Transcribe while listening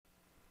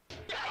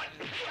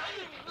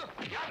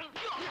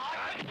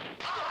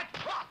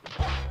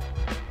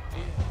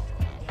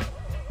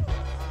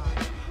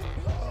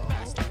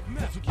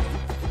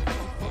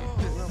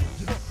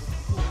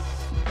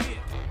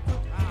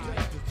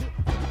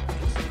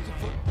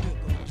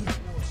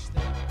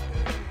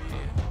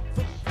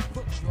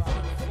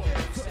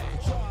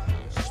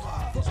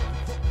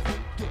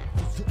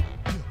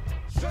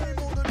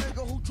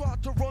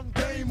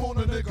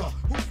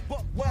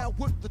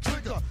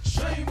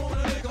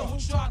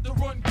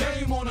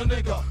name on a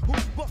nigga who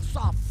busts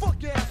our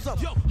fuck ass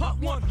up. Yo, hot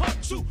 1, hot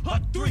 2,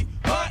 hot 3,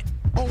 hot.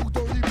 Old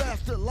dirty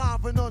bastard,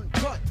 live and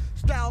uncut.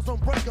 Styles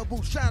unbreakable,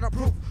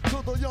 shatterproof.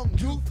 To the young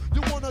youth,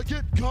 you wanna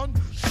get gun?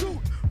 Shoot,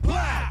 blah.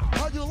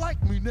 How you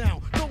like me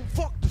now? Don't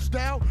fuck the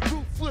style,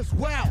 ruthless,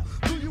 wow.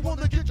 Do you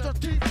wanna get your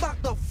teeth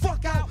knocked the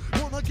fuck out?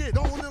 Wanna get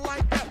on it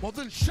like that? Well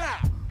then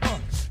shout.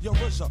 Your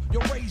RZA,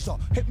 your razor,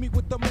 hit me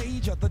with the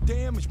major. The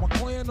damage, my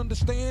clan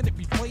understand it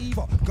be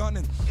flavor.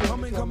 Gunning,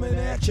 coming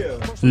at you.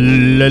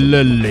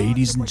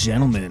 Ladies and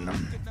gentlemen.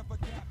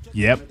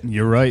 Yep,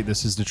 you're right.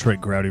 This is Detroit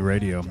Growdy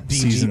Radio.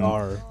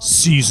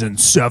 Season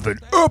 7,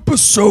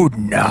 episode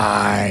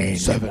 9.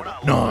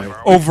 9.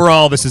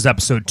 Overall, this is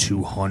episode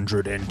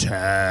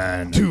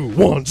 210.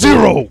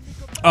 210.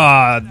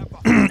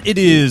 It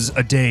is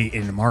a day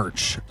in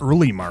March,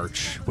 early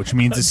March, which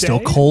means it's still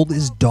cold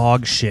as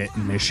dog shit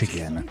in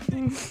Michigan.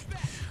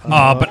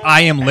 But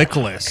I am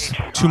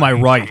Lickless. To my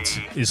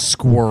right is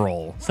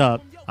Squirrel. What's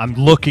up? I'm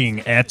looking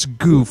at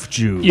Goof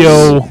Juice.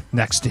 Yo.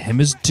 Next to him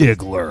is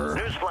Diggler.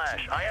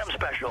 Newsflash, I am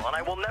special, and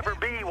I will never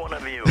be one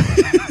of you.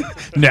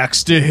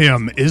 Next to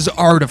him is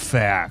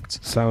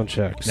Artifact. Sound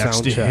check.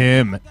 Next to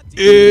him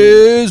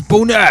is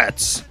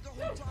Bonette.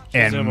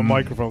 And have a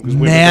microphone 'cause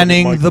we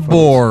manning have the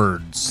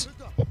microphones. boards,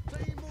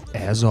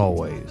 as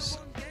always,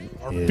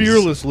 Our is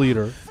fearless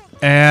leader.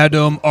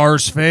 Adam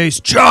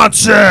Arseface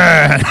Johnson.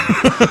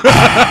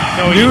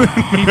 No,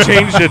 he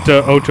changed it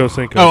to Ocho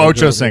Cinco. Oh,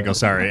 Ocho Cinco.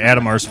 Sorry,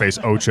 Adam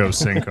Arseface Ocho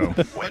Cinco.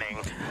 Winning.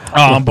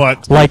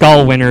 But Like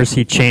all winners,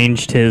 he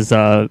changed his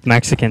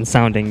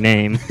Mexican-sounding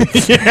name.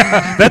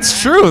 yeah,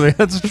 that's true.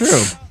 That's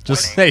true.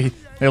 Just hey,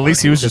 at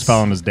least he was just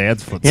following his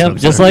dad's footsteps. Yep,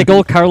 just there. like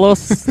old Carlos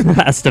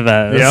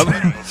Estevez.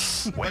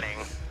 Yep. Winning.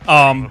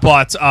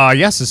 But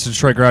yes, it's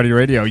Detroit Growdy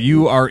Radio.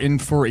 You are in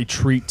for a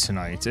treat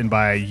tonight, and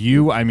by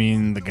you, I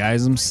mean the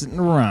guys I'm sitting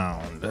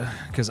around,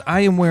 because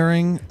I am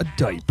wearing a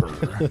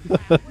diaper,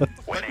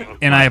 Winning.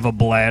 and I have a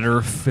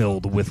bladder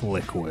filled with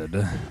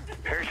liquid.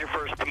 Here's your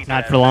first pizza.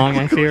 Not for long,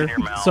 I fear.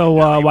 So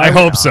why I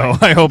hope so.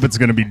 I hope it's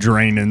going to be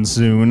draining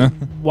soon.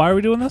 why are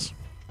we doing this?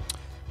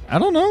 I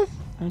don't know.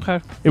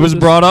 Okay. It was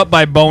brought up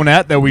by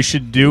Bonette that we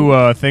should do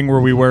a thing where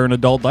we wear an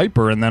adult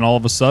diaper, and then all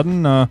of a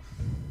sudden,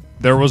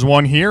 there was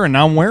one here, and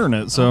now I'm wearing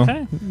it. So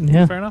Okay.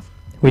 Yeah. Fair enough.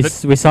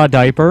 We saw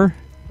diaper,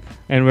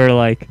 and we were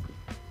like,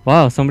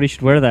 wow, somebody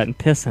should wear that and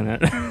piss in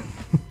it.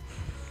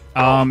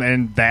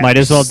 and that Might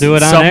as well do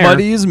it on air.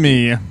 somebody's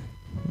me.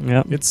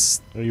 Yep.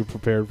 It's Are you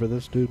prepared for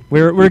this, dude?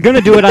 We're going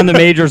to do it on the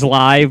majors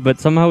live, but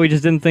somehow we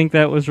just didn't think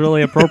that was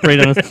really appropriate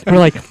on us. We're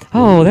like,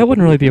 oh, that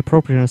wouldn't really be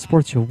appropriate on a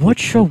sports show. What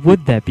show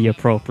would that be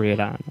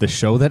appropriate on? the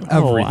show that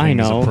Oh, everything I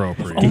know. is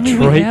appropriate. Only we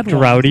Detroit had one.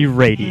 Rowdy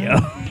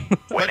Radio.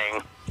 Winning.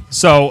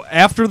 So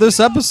after this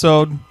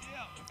episode,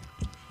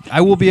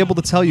 I will be able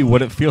to tell you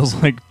what it feels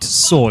like to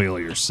soil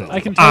yourself.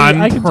 I can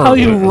tell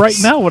you right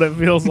now what it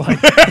feels like.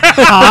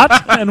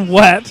 Hot and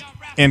wet,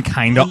 and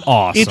kind of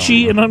awesome.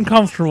 itchy and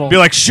uncomfortable. Be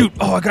like, shoot!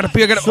 Oh, I gotta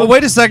pee. I gotta. Oh,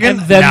 wait a second.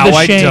 and then now the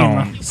I shame.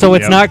 don't. So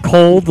it's Yep. not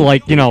cold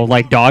like,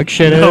 like dog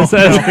shit is,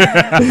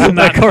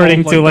 Not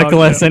according cold to like dog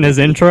Nicholas shit. in his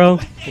intro.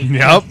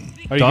 Yep.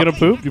 Are you gonna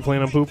poop? You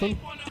plan on pooping?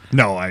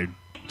 No,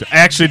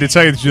 actually, to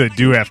tell you the truth, I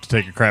do have to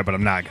take a crap, but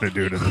I'm not gonna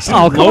do it in this.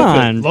 Oh, come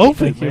on.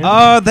 Loafing,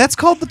 man. That's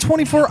called the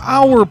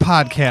 24-hour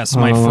podcast,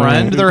 my Oh.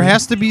 friend. There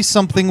has to be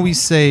something we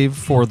save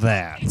for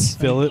that.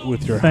 Fill it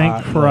with your Thank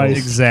hot Christ.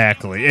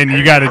 Exactly, and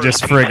you got to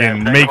just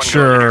friggin' Next make one goes in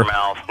sure your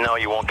mouth. No,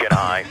 you won't get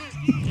high.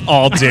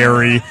 all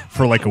dairy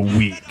for like a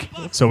week,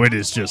 so it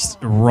is just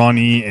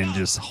runny and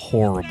just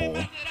horrible.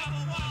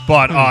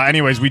 But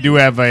anyways, we do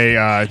have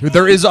a.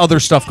 There is other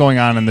stuff going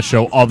on in the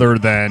show other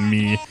than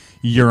me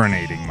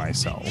urinating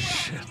myself.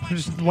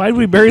 Why did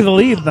we bury the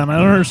lead then? I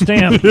don't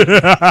understand.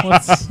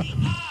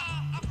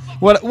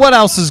 What's, What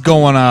else is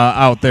going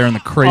out there in the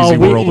crazy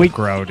world of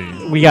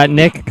Growdy? We got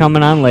Nick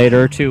coming on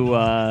later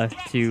to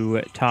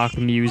talk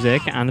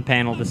music on the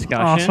panel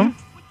discussion.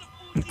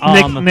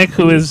 awesome. Nick,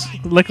 who is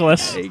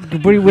Lickless.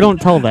 We don't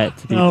tell that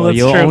to people. Oh, that's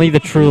true. Only the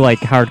true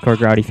hardcore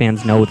Growdy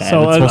fans know that.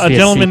 So It's supposed to a be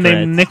gentleman secret.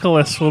 named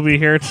Nicholas will be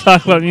here to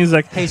talk about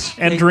music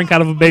and drink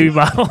out of a baby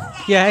bottle.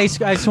 Yeah, I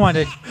just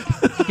wanted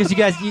to, because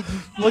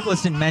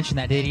Nicholas didn't mention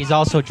that, did he? He's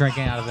also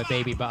drinking out of a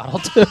baby bottle,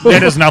 too.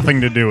 That has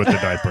nothing to do with the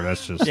diaper.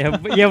 That's just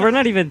We're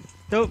not even.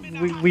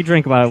 We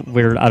drink about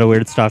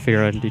weird stuff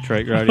here on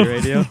Detroit Growdy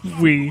Radio.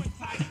 We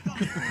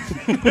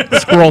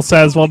Squirrel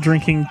says while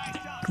drinking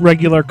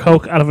regular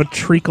Coke out of a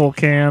treacle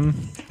can.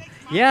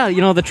 Yeah,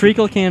 the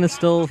treacle can is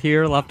still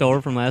here, left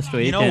over from last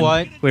week. You know and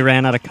what? We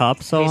ran out of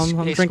cups, so Hey, I'm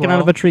hey, drinking Squirrel.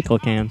 out of a treacle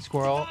can.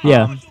 Squirrel.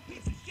 Yeah.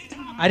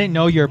 I didn't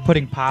know you were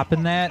putting pop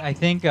in that. I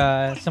think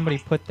somebody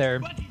put their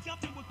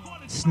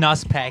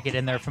snus packet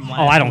in there from last week.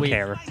 Oh, I don't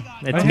care.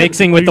 It's had-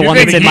 mixing with Are the you one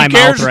that's in he my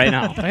cares? mouth right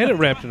now. I had it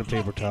wrapped in a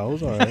paper towel. It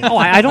was all right. Oh,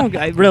 I don't.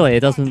 Really,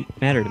 it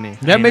doesn't matter to me.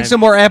 that makes it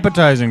more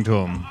appetizing to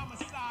him.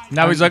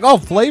 Now he's like, oh,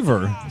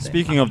 flavor.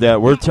 Speaking of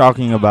that, we're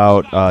talking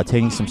about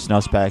taking some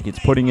snus packets,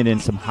 putting it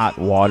in some hot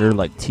water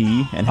like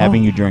tea, and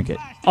having you drink it.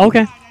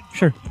 Okay,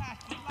 sure.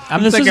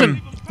 I'm This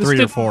thinking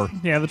 3 or 4.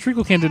 Yeah, the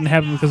treacle can didn't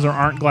happen because there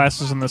aren't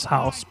glasses in this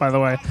house, by the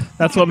way.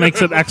 That's what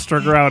makes it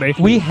extra grouty.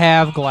 We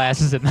have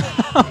glasses in the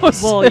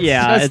house. Well,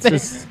 yeah, it's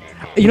just.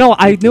 You know,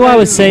 I knew I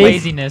was safe.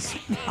 Laziness.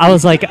 I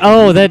was like,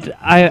 oh, that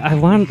I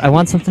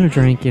want something to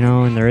drink, you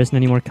know, and there isn't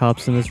any more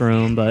cups in this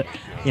room, but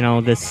you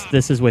know,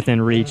 this is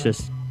within reach,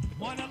 this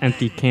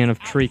empty can of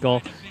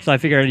treacle. So I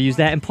figured I'd use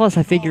that, and plus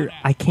I figured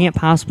I can't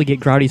possibly get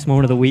Grouty's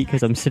Moment of the Week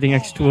because I'm sitting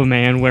next to a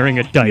man wearing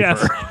a diaper.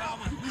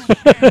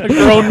 Yes. A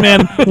grown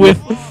man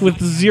with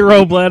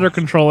 0 bladder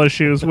control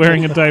issues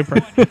wearing a diaper.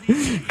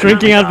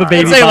 Drinking out of a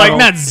baby I'd say bottle.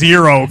 like not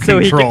 0 So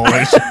he control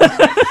issues.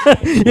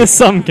 Yes,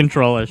 some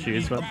control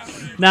issues, but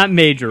not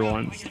major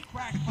ones.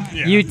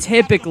 Yeah. You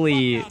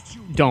typically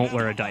don't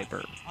wear a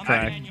diaper,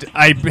 correct?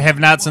 I have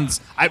not since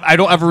I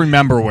don't ever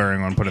remember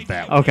wearing one. Put it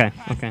that way.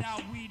 Okay.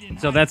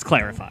 So that's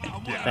clarified.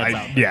 That's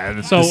out.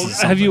 Yeah. So,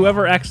 have you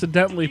ever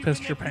accidentally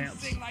pissed your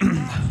pants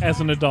as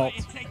an adult?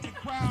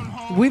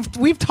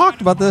 We've talked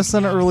about this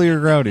in earlier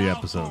Grody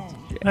episodes.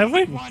 Have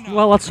we?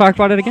 Well, let's talk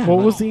about it again. What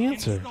was the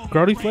answer?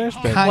 Grouty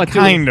flashback.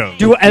 Kind of.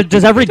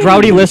 Does every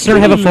Grouty listener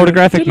have a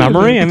photographic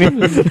memory? I mean,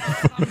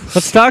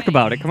 let's talk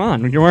about it. Come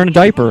on, you're wearing a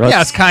diaper.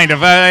 Yes, kind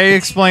of. I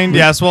explained.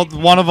 Yes. Well,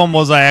 one of them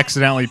was I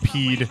accidentally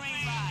peed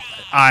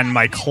on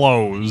my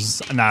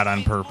clothes, not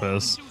on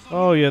purpose.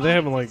 Oh yeah, they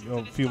haven't like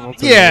a few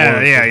months. Yeah.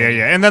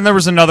 And then there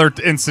was another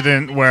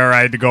incident where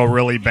I had to go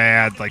really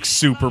bad, like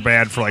super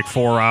bad for like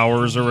 4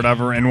 hours or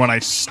whatever. And when I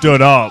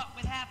stood up,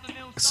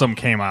 some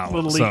came out.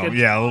 Little so leakage.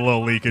 yeah, a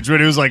little leakage, but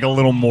it was like a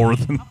little more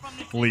than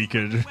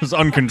leakage. It was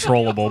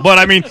uncontrollable. But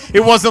I mean,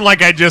 it wasn't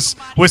like I just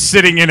was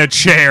sitting in a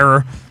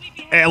chair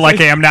like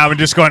I am now and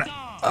just going,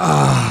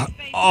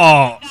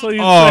 So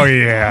you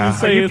yeah.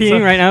 say Are you it's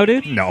peeing right now,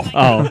 dude? No,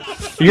 Oh,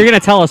 you're gonna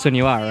tell us when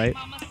you are, right?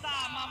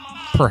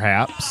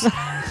 perhaps.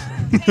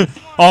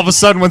 All of a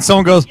sudden, when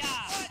someone goes,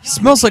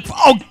 smells like,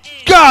 oh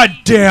god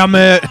damn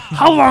it,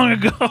 How long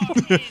ago?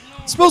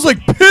 smells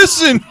like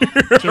piss in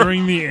here.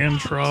 During the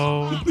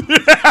intro.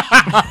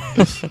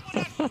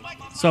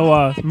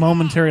 So,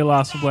 momentary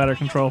loss of bladder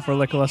control for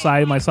Nicholas.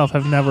 I myself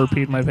have never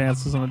peed my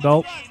pants as an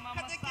adult.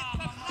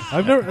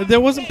 I've never. There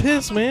wasn't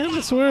piss, man.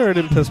 I swear I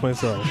didn't piss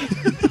myself.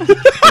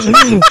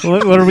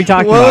 What are we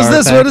talking What about? was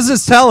this? Artifact? What does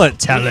this tell it?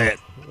 Tell it.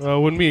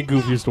 When me and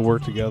Goof used to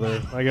work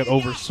together, I got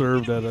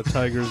overserved at a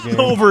Tigers game.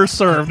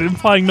 Overserved,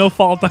 implying no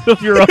fault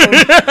of your own.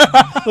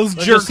 Those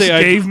just jerks say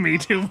I- gave me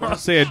too I much.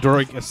 say I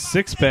drank a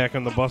 6-pack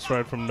on the bus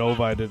ride from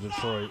Novi to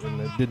Detroit, and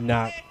it did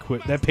not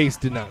quit. That pace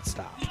did not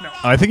stop.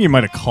 I think you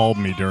might have called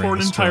me during For an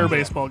this entire time.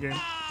 baseball game.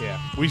 Yeah,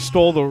 we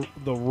stole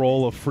the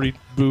roll of free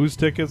booze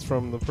tickets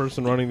from the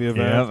person running the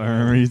event. Yeah, I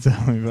remember you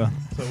telling me about.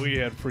 So we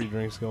had free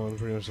drinks going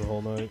pretty much the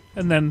whole night.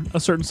 And then a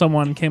certain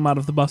someone came out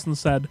of the bus and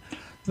said,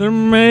 "There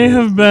may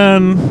have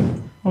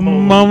been a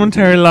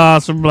momentary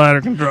loss of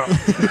bladder control."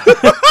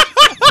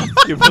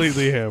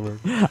 Completely hammered.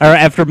 Or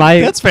after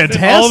my That's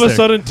fantastic. And all of a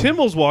sudden, Tim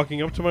was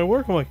walking up to my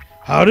work. I'm like,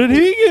 "How did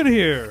he get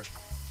here?"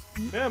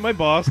 Yeah, my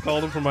boss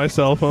called him from my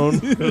cell phone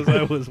because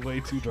I was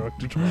way too drunk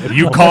to drive.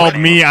 You called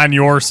me on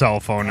your cell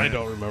phone. I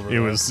don't remember. It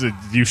that. was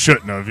you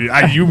shouldn't have.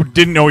 You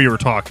didn't know you were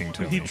talking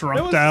to. He me.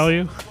 drunk was- dial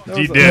you.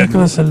 He did.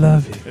 Nicholas, I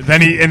love you.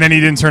 Then he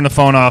didn't turn the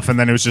phone off, and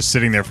then it was just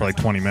sitting there for like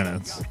 20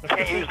 minutes.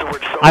 Can't use the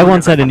word I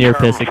once had a sober near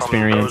term piss from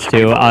experience those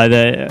too,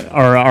 people.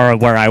 or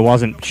where I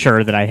wasn't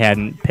sure that I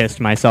hadn't pissed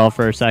myself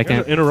for a You're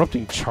second.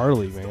 interrupting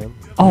Charlie, man.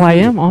 Oh, I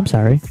am. Oh, I'm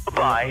sorry.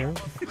 Bye.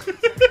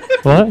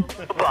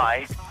 What?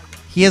 Bye.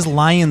 He has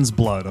lion's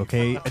blood,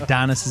 okay?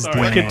 Adonis's Sorry,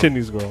 DNA.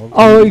 continues growing.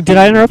 Oh, did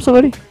I interrupt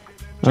somebody? I'm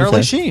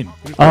Charlie sorry. Sheen.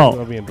 He's Oh. talking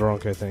about being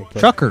drunk, I think. but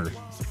Trucker.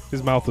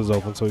 His mouth is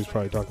open, so he's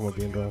probably talking about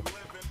being drunk.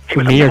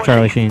 Me or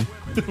Charlie Sheen?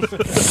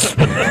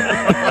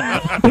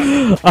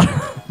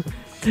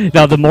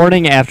 No, the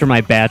morning after my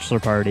bachelor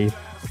party,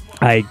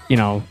 I,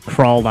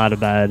 crawled out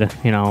of bed,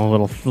 a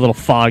little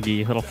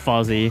foggy, a little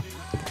fuzzy.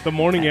 The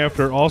morning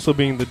after also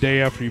being the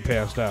day after you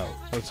passed out.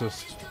 That's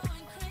just.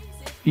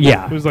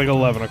 Yeah, It was like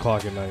 11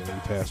 o'clock at night when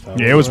you passed out.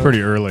 Yeah, it was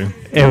pretty early.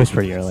 it was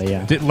pretty early,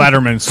 yeah.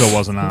 Letterman still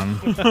wasn't on.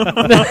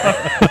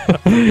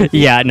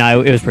 Yeah,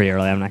 no, it was pretty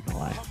early, I'm not going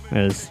to lie.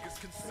 It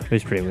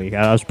was pretty weak.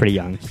 I was pretty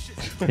young.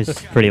 It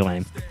was pretty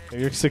lame.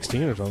 You're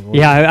 16 or something.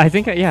 Yeah, I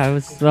think, yeah, it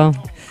was,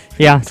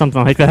 yeah,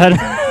 something like that.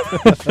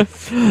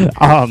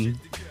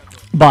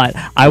 But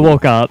I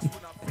woke up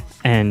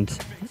and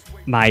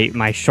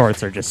my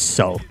shorts are just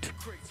soaked.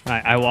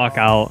 I walk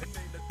out,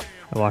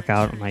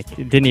 I'm like,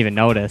 didn't even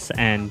notice,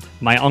 and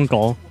my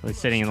uncle was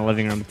sitting in the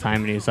living room at the time,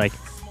 and he was like,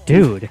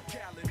 "Dude,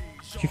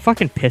 did you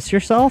fucking piss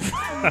yourself?"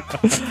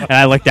 And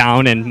I looked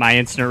down, and my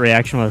instant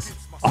reaction was,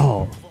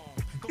 "Oh,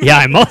 yeah,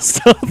 I must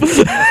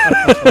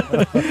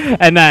have."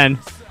 And then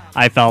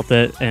I felt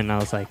it, and I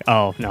was like,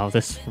 "Oh no,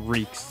 this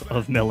reeks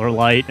of Miller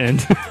Lite." And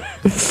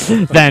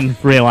then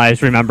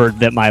remembered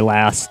that my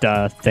last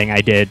thing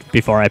I did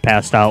before I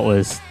passed out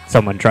was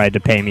someone tried to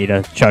pay me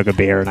to chug a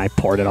beer, and I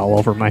poured it all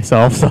over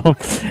myself. So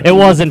it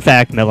was in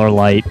fact Miller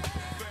Lite,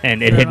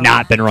 and it had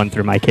not been run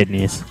through my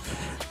kidneys.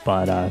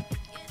 But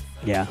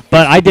Yeah,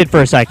 but I did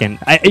for a second.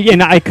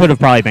 I could have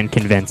probably been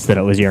convinced that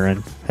it was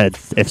urine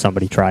if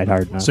somebody tried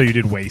hard enough. So you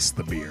did waste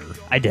the beer.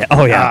 I did.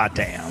 Oh yeah. Ah,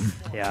 damn.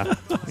 Yeah.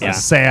 It's Yeah. a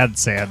sad,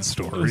 sad It was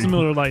story. the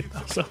Miller Lite.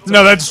 So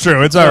No, that's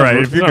true. It's all right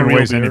It's if you not can real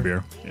waste any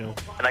beer. beer.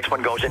 The next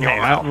one goes in your Hey,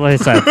 mouth. like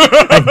I said,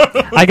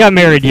 I got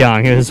married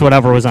young. It was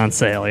whatever was on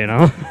sale, you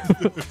know.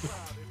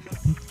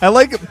 I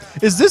like.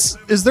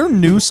 Is there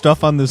new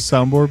stuff on this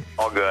soundboard?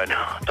 All good.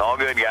 It's all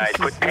good, guys.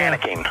 Quit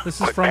panicking. This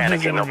is Quit from his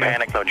panicking. No interview.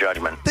 panic, no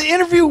judgment. The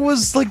interview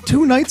was like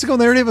 2 nights ago,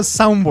 and they already have a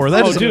soundboard.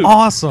 That Oh, is dude,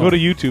 awesome. Go to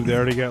YouTube. They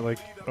already got like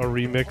a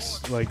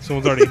remix. Like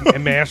someone's already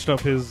mashed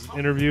up his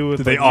interview with.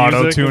 Did they like,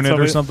 music auto-tune and it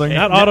or stuff. something?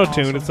 Not auto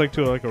tune. It's like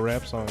to like a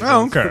rap song.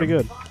 Oh, It's okay. pretty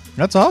good.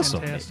 That's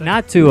awesome. fantastic.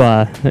 not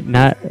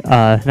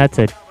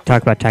to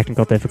talk about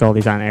technical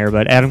difficulties on air,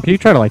 but Adam, can you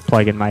try to like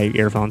plug in my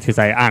earphones? Because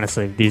I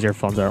honestly, these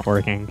earphones aren't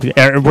working.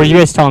 Were you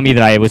guys telling me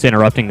that I was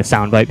interrupting the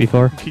soundbite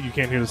before? You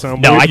can't hear the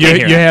sound. No, I You, can't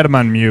hear you it. had him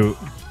on mute.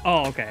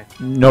 Oh, okay.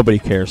 Nobody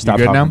cares. Stop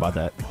good talking now? about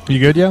that. You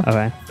good, yeah?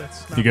 Okay.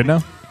 That's not You good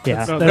now?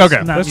 Yeah. No, That's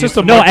Okay. not That's you. just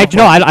a No, microphone.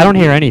 no, I don't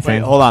hear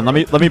anything. Wait, hold on.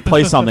 Let me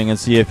play something and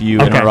see if you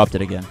Okay. interrupt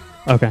it again.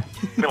 Okay.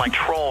 Feel like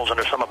trolls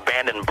under some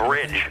abandoned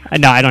bridge.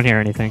 No, I don't hear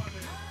anything.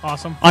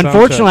 awesome.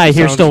 Unfortunately, I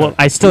hear Sound check.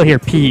 I still hear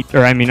Pete,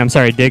 or I'm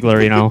sorry,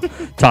 Diggler, you know,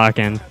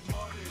 talking.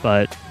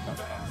 But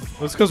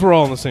It's because we're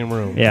all in the same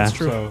room. yeah, That's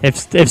true. So.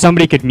 if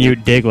somebody could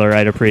mute Diggler,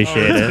 I'd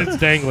appreciate it. It's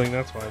dangling.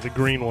 That's why the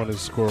green one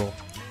is squirrel.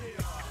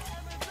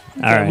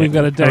 All right, We've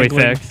got a Are we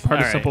dangling fixed?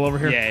 participle All over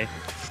here. Yay.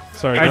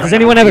 Sorry. All right, guys. does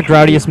anyone have a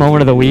groudiest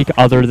moment of the week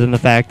other than the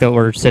fact that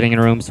we're sitting in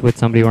rooms with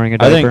somebody wearing a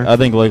diaper? I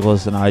think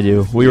Legolas and I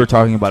do. We were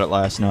talking about it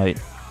last night,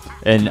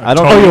 and I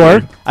don't. Oh, know, you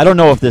were? I don't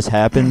know if this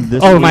happened.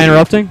 This Oh, am I week,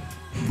 interrupting?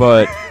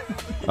 But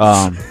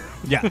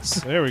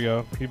Yes. There we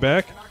go. You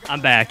back?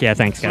 I'm back. Yeah,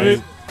 thanks, guys.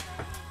 Sweet.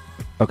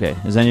 okay.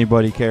 Does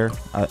anybody care?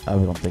 I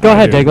don't think. Go I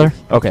ahead, do. Diggler.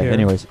 Okay. Care.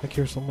 Anyways, I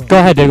care so much. Go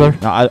ahead, Diggler.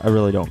 no, I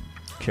really don't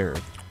care.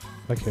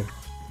 I care. She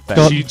Fat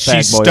boy over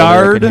there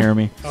starred. can hear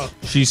me.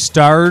 She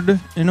starred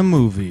in a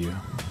movie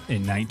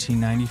in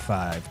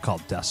 1995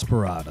 called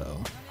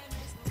Desperado.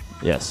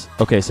 Yes.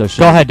 Okay. So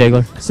Go ahead,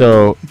 Diggler.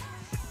 So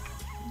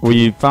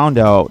we found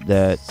out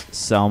that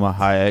Salma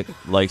Hayek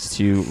likes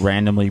to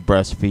randomly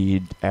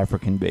breastfeed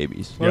African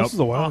babies. Well, Yep. This is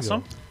a while Awesome.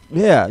 ago.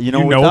 Yeah, You we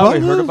know thought about we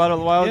heard that? about it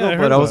a while Yeah, I ago, heard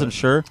but I about wasn't it.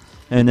 sure.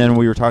 And then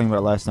we were talking about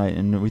it last night,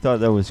 and we thought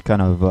that was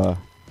kind of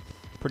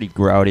pretty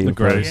grouty. The of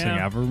course. greatest Yeah.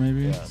 thing ever,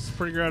 maybe. It's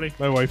pretty grody.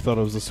 My wife thought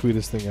it was the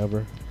sweetest thing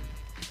ever.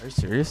 Are you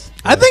serious?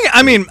 I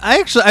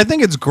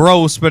think it's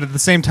gross, but at the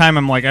same time,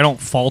 I'm like, I don't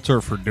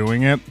falter for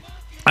doing it.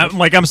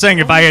 I'm saying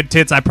if I had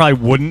tits, I probably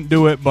wouldn't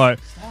do it, but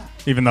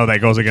even though that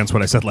goes against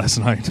what I said last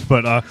night.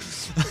 But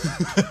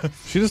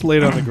She just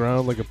laid on the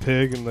ground like a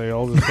pig, and they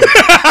all just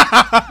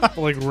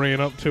like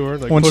ran up to her,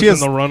 like When she pushing has-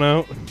 the run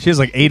out. she has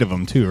like 8 of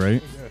them too,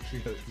 right? Yeah, she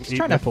got Just eight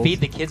trying to nipples. feed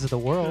the kids of the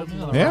world.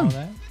 Nothing Yeah. wrong with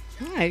that.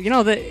 Yeah, you know,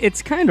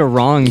 it's kind of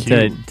wrong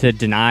to Cute.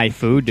 deny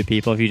food to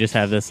people if you just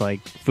have this like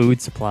food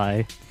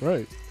supply,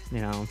 Right. you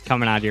know,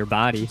 coming out of your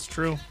body. It's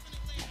true.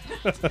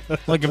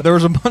 Like if there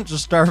was a bunch of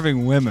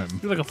starving women.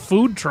 You're like a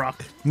food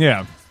truck.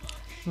 Yeah.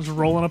 Just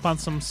rolling up on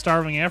some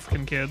starving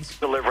African kids.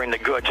 Delivering the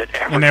goods at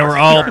every And they were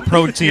all turn.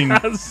 protein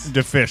Yes.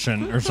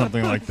 deficient or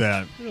something like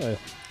that. Yeah.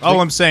 All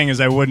I'm saying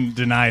is I wouldn't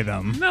deny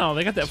them. No,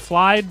 they got that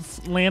fly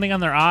landing on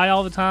their eye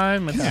all the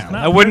time. It's not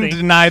I wouldn't pretty.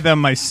 deny them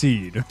my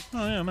seed.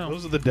 Oh, yeah, no.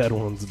 Those are the dead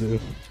ones,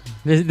 dude.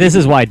 This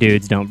is why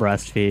dudes don't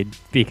breastfeed,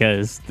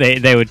 because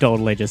they would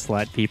totally just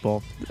let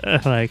people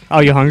like,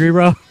 oh, you hungry,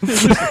 bro?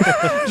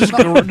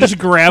 Just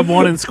grab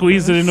one and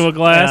squeeze it into a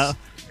glass.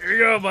 Here you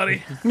go,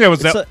 buddy. Yeah,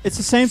 was that? It's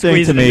the same thing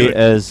Squeeze to it me into it.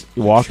 as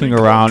walking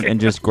around and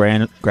just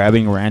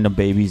grabbing random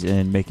babies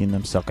and making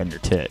them suck on your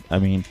tit. I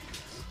mean,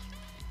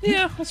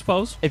 Yeah, I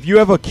suppose. if you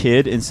have a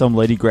kid and some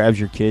lady grabs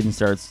your kid and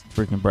starts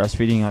freaking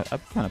breastfeeding, I'm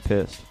kind of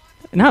pissed.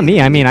 Not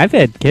me. I mean, I've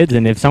had kids,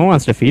 and if someone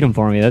wants to feed them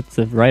for me, that's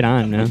right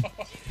on. Man.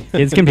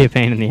 Kids can be a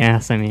pain in the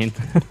ass. I mean,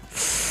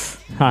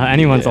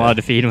 anyone's allowed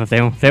to feed them if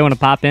they want to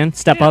pop in,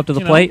 step Yeah, up to the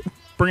you know, plate.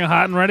 Bring it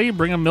hot and ready.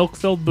 Bring a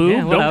milk-filled boob. Yeah,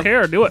 Don't whatever.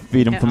 care. Do it.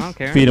 Feed them Yeah, I don't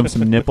care. feed them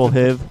some nipple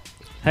hiv.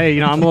 Hey, you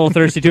know, I'm a little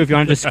thirsty too. If you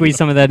want to just squeeze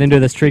some of that into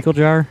this treacle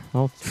jar,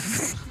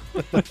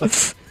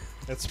 That's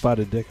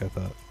spotted dick, I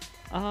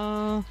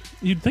thought.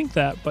 You'd think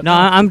that, but no,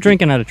 I'm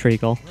drinking out of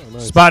treacle. Oh,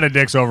 nice. Spotted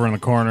dick's over in the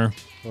corner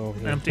Oh,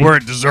 yeah. empty. where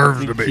it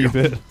deserves to be. Keep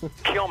it.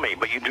 Kill me,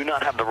 but you do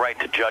not have the right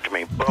to judge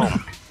me.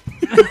 Boom.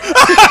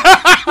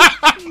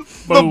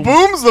 The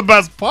boom's the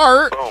best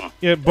part. Boom.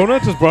 Yeah,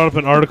 Bonnet just brought up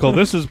an article.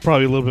 This is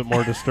probably a little bit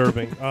more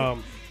disturbing.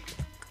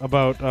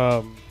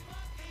 About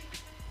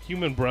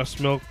human breast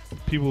milk.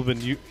 People have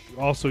been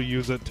also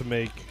use it to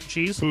make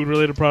Cheese.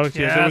 food-related products.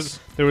 Yeah, Yes.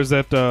 there was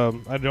that.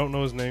 I don't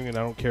know his name, and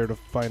I don't care to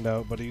find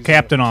out. But he's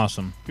Captain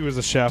Awesome. he was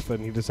a chef,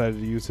 and he decided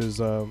to use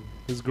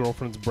his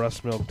girlfriend's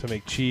breast milk to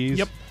make cheese.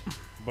 Yep.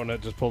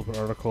 Bonnet just pulled up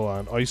an article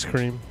on ice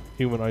cream,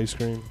 human ice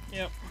cream.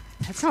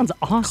 That sounds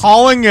awesome.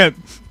 Calling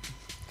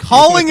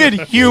it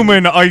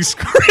human ice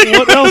cream.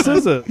 What else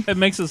is it? It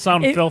makes it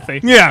sound It- filthy.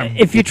 Yeah.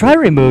 If you try to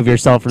remove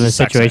yourself from this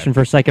Sex situation ed.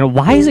 for a second,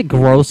 why is it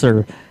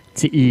grosser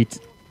to eat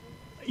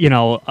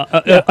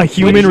a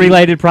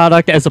human-related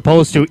product as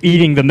opposed to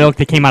eating the milk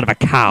that came out of a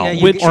cow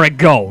or a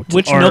goat.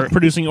 Which or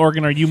milk-producing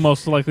organ are you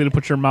most likely to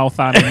put your mouth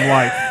on in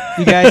life?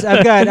 You guys,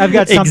 I've got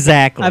something.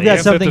 Exactly. I've got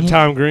That's something. the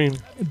Tom Green.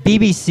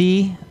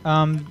 BBC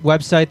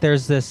website.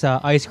 There's this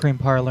ice cream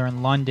parlor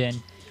in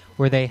London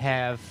where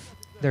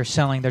they're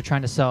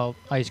trying to sell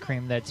ice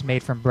cream that's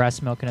made from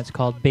breast milk, and it's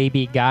called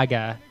Baby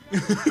Gaga.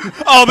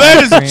 Oh,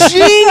 that is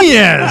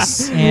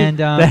genius! And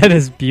that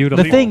is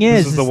beautiful. The thing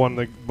This is the one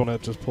that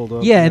Bonnet just pulled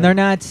up. yeah, and they're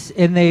not,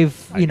 and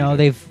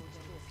they've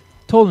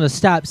told them to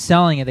stop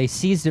selling it. They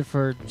seized it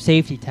for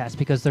safety tests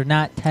because they're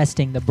not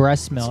testing the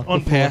breast milk.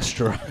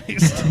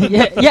 Unpasteurized.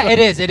 yeah, it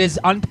is. It is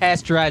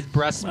unpasteurized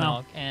breast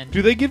milk. And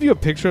Do they give you a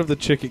picture of the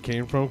chick it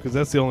came from? Because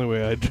that's the only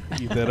way I'd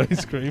eat that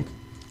ice cream.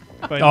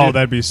 Oh,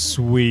 that'd be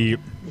sweet.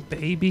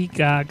 Baby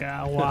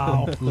Gaga,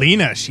 wow.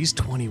 Lena, she's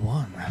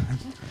 21.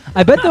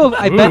 I bet though.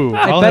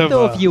 I'll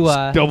have if you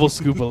double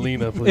scoop of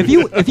Lena, please.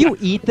 if you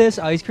eat this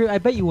ice cream, I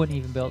bet you wouldn't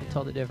even be able to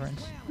tell the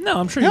difference. No,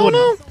 I'm sure you Hell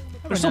wouldn't. no.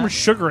 There's so much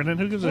sugar in it.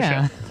 Who gives a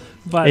Yeah. shit?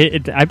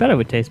 But I bet it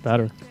would taste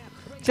better.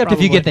 Except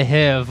if you get the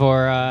HIV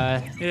or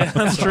yeah,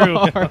 that's true.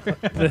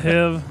 The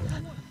HIV,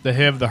 The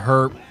HIV, the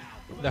herp.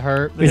 the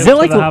hurt. Is it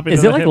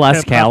like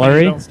less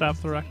calorie? Don't stop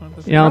the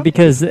recommend.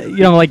 Because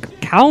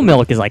like cow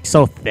milk is like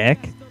so thick,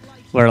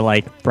 where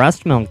like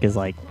breast milk is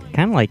like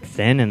kind of like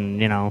thin and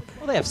Well,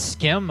 they have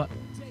skim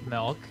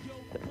milk.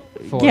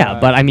 Yeah,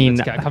 but I mean,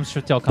 comes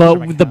from a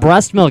but the cow.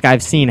 breast milk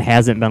I've seen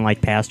hasn't been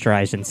like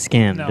pasteurized and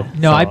skimmed. No.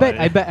 No, So I bet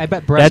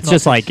breast that's milk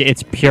just is- like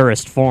its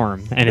purest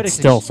form, and it's it's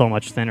still ex- so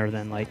much thinner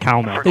than like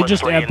cow milk. They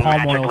just add And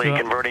palm oil magically to it.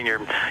 converting your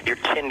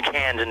tin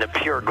cans into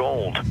pure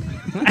gold.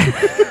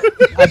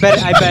 I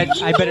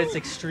bet it's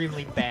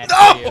extremely bad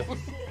for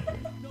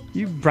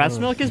you. Breast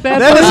milk is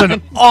bad. That for is you?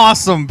 an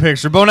awesome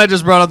picture. Bonai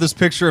just brought out this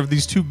picture of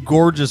these two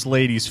gorgeous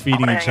ladies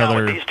feeding I'm each hang out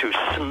with other. these two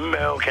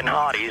smoking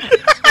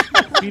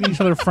hotties. Feeding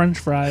each other French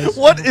fries.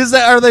 What is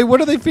that?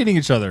 What are they feeding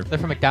each other? They're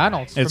from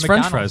McDonald's. It's From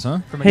French McDonald's.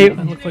 fries, huh? From Hey,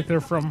 They look like they're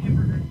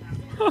from.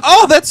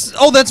 Oh,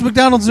 that's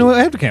McDonald's new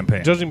ad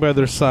campaign. Judging by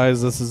their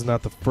size, this is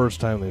not the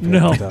first time they've had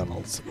No.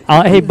 McDonald's.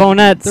 Hey,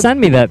 Bonnet, send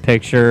me that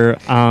picture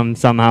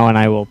somehow, and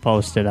I will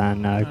post it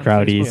on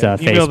Crowdy's Email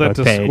that Facebook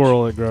to page.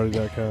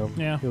 squirrel@growdy.com.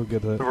 Yeah. He'll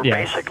get that. We're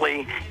Yes.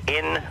 basically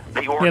in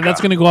the orca. Yeah,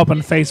 that's going to go up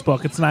on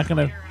Facebook. It's not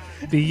going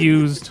to be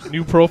used.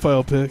 New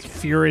profile pic.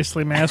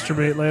 Furiously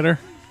masturbate later.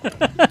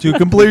 To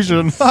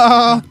completion.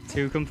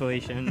 To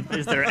completion.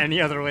 Is there any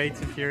other way to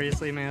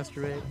furiously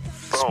masturbate?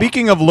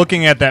 Speaking of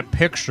looking at that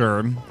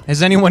picture,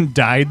 has anyone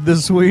died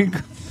this week?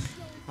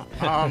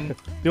 The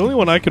only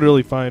one I could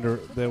really find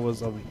that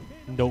was of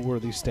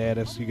noteworthy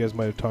status, you guys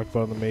might have talked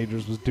about in the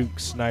majors, was Duke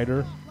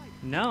Snyder.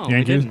 No, we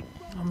Yankees? didn't.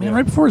 Oh, man,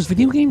 right before his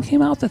video game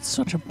came out? That's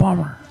such a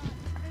bummer.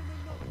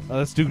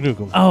 That's Duke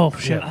Nukem. Oh,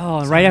 shit. Oh,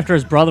 and right after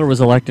his brother was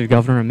elected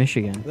governor of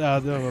Michigan. No,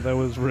 that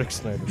was Rick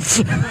Snyder.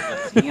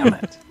 Damn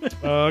it.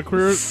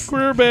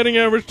 Career batting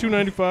average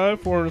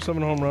 295,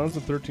 407 home runs,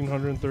 and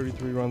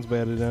 1,333 runs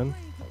batted in.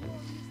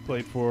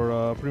 Played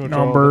for pretty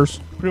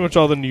much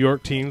all the New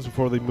York teams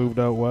before they moved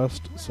out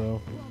west.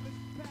 So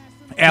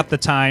At the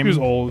time, he was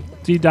old.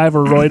 Did he die of a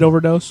roid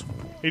overdose?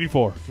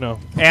 84. No.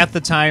 At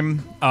the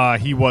time,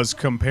 he was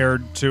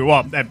compared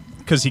to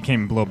because he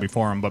came a little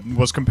before him, but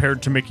was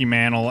compared to Mickey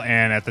Mantle,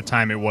 and at the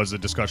time it was a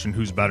discussion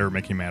who's better,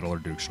 Mickey Mantle or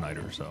Duke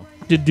Snyder. So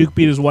Did Duke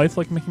beat his wife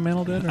like Mickey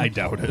Mantle did? Or? I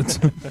doubt it.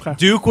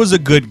 Duke was a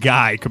good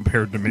guy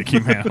compared to Mickey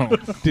Mantle.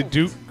 Did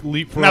Duke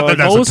leapfrog? Not that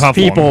that's a Most tough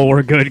people one.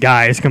 were good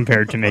guys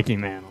compared to Mickey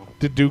Mantle.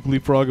 Did Duke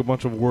leapfrog a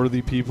bunch of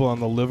worthy people on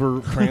the liver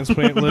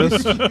transplant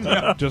list,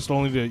 just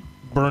only to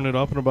burn it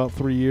up in about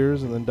 3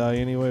 years and then die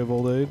anyway of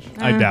old age?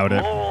 I doubt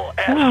it.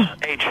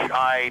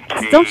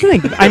 O-S-H-I-T. Don't you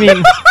think? I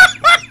mean,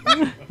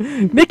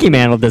 Mickey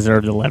Mantle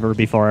deserved the liver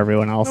before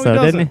everyone else, No, though,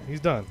 he didn't doesn't. He's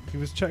done. He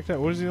was checked out.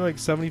 What is he, like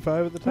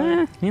 75 at the he?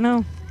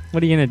 time?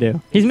 What are you gonna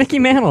do? He's Mickey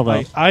Mantle,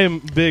 though. I am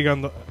big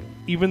on the.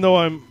 Even though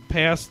I'm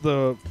past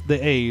the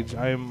age,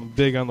 I am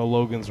big on the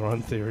Logan's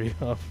Run theory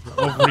of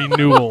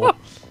renewal.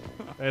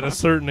 At a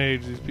certain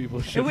age, these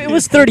people should. It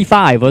was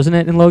 35, wasn't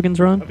it, in Logan's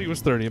I Run? think it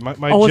was 30. My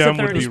was it gem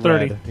 30? would be It was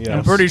 30. red. Yes.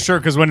 I'm pretty sure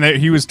because when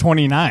he was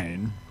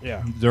 29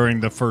 Yeah. during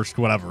the first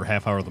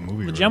half hour of the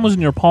movie. The gem was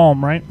in your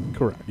palm, right?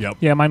 Correct. Yep.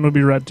 Yeah, mine would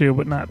be red too,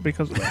 but not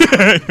because of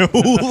that.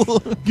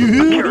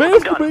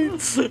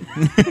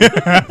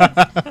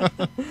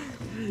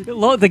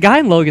 The guy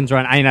in Logan's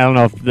Run, I don't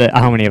know if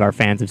how many of our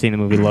fans have seen the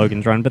movie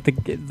Logan's Run, but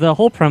the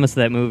whole premise of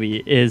that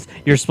movie is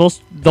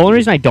the only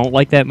reason I don't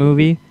like that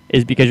movie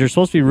is because you're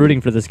supposed to be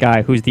rooting for this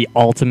guy who's the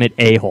ultimate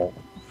a-hole.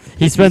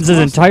 He spends his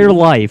entire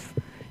life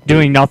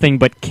doing nothing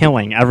but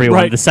killing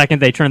everyone Right. the second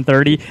they turn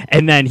 30,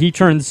 and then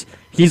he's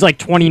like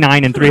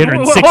 29 in Hold on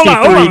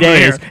 363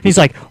 here. days. He's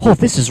like, oh,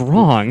 this is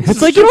wrong.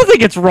 It's like, you don't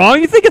think it's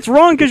wrong. You think it's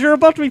wrong because you're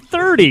about to be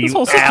 30, This you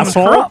whole system is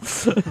asshole.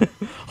 corrupt.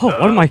 Oh,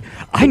 what am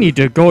I need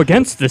to go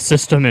against this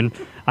system and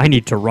I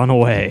need to run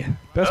away.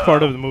 Best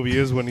part of the movie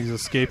is when he's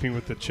escaping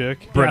with the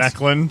chick. Britt Yes.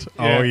 Eklund.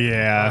 Oh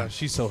yeah,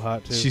 she's so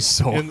hot too. she's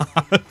so And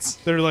hot.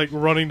 they're like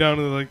running down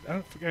to I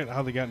don't forget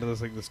how they got into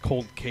this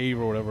cold cave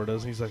or whatever it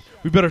is. And he's like,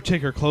 "We better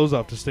take our clothes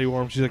off to stay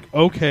warm." She's like,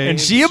 "Okay," And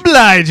she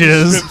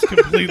obliges.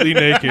 strips completely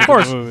naked. Of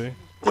course. In the movie.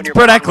 When you're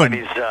Britt bound by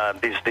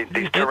Eklund.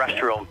 these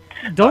terrestrial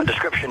Don't-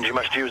 descriptions, you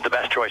must use the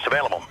best choice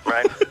available,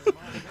 right?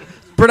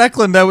 Britt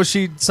Eklund, that was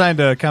she signed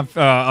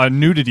a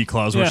nudity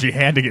clause where Yeah. she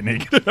had to get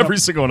naked in every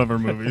single one of her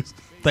movies.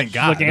 Thank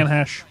God. Like Anne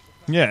Hesh.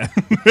 Yeah.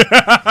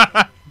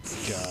 God.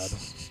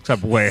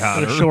 Except way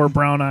Gotta hotter. show her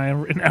brown eye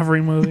in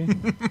every movie.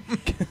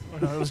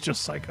 No, it was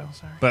just Psycho.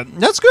 Sorry. But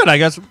that's good, I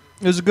guess. It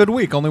was a good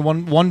week. Only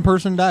one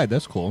person died.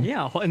 That's cool.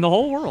 Yeah, in the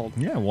whole world.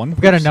 Yeah, one.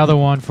 I've got another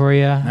one for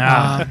you.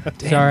 Ah,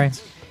 Sorry.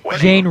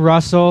 Jane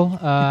Russell,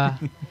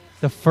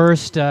 the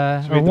first,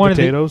 or made the one of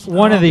the potatoes?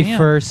 one of Oh, the man.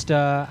 first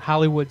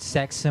Hollywood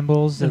sex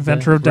symbols.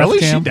 Inventor of Really?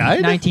 Def She Jam.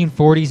 died?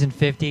 1940s and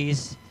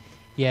 50s.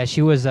 Yeah,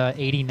 she was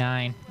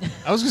 89.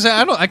 I was gonna say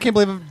I can't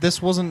believe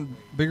this wasn't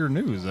bigger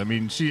news. I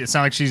mean, it's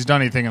not like she's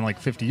done anything in like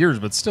 50 years,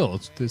 but still,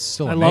 it's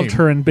still. I a loved name.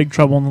 her in Big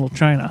Trouble in Little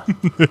China.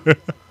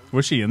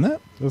 Was she in that?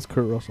 That's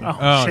Kurt Russell. Oh,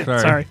 Oh, shit. sorry.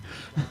 Sorry.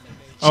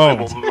 I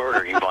will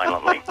murder you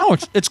violently. Oh,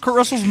 it's Kurt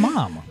Russell's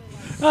mom.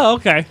 Oh,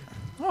 okay.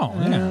 Oh,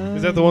 yeah.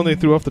 Is that the one they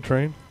threw off the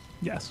train?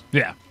 Yes.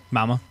 Yeah,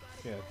 Mama.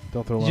 Yeah.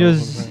 Don't throw She mama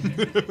was- from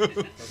the train.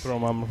 Don't throw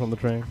mama from the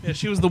train. Yeah,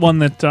 she was the one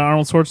that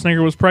Arnold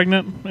Schwarzenegger was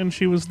pregnant, and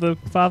she was the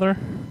father.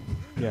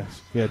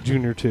 Yes. Yeah,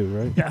 Junior too,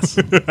 right? Yes.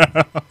 Save for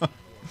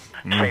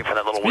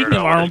that little Speaking weirdo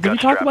of Arnold, with did his we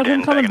talk gut about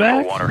him strapped in, coming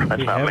begging for back? water. That's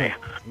We not me.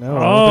 haven't. No, I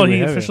don't Oh, think we he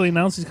have it. officially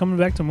announced he's coming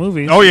back to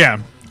movies. Oh yeah,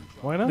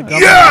 Why not?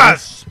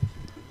 yes,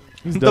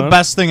 He's the done.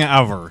 best thing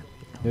ever.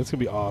 Yeah, it's gonna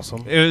be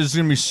awesome. It's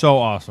gonna be so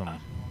awesome.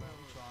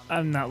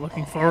 I'm not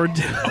looking forward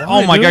to it.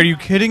 Oh my God, are you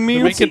kidding me?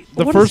 They're making-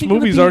 the What is first he gonna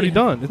movie's be already in?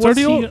 done. It's What's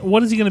already he-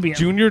 What is he going to be in?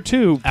 Junior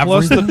 2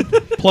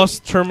 plus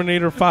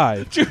Terminator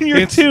 5. Junior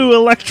It's- 2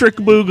 Electric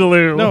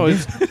Boogaloo. No,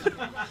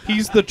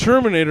 he's the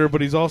Terminator,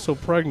 but he's also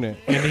pregnant,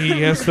 and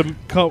he has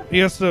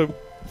to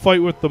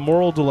fight with the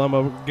moral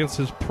dilemma against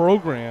his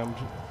programmed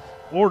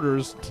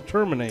orders to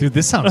terminate. Dude,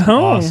 this sounds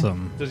Oh.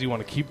 awesome. Does he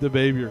want to keep the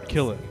baby or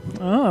kill it?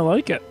 Oh, I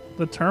like it.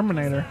 The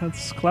Terminator.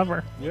 That's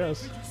clever.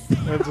 Yes.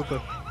 That's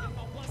what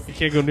you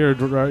can't go near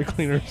dry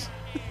cleaners.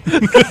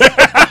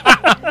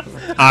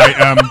 I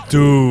am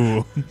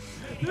due.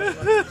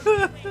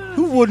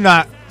 Who would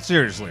not?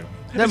 Seriously,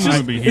 that movie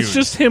would be huge. It's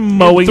just him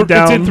mowing It's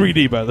down. in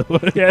 3D, by the way.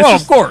 Yeah, it's Oh,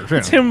 just- of course.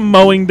 It's Yeah. him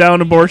mowing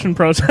down abortion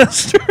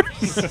protesters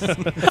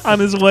on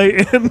his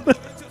way in.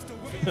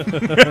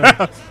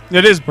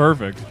 It is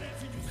perfect.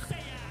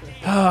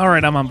 All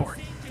right, I'm on board.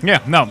 Yeah,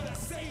 no.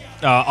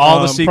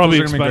 All the sequels probably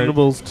are gonna be great.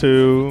 Expendables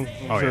 2.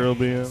 Oh, I'm sure yeah. it'll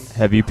be in.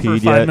 Have you For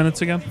peed 5 yet?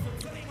 minutes again.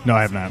 No,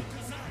 I have not.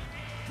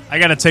 I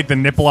gotta take the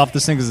nipple off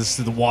this thing because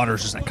the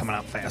water's just not coming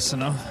out fast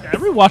enough. I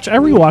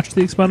rewatched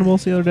The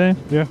Expendables the other day.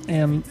 Yeah.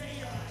 And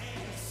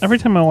every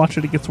time I watch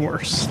it, it gets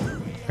worse.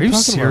 Are you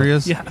talking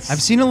serious? about? Yes.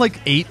 I've seen it like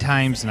 8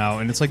 times now,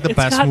 and it's like the It's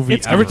best got- movie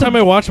it's ever. Every time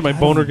I watch it, my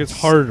boner gets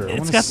harder.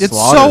 It's got It's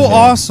Slaughter so him.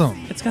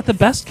 awesome. It's got the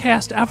best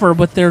cast ever,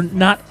 but they're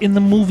not in the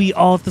movie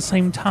all at the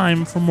same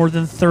time for more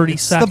than 30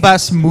 It's the seconds.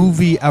 best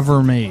movie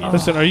ever made.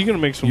 Listen, are you going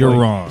to make some? You're like,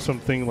 wrong.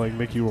 Something like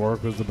Mickey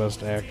Rourke was the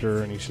best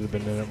actor and he should have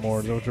been in it more.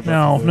 Is that what you're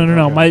No, about to do?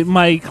 no. Okay.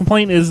 My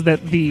complaint is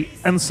that the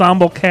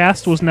ensemble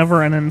cast was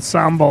never an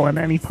ensemble in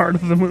any part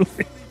of the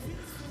movie.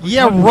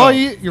 Yeah,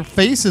 right. Your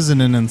face isn't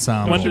an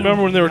ensemble. Don't you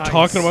remember when they were Nice,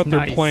 talking about their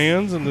nice.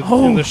 plans in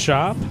Oh. the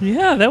shop?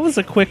 Yeah, that was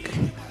a quick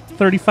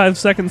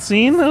 35-second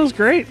scene. That was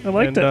great. I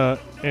liked it.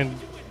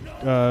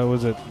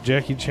 Was it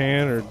Jackie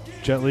Chan or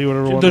Jet Li,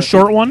 whatever one? The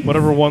short one?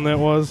 Whatever one that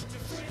was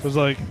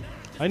like,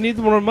 I need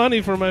more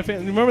money for my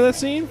family. Remember that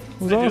scene?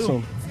 It was I do.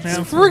 awesome. Yeah.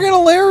 It's friggin'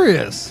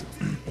 hilarious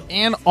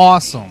and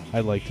awesome.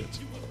 I liked it.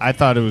 I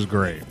thought it was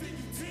great.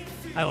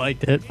 I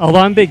liked it. Although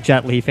I'm a big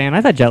Jet Li fan,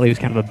 I thought Jet Li was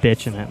kind of a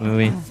bitch in that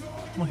movie.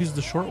 Well, he's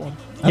the short one.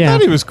 I Yeah.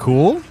 thought he was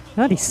cool. I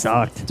thought he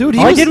sucked. Dude, he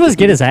all was- he did was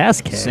get his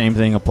ass kicked. Same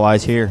thing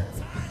applies here.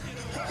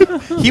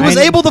 He was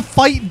able to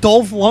fight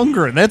Dolph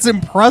Lundgren. That's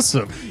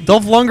impressive.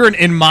 Dolph Lundgren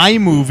in my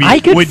movie I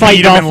could would fight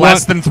beat him in Dolph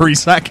less than 3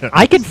 seconds.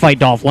 I could fight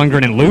Dolph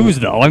Lundgren and lose,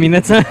 though. I mean,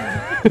 that's not.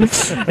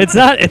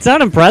 it's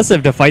not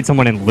impressive to fight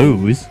someone and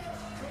lose.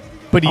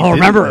 But he Oh, did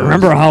remember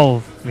lose.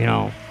 how he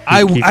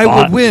I would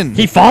fought- win.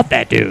 He fought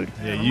that dude.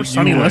 Yeah, Remember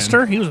Sonny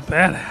Lister? He was a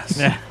badass.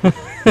 Yeah.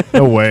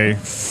 No way.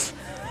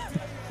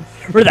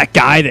 Or that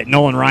guy that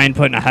Nolan Ryan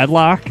put in a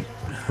headlock.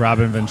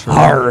 Robin Ventura.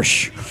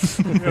 Harsh.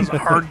 He was a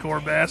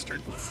hardcore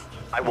bastard.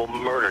 I will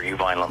murder you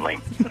violently.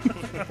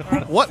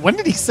 What? When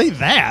did he say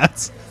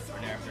that?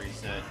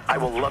 I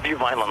will love you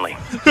violently.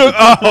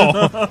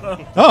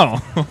 Oh.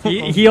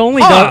 He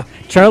only does.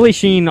 Charlie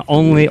Sheen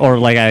only, or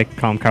like I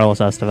call him Carlos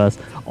Estevez,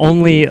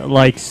 only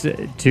likes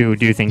to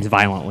do things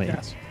violently.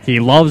 Yes. He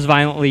loves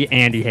violently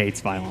and he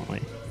hates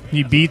violently.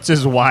 He beats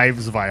his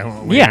wives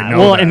violently. Yeah, I know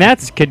well, that. and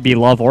that could be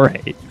love or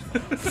hate.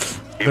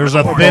 There's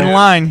a thin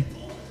line.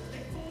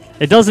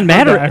 It doesn't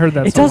matter. I heard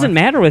that It somewhere. doesn't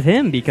matter with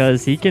him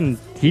because he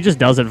just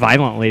does it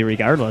violently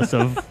regardless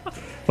of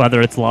whether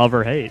it's love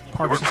or hate.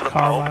 Parks is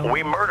Carlisle.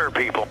 We murder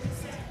people.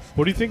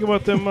 What do you think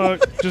about them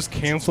just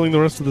canceling the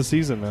rest of the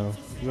season now?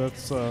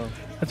 That's I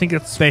think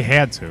it's They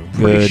had to.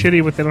 pretty Good.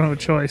 shitty, but they don't have a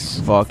choice.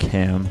 Fuck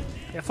him.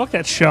 Yeah, fuck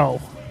that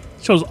show.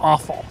 The show's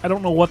awful. I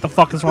don't know what the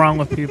fuck is wrong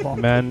with people.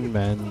 men.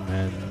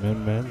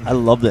 I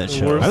love that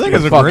show. Worst I think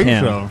it's a Fuck great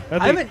him. show.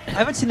 I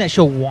haven't seen that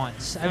show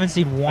once. I haven't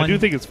seen one. I do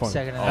think it's funny.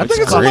 Second of I that.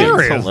 think it's great.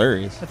 hilarious. It's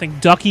hilarious. I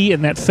think Ducky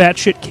and that fat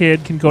shit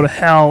kid can go to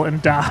hell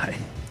and die.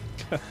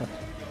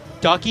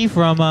 Ducky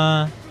from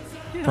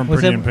From was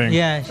Pretty it- in Pink.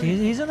 Yeah,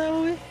 he's in that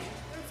movie.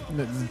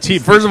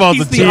 First of all,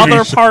 He's the the TV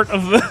other show- part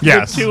of the,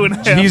 Yes, the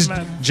 2.5 he's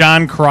Men.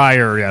 John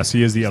Cryer. Yes,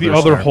 he is the The other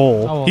other star.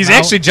 hole. Oh, well, He's now-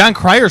 actually John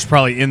Cryer's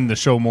probably in the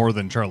show more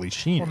than Charlie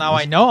Sheen. Well, now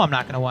I know I'm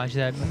not going to watch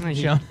that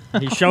show.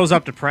 He shows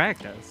up to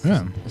practice.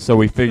 Yeah. So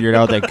we figured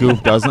out that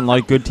Goof doesn't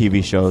like good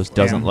TV shows,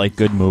 doesn't Yeah. like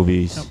good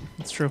movies, Yep,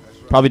 that's true.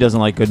 probably doesn't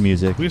like good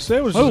music. We said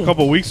it was just a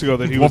couple weeks ago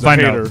that he We'll was a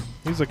find out. hater.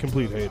 He's a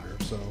complete hater.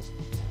 So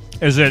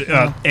Is it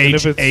And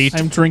if it's- H8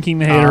 I'm drinking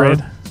the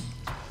haterade.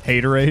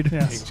 Haterade?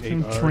 Yes,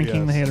 I'm H8R,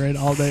 drinking the yes. haterade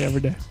all day,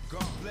 every day.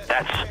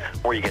 That's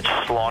where you get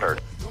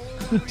slaughtered.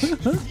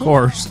 Of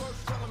course.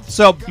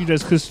 So, You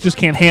just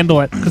can't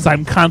handle it because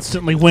I'm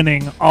constantly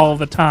winning all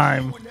the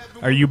time.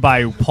 are you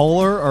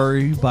bipolar or are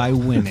you by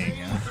winning?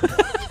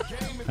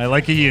 I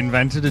like he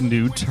invented a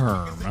new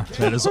term.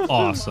 That is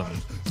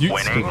awesome.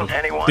 Winning,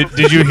 anyone?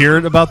 Did you hear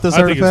it about this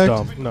I think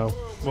artifact? it's dumb. No.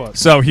 What?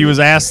 So he was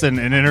asked in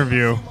an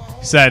interview.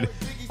 He said,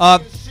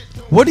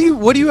 "What do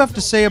you have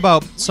to say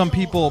about some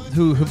people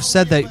who have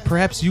said that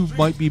perhaps you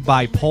might be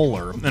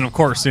bipolar?" And of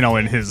course, in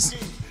his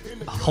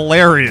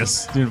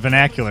hilarious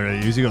vernacular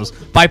they use, he goes,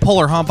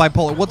 "Bipolar, huh?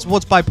 Bipolar. What's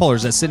bipolar?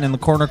 Is that sitting in the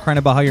corner crying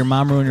about how your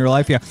mom ruined your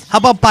life? Yeah. How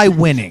about by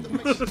winning?"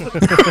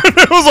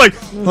 It was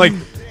like,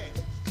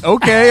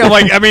 okay. I'm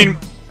like, I mean,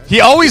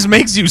 he always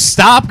makes you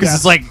stop because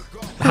it's like,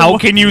 how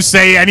can you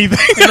say anything?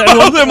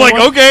 I'm like,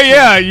 okay,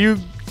 yeah, you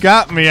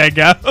got me, I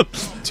guess.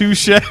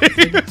 Touche.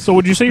 So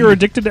would you say you're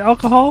addicted to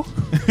alcohol?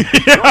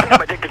 The only thing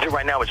I'm addicted to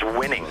right now is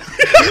winning.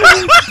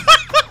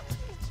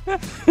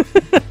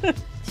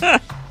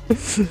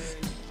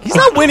 He's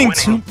not winning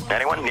too.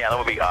 Anyone? Yeah, that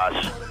would be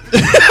us.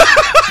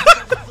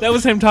 That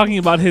was him talking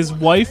about his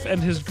wife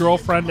and his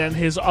girlfriend and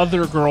his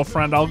other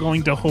girlfriend all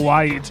going to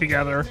Hawaii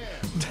together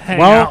to hang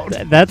Well, out.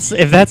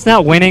 if that's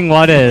not winning,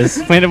 what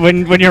is?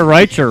 When you're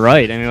right, you're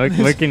right. I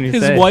mean, what can you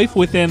His say? wife,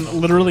 within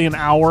literally an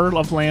hour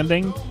of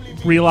landing,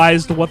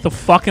 realized, what the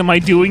fuck am I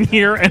doing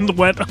here, and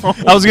went home.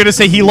 I was gonna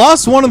say he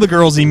lost one of the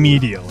girls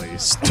immediately.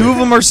 Two of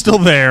them are still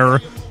there.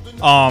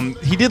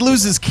 He did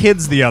lose his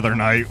kids the other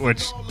night,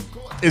 which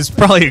is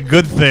probably a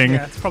good thing.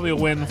 Yeah, it's probably a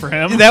win for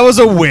him. That was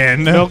a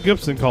win. Mel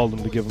Gibson called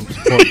him to give him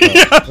support.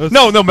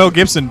 though. No, Mel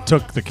Gibson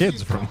took the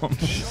kids from him.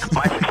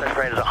 My success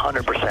rate is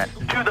 100%.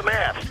 Do the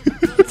math.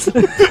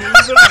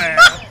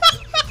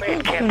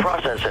 Man, can't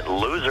process it.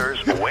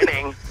 Losers,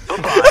 winning.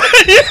 Goodbye.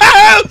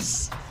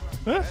 Yes.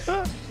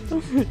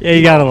 Yeah,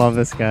 you gotta love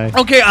this guy.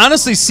 Okay,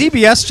 honestly,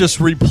 CBS just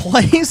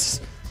replace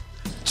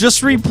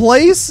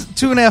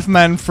 2.5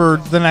 Men for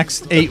the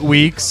next 8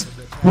 weeks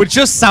with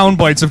just sound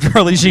bites of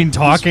Charlie Sheen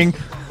talking.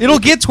 It'll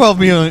get 12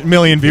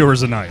 million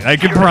viewers a night. I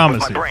can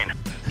promise My you. brain.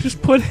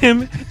 Just put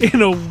him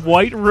in a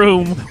white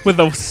room with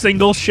a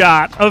single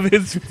shot of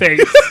his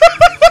face.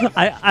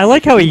 I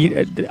like how he.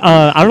 I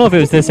don't know if it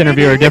was this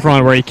interview or a different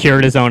one where he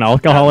cured his own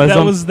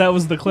alcoholism. that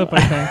was the clip, I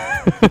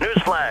think.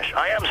 Newsflash,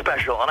 I am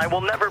special, and I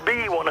will never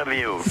be one of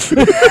you.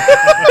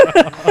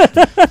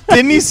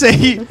 Didn't he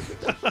say?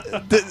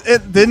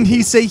 Didn't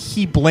he say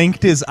he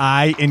blinked his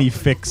eye and he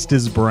fixed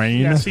his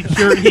brain? Yes, he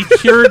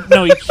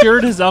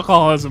cured his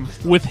alcoholism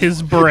with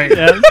his brain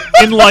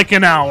in like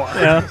an hour.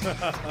 Yeah.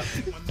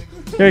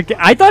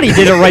 I thought he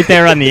did it right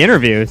there on the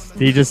interviews.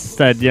 He just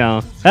said,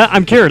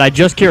 I'm cured. I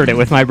just cured it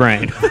with my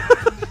brain.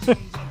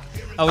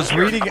 I was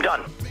reading. I'm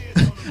done.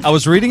 I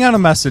was reading on a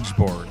message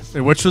board,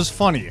 which was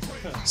funny.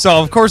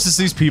 So of course it's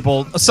these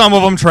people. Some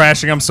of them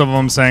trashing him, some of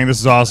them saying this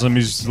is awesome.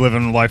 He's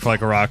living life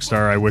like a rock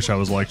star. I wish I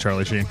was like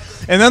Charlie Sheen.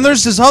 And then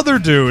there's this other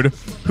dude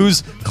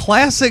who's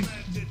classic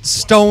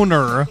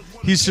stoner.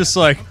 He's just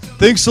like,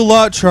 thanks a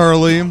lot,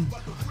 Charlie.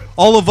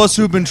 All of us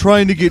who've been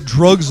trying to get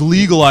drugs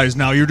legalized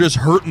now, you're just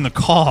hurting the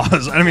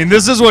cause. I mean,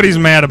 this is what he's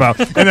mad about.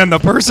 And then the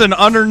person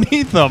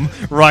underneath him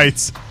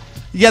writes,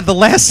 yeah, the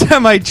last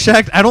time I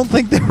checked, I don't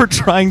think they were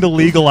trying to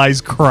legalize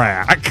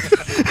crack.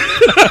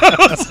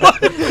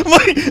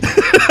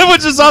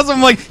 Which is awesome.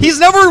 I'm like, he's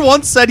never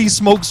once said he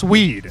smokes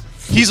weed.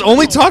 He's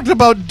only talked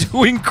about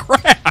doing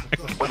crack.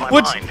 With my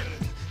Which, mind.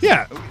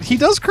 yeah, he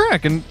does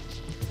crack, and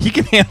he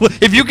can handle.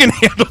 If you can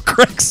handle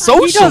crack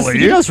socially,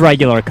 He does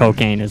regular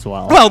cocaine as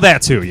well. well,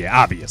 that too. Yeah,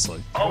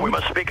 obviously. Oh, we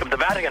must speak of the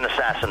Vatican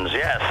assassins,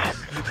 yes.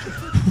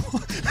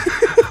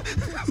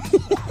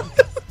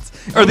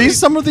 Are these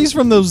some of these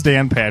from those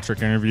Dan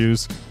Patrick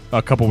interviews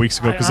a couple weeks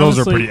ago? Because those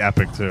are honestly- pretty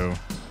epic too.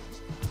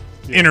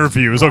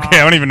 Interviews. Okay,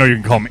 I don't even know you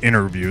can call them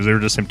interviews. They were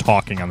just him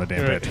talking on the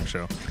Dan Right. Patrick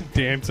show.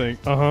 Dan saying,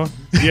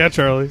 yeah,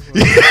 Charlie.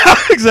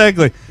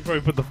 Exactly.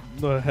 Probably put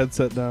the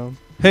headset down.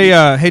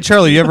 Hey,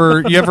 Charlie, you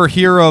ever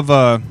hear of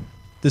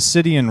the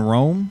city in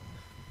Rome?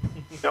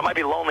 It might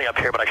be lonely up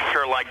here, but I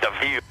sure like the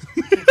view.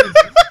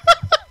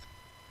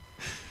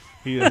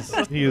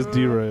 He is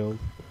derailed.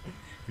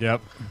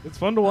 Yep. It's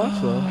fun to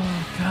watch, though.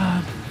 Oh,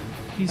 God.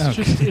 He's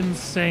Okay. just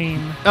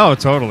insane. Oh,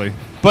 totally.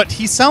 But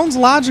he sounds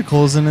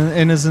logical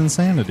in his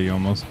insanity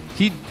almost.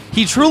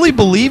 He truly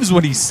believes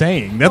what he's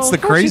saying. That's Well, the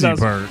of course he crazy does.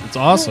 part. It's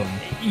awesome.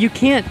 You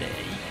can't.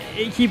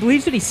 He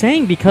believes what he's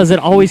saying because it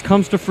always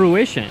comes to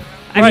fruition.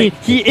 I Right.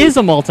 mean, he is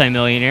a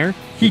multimillionaire.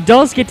 He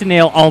does get to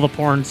nail all the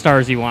porn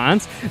stars he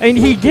wants, and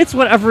he gets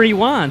whatever he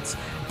wants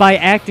by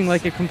acting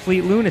like a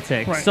complete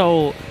lunatic. Right.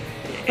 So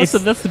That's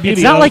the beauty.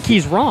 It's not of, like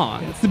he's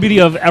wrong. It's the beauty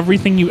of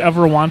everything you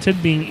ever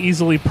wanted being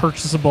easily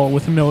purchasable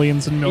with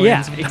millions and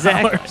millions Yeah, of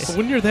exactly. dollars. But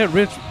when you're that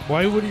rich,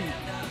 why would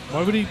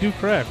he do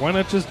crack? Why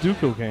not just do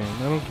cocaine?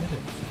 I don't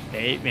get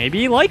it. Maybe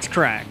he likes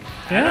crack.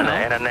 Yeah.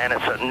 And a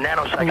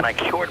nanosecond, I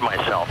cured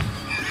myself.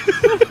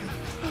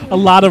 A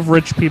lot of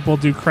rich people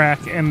do crack,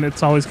 and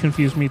it's always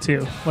confused me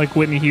too. Like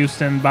Whitney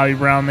Houston, Bobby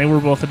Brown, they were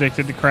both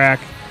addicted to crack.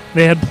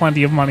 They had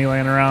plenty of money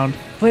laying around.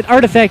 But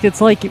Artifact,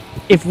 it's like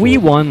if we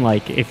won,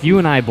 like if you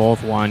and I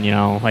both won, you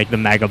know, like the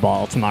Mega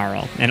Ball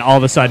tomorrow, and all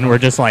of a sudden we're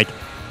just like,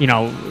 you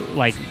know,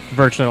 like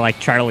virtually like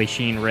Charlie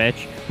Sheen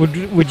rich.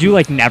 Would you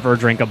like never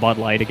drink a Bud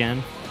Light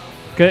again?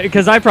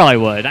 Because I probably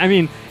would. I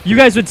mean, you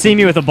guys would see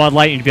me with a Bud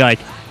Light and you'd be like,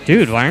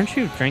 dude, why aren't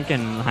you drinking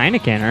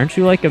Heineken? Aren't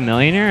you like a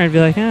millionaire? I'd be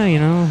like, yeah, you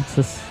know, it's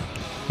just,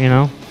 you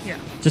know,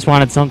 just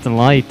wanted something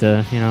light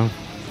to, you know,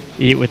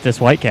 eat with this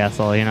White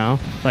Castle, you know?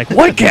 Like,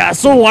 White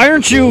Castle, why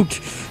aren't you,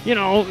 you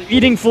know,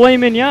 eating filet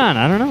mignon?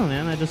 I don't know,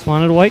 man. I just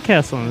wanted a White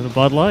Castle and a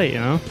Bud Light, you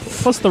know?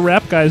 Plus, the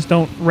rap guys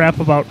don't rap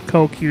about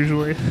Coke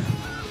usually.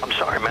 I'm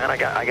sorry, man. I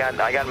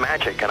got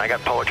magic and I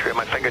got poetry at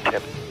my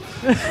fingertip.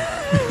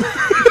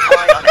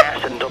 High on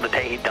acid until the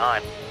day he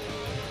died.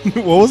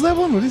 What was that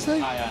one? What did he say?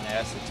 High on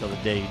acid till the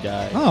day he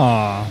died.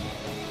 Aw.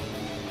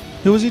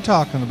 Who was he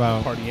talking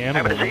about? Party I have a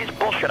animal. disease.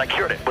 Bullshit. I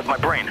cured it with my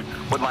brain,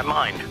 with my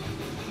mind.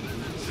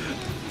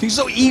 He's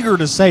so eager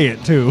to say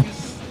it too.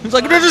 He's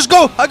like, just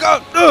go. I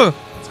got.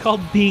 It's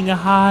called being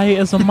high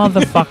as a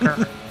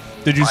motherfucker.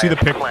 Did you see the I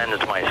have pic?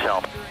 cleansed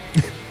myself.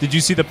 Did you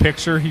see the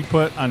picture he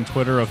put on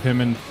Twitter of him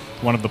and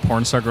one of the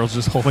porn star girls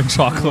just holding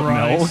chocolate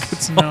milk? Christ,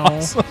 It's no.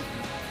 awesome.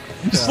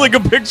 Just like a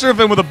picture of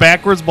him with a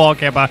backwards ball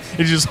cap on.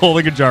 He's just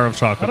holding a jar of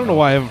chocolate. I don't know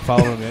why I haven't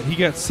followed him yet. He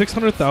got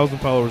 600,000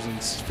 followers in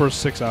his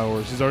first 6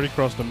 hours. He's already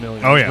crossed 1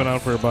 million. Oh, He's yeah. been on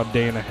for about a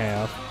day and a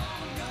half.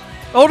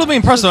 Oh, it'll be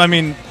impressive. I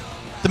mean,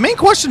 the main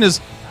question is,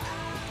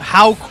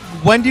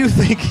 when do you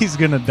think he's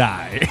gonna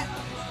die?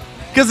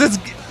 Because it's,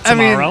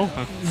 Tomorrow?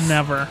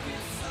 Never.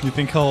 You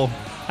think he'll?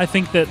 I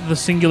think that the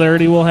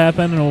singularity will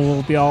happen, and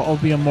we'll be all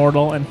be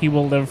immortal, and he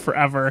will live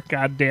forever.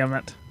 God damn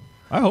it!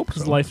 I hope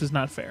Because so. life is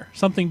not fair.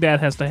 Something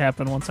bad has to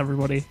happen once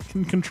everybody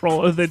can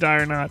control if they die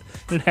or not.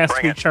 It has to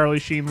Bring be it. Charlie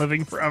Sheen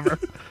living forever.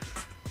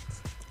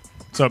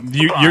 So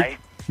Bye.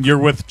 you're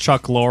with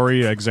Chuck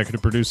Lorre,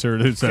 executive producer,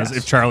 who says Yes.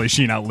 if Charlie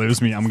Sheen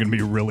outlives me, I'm gonna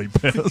be really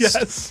pissed.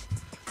 Yes.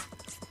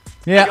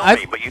 Yeah. Kill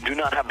me, but you do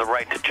not have the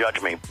right to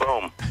judge me.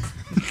 Boom.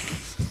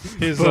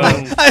 His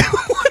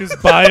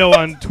bio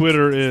on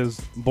Twitter is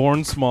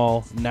born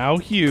small, now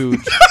huge,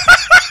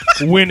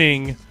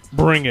 winning,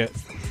 bring it.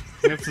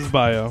 That's his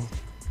bio.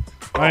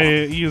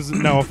 He is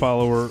now a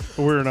follower.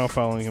 We're now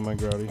following him on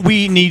Growdy.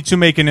 We need to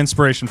make an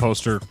inspiration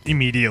poster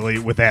immediately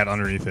with that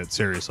underneath it.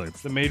 Seriously.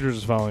 The Majors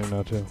is following him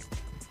now too.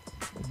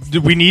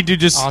 Do we need to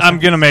just? Awesome. I'm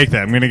gonna make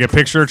that. I'm gonna get a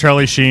picture of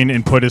Charlie Sheen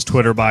and put his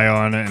Twitter bio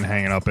on it and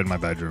hang it up in my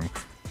bedroom,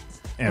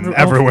 and Wonder-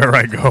 everywhere I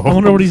I go.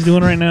 wonder what he's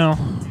doing right now.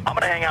 I'm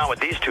gonna hang out with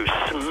these two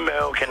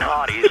smoking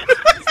hotties.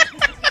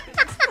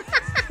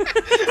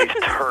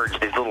 These turds,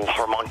 these little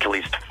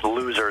homunculus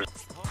losers.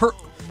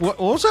 What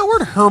was that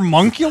word?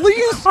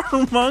 Hermunculus?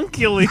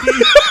 Homunculus.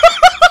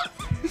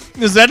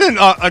 Is that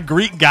a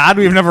Greek god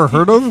we've never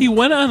heard of? He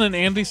went on an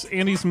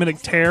anti-Semitic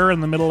tear in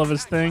the middle of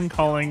his thing,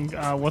 calling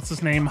what's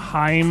his name,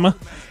 Haim,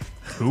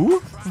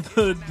 Who?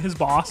 his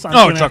boss. On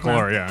Oh, Twitter. Chuck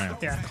Lorre. Yeah.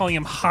 Yeah, calling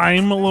him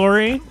Haim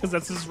Lorre because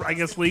that's his, I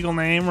guess, legal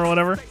name or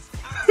whatever.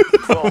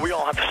 Well, we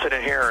all have to sit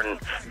in here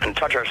and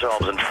touch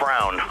ourselves and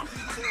frown.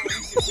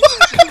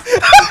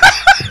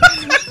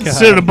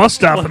 Sit at a bus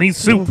stop and eat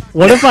soup.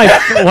 One of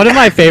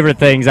my favorite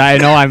things. I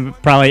know I'm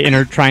probably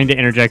trying to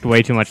interject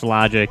way too much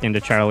logic into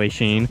Charlie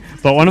Sheen,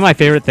 but one of my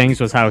favorite things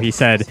was how he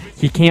said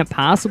he can't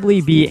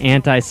possibly be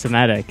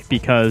anti-Semitic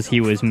because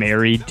he was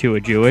married to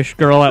a Jewish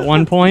girl at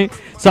one point.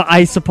 So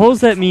I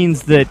suppose that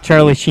means that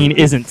Charlie Sheen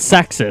isn't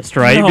sexist,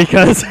 right? No.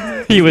 Because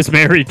he was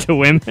married to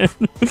women.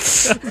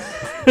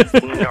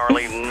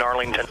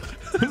 Narlington.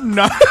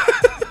 No.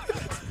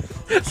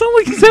 It sounds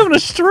like he's having a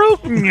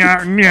stroke.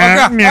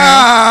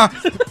 Yeah.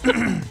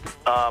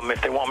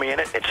 If they want me in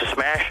it, it's a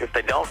smash. If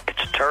they don't,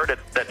 it's a turd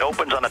that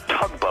opens on a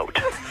tugboat.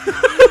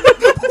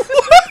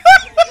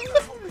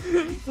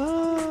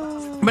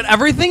 But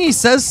everything he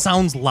says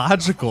sounds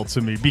logical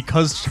to me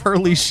because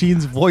Charlie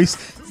Sheen's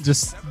voice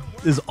just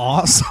is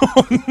awesome.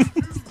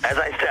 As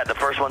I said, the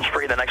first one's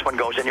free, the next one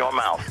goes in your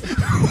mouth.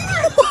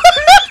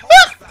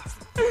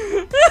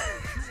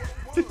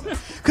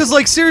 Because,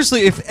 like,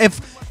 seriously,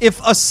 if if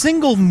a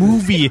single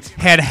movie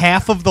had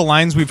half of the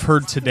lines we've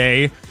heard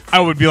today, I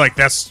would be like,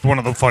 that's one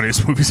of the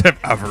funniest movies I've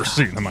ever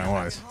seen in my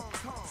life.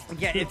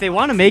 Yeah, if they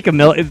want to make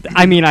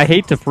I mean, I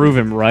hate to prove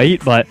him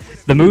right, but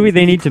the movie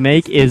they need to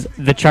make is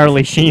the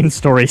Charlie Sheen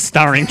story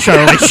starring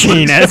Charlie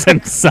Sheen as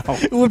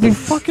himself. It would be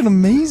fucking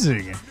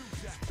amazing.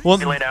 Well,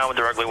 They lay down with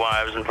their ugly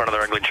wives in front of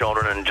their ugly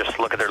children and just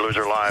look at their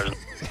loser lives.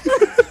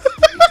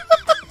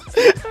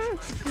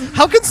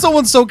 how can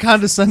someone so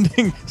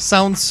condescending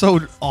sound so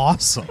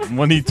awesome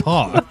when he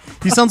talks?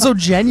 He sounds so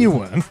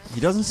genuine.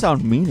 He doesn't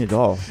sound mean at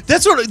all.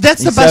 That's He the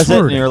best says it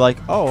word. and you're like,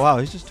 oh wow,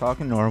 he's just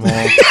talking normal.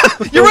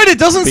 You're right. It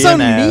doesn't Be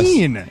sound an ass.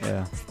 mean.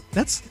 Yeah.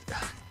 That's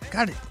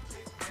got it.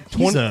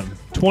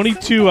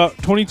 22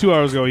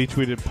 hours ago, he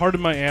tweeted,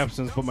 "Pardon my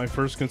absence, but my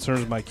first concern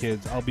is my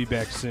kids. I'll be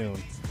back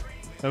soon."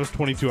 That was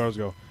 22 hours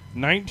ago.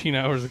 19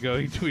 hours ago,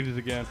 he tweeted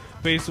again.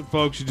 Face it,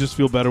 folks, you just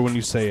feel better when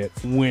you say it.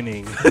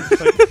 Winning.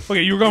 Like,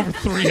 okay, you were gone for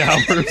 3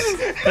 hours.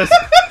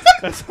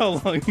 That's how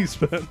long you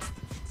spent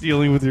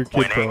dealing with your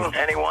kid. Winning,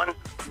 anyone?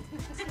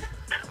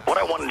 What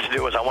I wanted to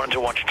do is I wanted to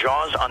watch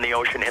Jaws on the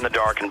ocean in the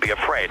dark and be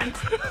afraid.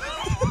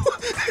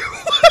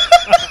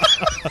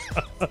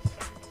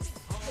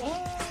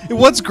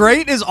 What's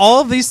great is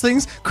all of these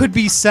things could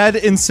be said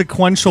in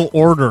sequential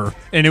order,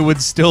 and it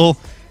would still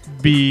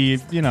be,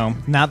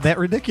 not that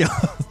ridiculous.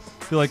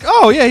 Be like,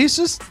 oh yeah, he's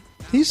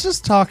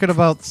just talking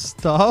about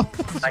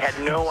stuff. I had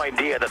no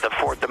idea that the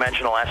fourth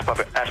dimensional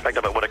aspect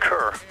of it would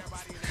occur.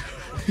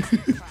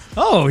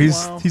 Oh,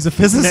 he's a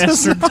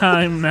physicist. Mastered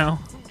time now.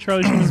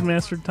 Charlie Sheen's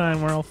mastered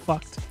time. We're all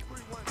fucked.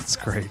 That's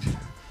great.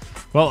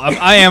 Well,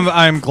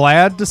 I'm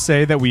glad to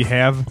say that we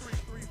have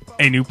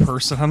a new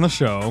person on the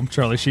show.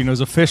 Charlie Sheen is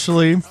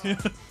officially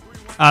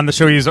on the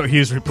show.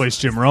 He's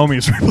replaced Jim Rome.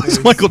 He's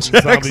replaced Michael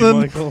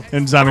Jackson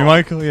and Zombie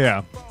Michael.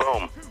 Yeah.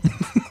 Boom.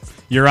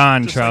 You're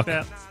on, Just Chuck.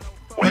 like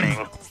that.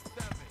 Winning.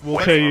 We'll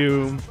pay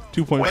you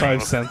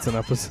 2.5 cents an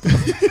episode.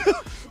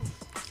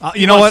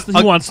 You know what?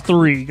 He wants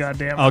 3.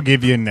 Goddamn. I'll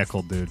give you a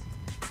nickel, dude.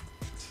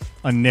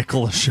 A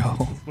nickel a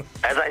show.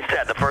 As I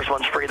said, the first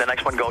one's free, the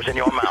next one goes in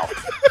your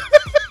mouth.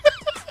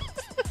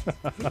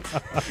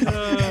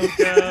 Oh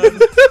god.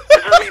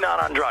 This is me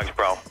not on drugs,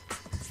 bro.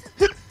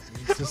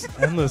 It's just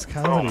endless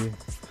comedy.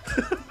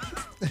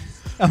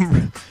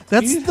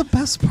 That's the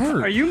best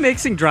part. Are you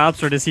mixing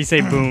drops, or does he say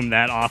boom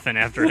that often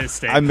after his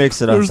state? I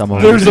mix it on some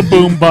of There's them. a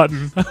boom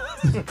button.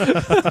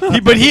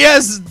 But he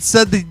has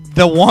said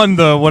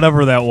the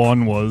whatever that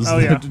one was. Oh,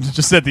 yeah.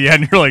 Just at the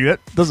end, you're like,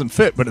 that doesn't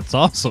fit, but it's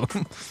awesome.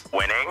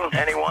 Winning,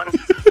 anyone?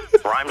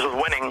 Rhymes with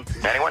winning.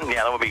 Anyone?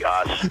 Yeah, that would be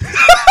us.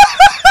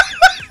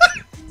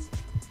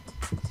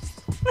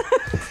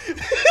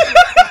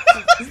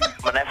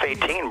 I'm an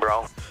F-18,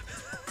 bro.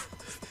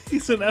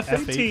 He's an F-18.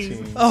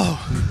 F-18.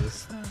 Oh,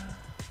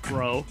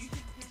 Bro.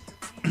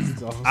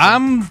 Awesome.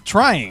 I'm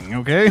trying.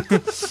 Okay.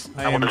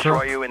 I will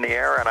destroy you in the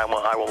air, and I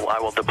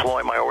will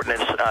deploy my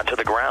ordnance to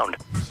the ground.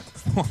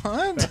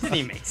 What? That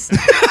didn't make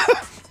sense.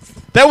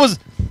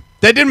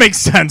 That didn't make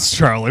sense,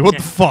 Charlie. What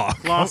the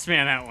fuck? Lost me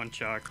on that one,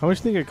 Chuck. How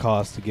much do you think it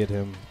costs to get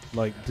him,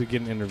 to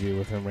get an interview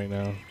with him right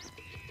now?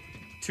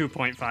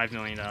 $2.5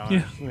 million. Yeah.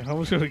 I mean, how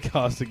much would it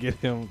cost to get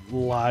him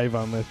live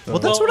on this show? Well,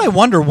 that's what I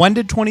wonder. When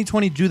did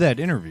 2020 do that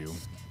interview?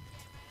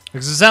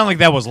 Because it sounded like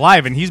that was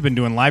live, and he's been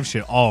doing live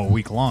shit all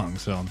week long.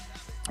 So,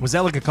 was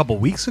that like a couple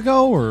weeks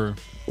ago, or?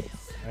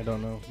 I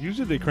don't know.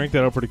 Usually they crank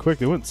that out pretty quick.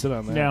 They wouldn't sit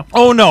on that. Yeah.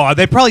 Oh no,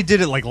 they probably did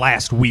it like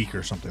last week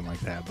or something like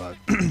that. But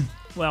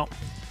Well,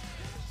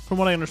 from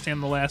what I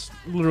understand,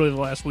 literally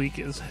the last week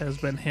has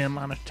been him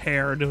on a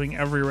tear, doing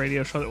every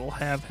radio show that will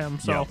have him.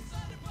 So Yeah.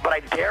 But I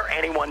dare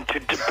anyone to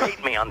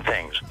debate me on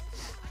things.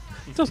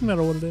 it doesn't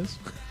matter what it is.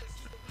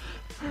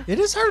 it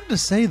is hard to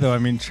say, though. I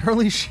mean,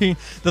 Charlie Sheen.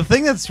 The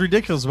thing that's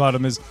ridiculous about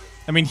him is,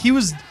 I mean, he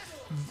was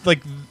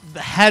like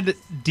head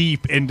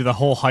deep into the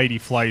whole Heidi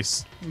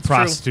Fleiss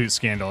prostitute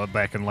scandal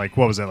back in like,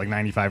 what was that, like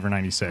 95 or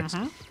 96,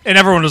 and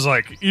everyone was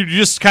like, you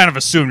just kind of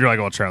assumed, you're like,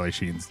 oh, Charlie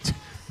Sheen's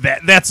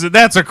that's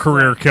a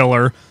career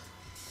killer.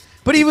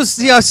 But he was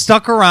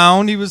stuck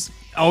around. He was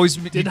always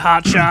Did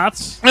Hot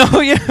Shots.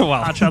 Oh yeah,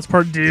 well, Hot Shots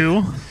Part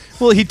 2.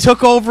 well, he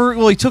took over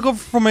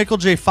from Michael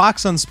J.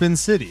 Fox on Spin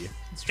City,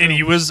 and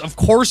he was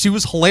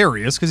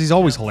hilarious because he's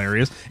always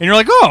hilarious. And you're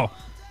like, oh,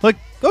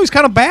 he's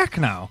kind of back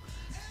now.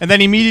 And then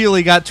he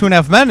immediately got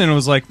 2.5 Men, and it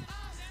was like,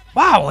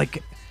 wow,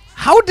 like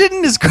how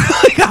didn't his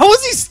how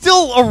is he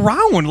still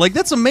around? Like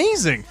that's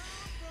amazing.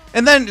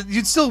 And then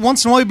you'd still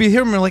once in a while you'd be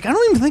hearing him like, I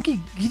don't even think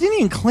he didn't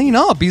even clean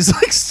up. He's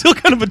like still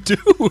kind of a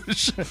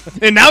douche.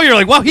 And now you're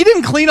like, wow, he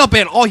didn't clean up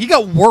at all. He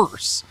got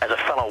worse. As a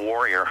fellow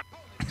warrior.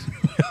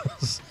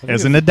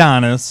 As an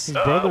Adonis. His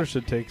brother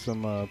should take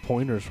some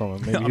pointers from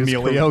him. Maybe his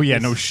Emilio, career- yeah,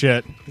 no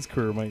shit. His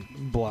career might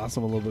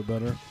blossom a little bit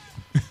better.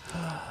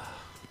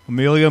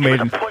 Emilio He was made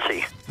a him.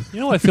 pussy. You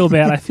know, I feel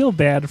bad. I feel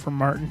bad for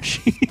Martin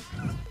Sheen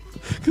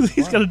because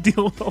he's got to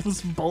deal with all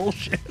this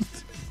bullshit.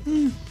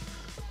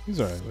 He's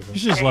all right with it.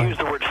 He's just Can't like, use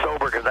the word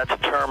sober because that's a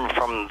term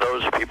from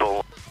those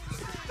people.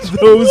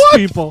 Those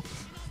people,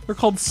 they're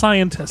called It's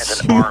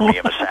scientists. an army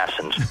of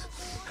assassins.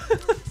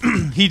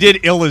 he did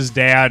ill his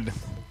dad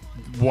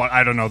what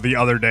I don't know the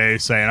other day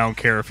saying I don't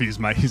care if he's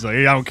my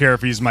I don't care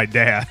if he's my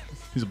dad.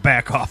 He's a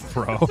back off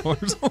pro or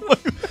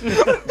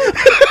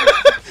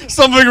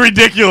something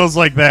ridiculous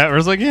like that. Where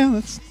it's like, yeah,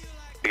 that's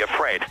Be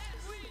afraid.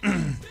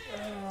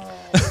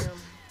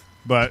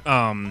 But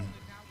I'm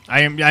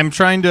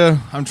trying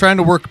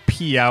to work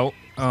P out.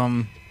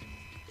 On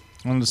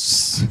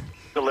this.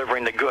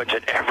 Delivering the goods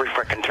at every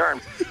frickin'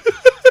 turn.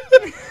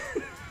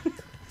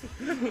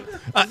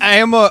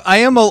 I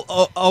am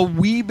a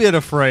wee bit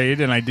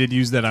afraid, and I did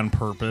use that on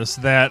purpose.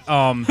 That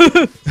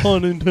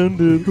pun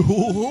intended.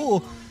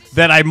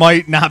 That I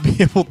might not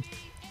be able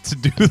to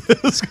do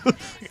this.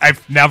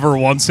 I've never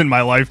once in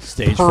my life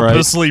Stage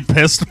purposely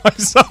pissed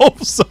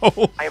myself. So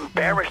I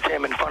embarrassed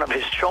him in front of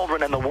his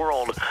children and the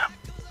world.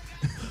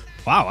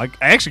 wow, I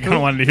actually kind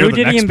of wanted to hear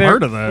the next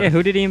part of that. Yeah,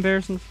 who did he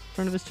embarrass in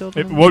front of his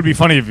children? It would be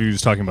funny if he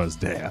was talking about his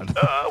dad.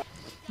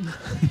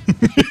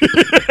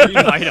 You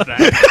might have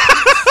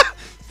that.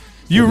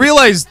 You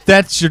realize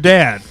that's your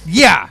dad?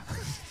 Yeah.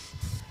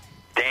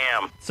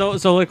 Damn. So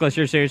Nicholas,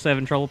 you're seriously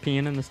having trouble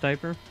peeing in this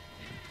diaper?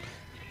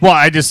 Well,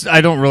 I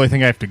don't really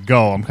think I have to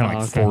go. I'm kind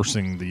of okay.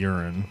 forcing the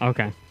urine.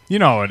 Okay. You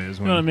know how it is.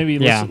 You want to maybe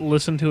Yeah.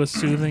 listen to a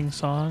soothing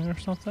song or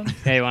something?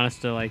 Hey, you want us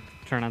to like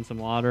turn on some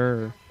water,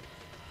 or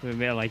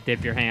maybe like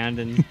dip your hand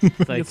in like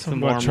Get some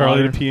some warm Want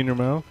Charlie water? to pee in your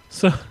mouth?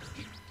 So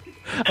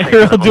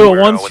I'll do it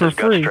once for With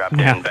his guts free. strapped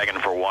Yeah. in, begging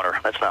for water.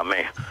 That's not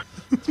me.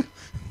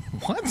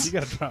 What? You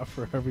got to drop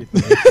for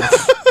everything.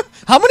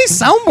 How many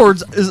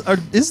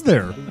soundboards is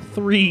there?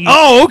 3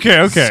 Oh,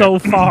 okay. so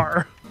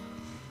far.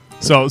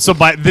 So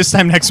by this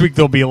time next week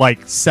there'll be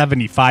like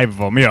 75 of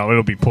them. Yeah,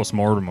 it'll be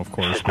postmortem, of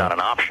course. It's not an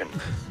option.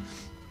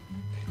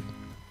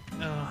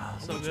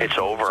 So good. It's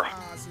over.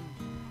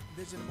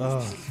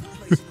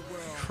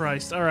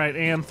 Christ. All right,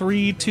 and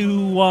 3,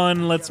 2,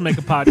 1, let's make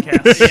a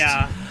podcast.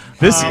 Yeah.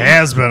 This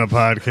has been a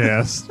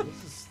podcast.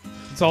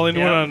 It's all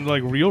anyone on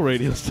like real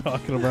radio's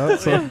talking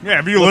about. So Yeah,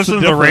 have you What's the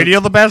listened to the difference? radio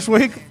the past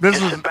week? This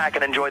Just is sit back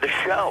and enjoy the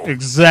show.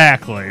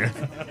 exactly.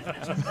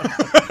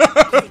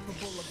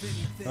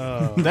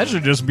 That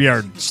should just be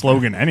our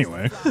slogan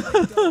anyway.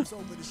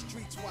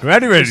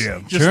 Ready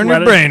radio. Just Turn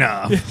let your it- brain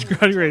off.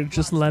 Are you ready?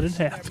 Just let it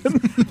happen.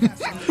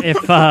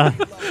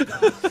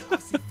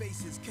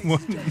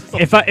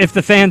 If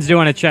the fans do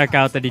want to check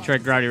out the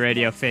Detroit Growdy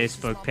Radio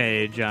Facebook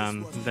page,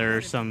 there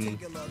are some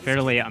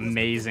fairly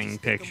amazing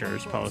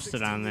pictures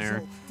posted on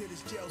there.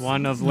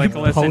 One of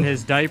Nicholas in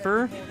his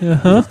diaper.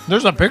 Uh-huh.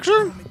 There's a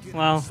picture?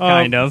 Well,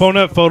 kind of.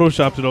 Bonette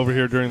photoshopped it over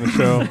here during the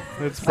show.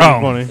 It's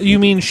pretty funny. You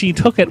mean she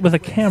took it with a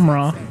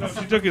camera?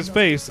 She took his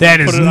face. That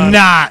and is put it on,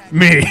 not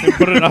me. and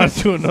put it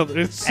onto another.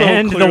 It's so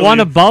And the clearly- one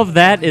above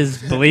that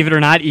is, believe it or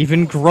not,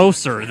 even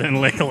grosser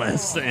than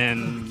Nicholas.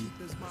 And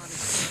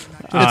It's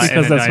in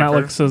because a that's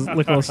not diaper.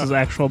 Nicholas's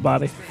actual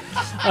body.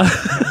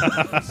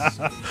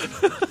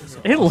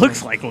 It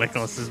looks like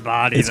Nicholas's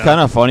body. It's though.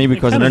 kind of funny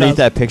because kinda underneath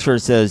does. that picture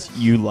it says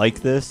you like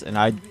this, and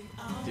I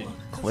didn't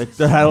click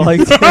that I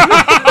liked it.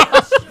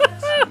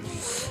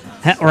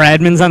 We're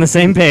admins on the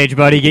same page,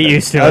 buddy. Get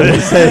used to I was it.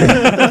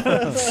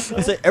 gonna say,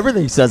 it's like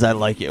everything says I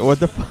like it. What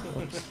the?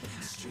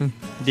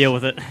 Deal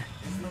with it.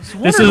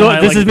 This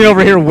This is me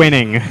over here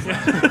winning.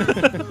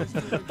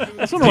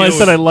 That's why I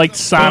said I liked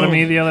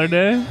sodomy the other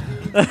day.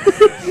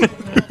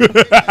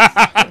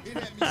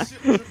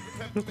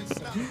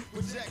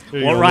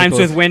 What rhymes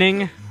with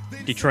winning?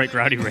 Detroit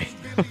Growdy Radio.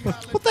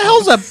 What the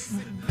hell's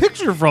that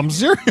picture from?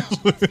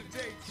 Seriously.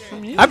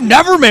 I've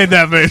never made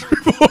that face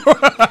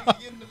before.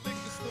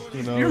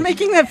 You're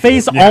making that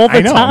face Yeah, all the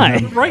I know.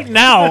 time. Right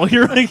now,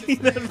 you're making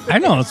that. I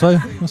know, that's why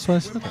I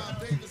said that.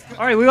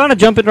 All right, we want to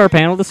jump into our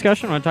panel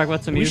discussion. Want to talk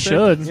about some We music?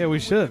 should. Yeah, we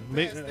should.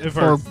 If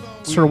Or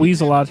Sir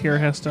Weasel out here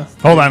has to.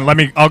 Hold on,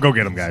 I'll go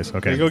get him, guys.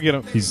 Okay. Yeah, go get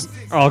him.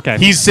 Oh, okay.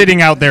 He's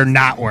sitting out there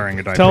not wearing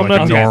a diaper Tell him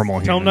like not a to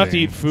normal Tell him human not to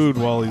being. eat food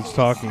while he's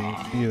talking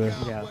either.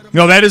 Yeah.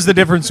 No, that is the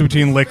difference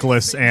between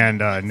Nicholas and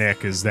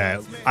Nick is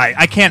that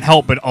I can't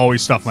help but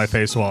always stuff my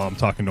face while I'm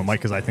talking to Mike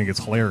because I think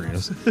it's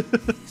hilarious.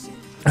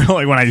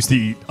 Like when I used to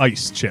eat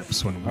ice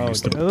chips when we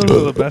used to. Those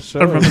are the best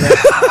shows.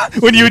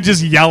 When you would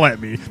just yell at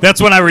me. That's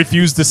when I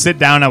refused to sit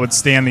down. I would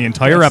stand the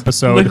entire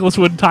episode. Nicholas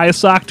would tie a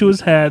sock to his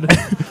head,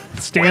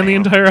 stand the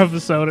entire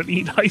episode, and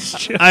eat ice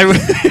chips.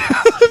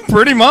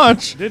 Pretty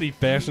much. Did he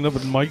fashioned up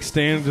a mic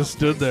stand and just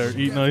stood there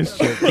eating ice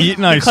chips?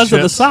 Eating ice Because of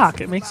the chips. sock,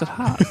 it makes it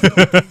hot.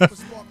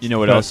 You know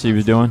what else he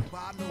was doing?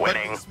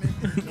 Winning.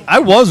 I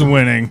was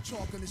winning.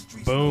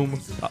 Boom.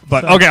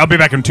 But okay, I'll be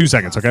back in 2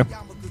 seconds, okay?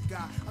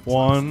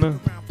 1,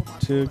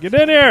 2, get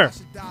in here!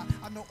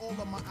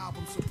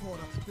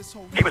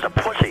 He was a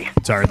pussy.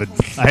 Sorry,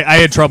 I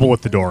had trouble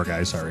with the door,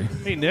 guys. Sorry.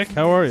 Hey, Nick,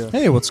 how are you?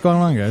 Hey, what's going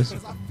on, guys?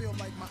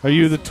 Are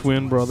you the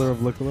twin brother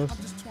of Nicholas?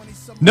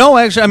 No,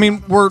 actually, I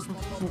mean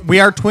we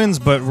are twins,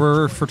 but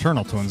we're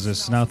fraternal twins.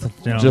 It's not the,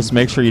 Just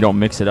make sure you don't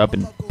mix it up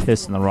and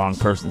piss in the wrong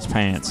person's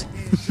pants.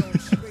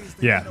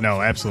 Yeah,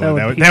 no, absolutely.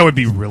 That would That would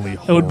be really.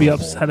 It would be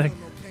horrible. upsetting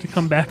to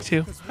come back to.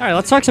 All right,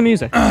 let's talk some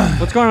music.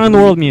 What's going on in the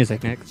world of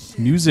music, Nick?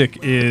 Music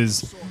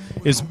is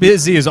Is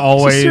busy as It's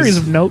always. a series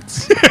of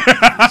notes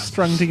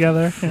strung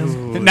together. Yeah.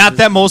 Not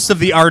that most of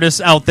the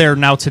artists out there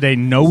now today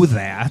know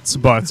that,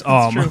 but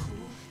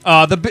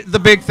the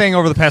big thing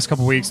over the past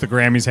couple weeks, the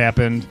Grammys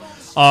happened,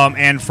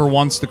 and for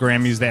once, the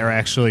Grammys there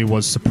actually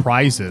was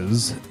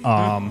surprises.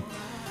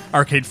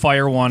 Arcade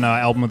Fire won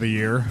Album of the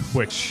Year,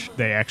 which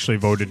they actually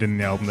voted in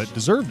the album that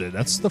deserved it.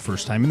 That's the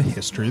first time in the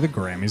history of the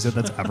Grammys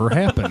that's ever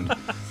happened.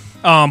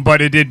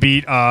 But it did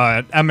beat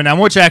Eminem,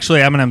 which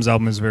actually Eminem's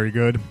album is very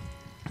good.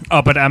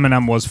 But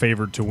Eminem was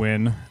favored to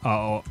win.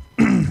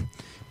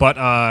 But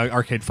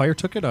Arcade Fire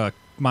took it, a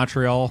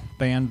Montreal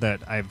band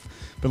that I've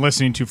been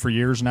listening to for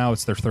years now.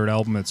 It's their third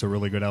album. It's a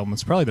really good album.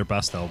 It's probably their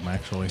best album,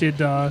 actually. Did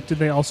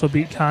they also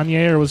beat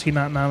Kanye, or was he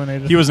not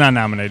nominated? He was not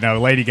nominated. No,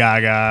 Lady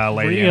Gaga,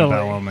 Lady Really?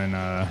 Antebellum,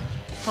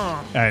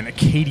 and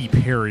Katy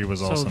Perry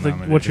was also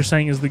nominated. What you're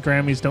saying is the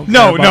Grammys don't No,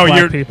 care about no, black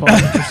you're- people.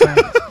 Is what you're saying.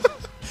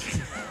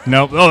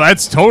 No, oh,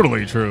 that's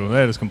totally true.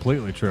 That is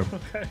completely true.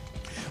 Okay.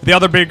 The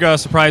other big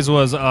surprise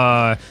was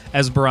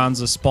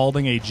Esperanza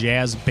Spalding, a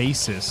jazz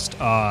bassist,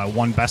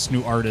 won Best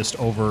New Artist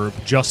over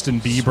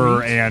Justin Bieber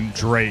Sweet. and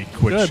Drake,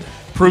 which Good.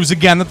 proves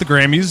again that the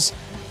Grammys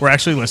were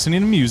actually listening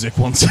to music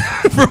once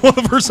for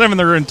the first time in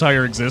their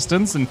entire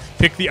existence and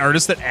picked the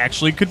artist that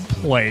actually could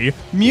play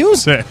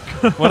music.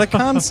 What a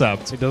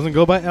concept. It doesn't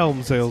go by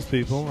album sales,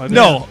 people.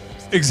 No,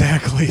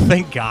 exactly.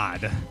 Thank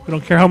God. We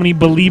don't care how many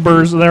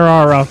believers there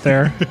are out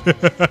there.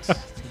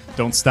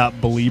 Don't stop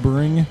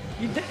believering.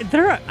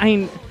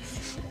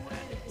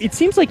 It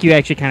seems like you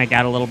actually kind of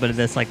got a little bit of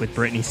this, like with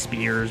Britney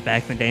Spears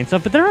back in the day and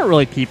stuff. But there aren't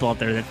really people out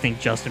there that think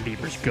Justin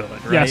Bieber's good,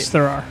 right? Yes,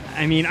 there are.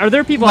 I mean, are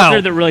there people out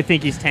there that really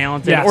think he's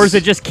talented, Yes. or is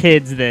it just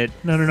kids that?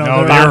 No, No, there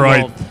you're are,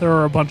 right. There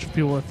are a bunch of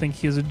people that think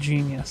he is a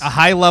genius. A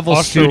high-level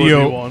Usher would be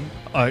studio. one.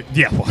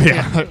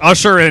 Yeah.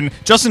 Usher and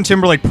Justin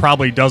Timberlake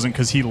probably doesn't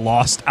because he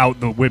lost out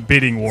the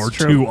bidding war It's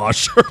true. to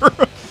Usher.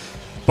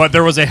 But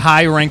there was a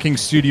high-ranking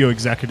studio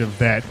executive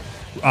that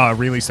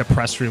released a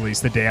press release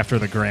the day after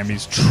the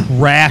Grammys,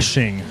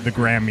 trashing the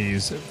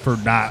Grammys for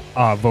not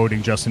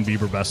voting Justin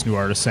Bieber Best New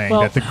Artist, saying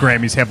Well- that the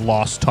Grammys have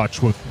lost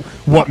touch with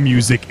what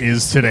music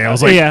is today. I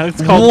was like, Yeah,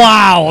 it's called-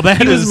 wow,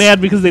 that he was is- mad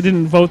because they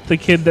didn't vote the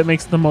kid that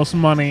makes the most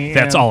money.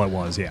 That's and- all it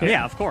was, yeah.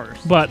 Yeah, of course.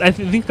 But I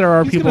think there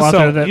are He's people gonna out sell-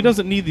 there that he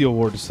doesn't need the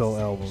award to sell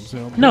albums. You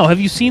know? No, have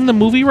you seen the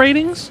movie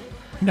ratings?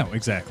 No,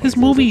 exactly. His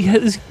movie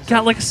has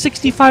got like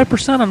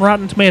 65% on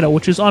Rotten Tomato,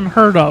 which is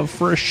unheard of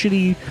for a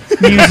shitty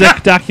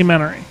music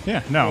documentary.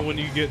 Yeah, no. When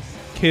you get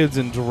kids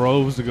in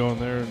droves to go in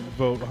there and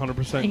vote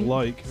 100%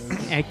 like.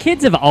 Yeah,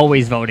 kids have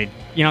always voted.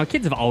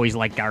 Kids have always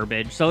liked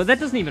garbage, so that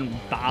doesn't even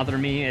bother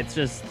me. It's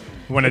just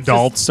When it's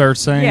adults start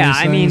saying Yeah, these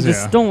I mean, things,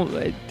 just yeah.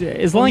 don't.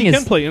 As long he as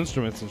can play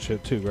instruments and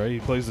shit too, right? He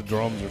plays the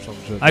drums or some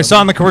shit. I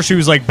saw in the commercial he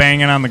was like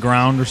banging on the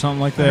ground or something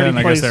like that, and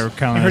I guess they were I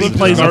counting. heard he as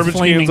plays a garbage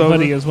flaming cans over.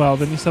 hoodie as well.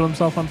 Didn't he set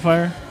himself on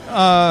fire?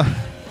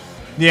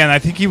 Yeah, and I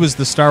think he was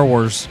the Star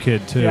Wars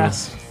kid too.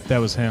 Yes. That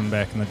was him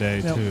back in the day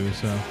Yep. too.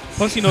 So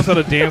Plus, he knows how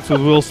to dance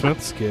with Will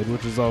Smith's kid,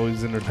 which is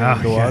always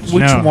entertaining to yeah. watch.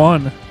 Which No.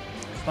 one?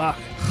 Fuck.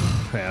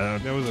 yeah,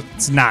 There was a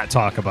let's not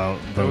talk about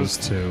those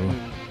two.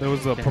 there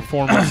was a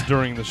performance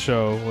during the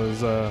show.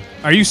 Was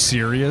Are you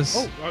serious?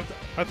 oh,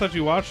 I thought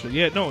you watched it.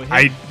 Yeah, no,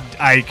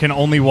 I can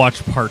only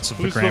watch parts of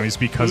the Who's the- Grammys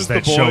because who's the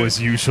that show boy?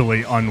 is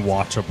usually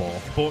unwatchable.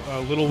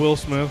 little Will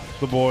Smith,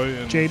 the boy,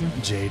 and Jaden.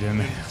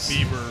 Jaden.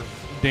 Bieber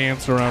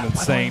danced around and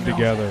sang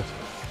together.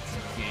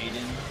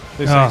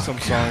 They Oh, sang some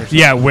song. Or something.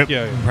 Yeah, whip.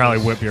 Yeah, Probably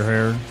whip your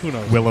hair. Who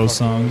knows? Willow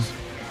Fuck knows. songs.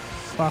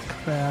 Fuck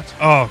that.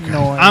 Oh, God.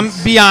 Noise.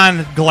 I'm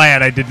beyond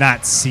glad I did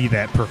not see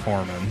that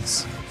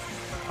performance.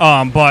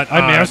 But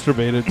I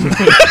masturbated.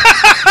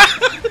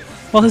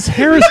 To Well, his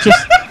hair is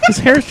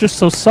just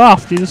so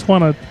soft. You just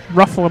want to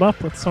ruffle it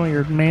up with some of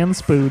your man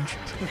spooge.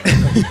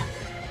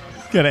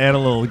 Gotta add a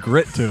little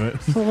grit to it.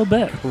 Just a little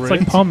bit. It's Grit?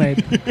 like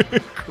pomade.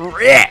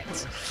 Grit.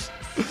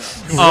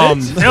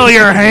 Fill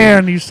your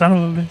hand, you son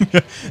of a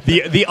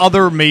bitch. The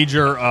other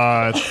major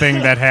thing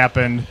that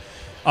happened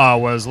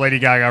was Lady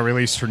Gaga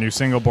released her new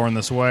single "Born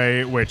This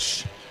Way,"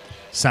 which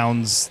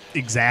sounds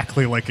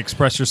exactly like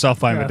 "Express Yourself"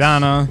 by Yes.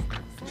 Madonna.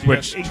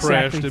 Which got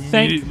Exactly. trashed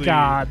Thank immediately.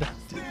 God.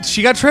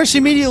 she got trashed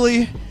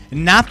immediately.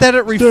 Not that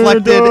it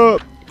reflected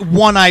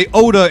one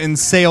iota in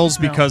sales,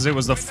 No. because it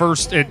was the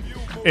first.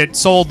 It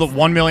sold the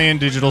 1 million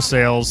digital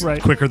sales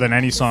Right. quicker than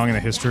any song in the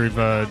history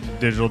of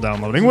digital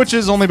downloading, which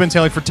has only been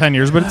tallied for 10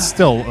 years, but it's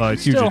still a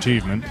huge Still.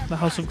 achievement. The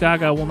House of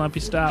Gaga will not be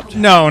stopped.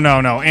 No.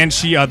 And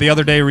she the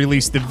other day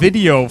released the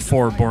video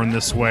for "Born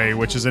This Way,"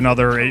 which is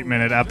another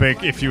 8-minute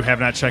epic. If you have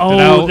not checked it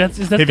out,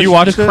 is that have the, you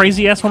watched the it?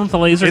 crazy ass one with the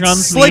laser It's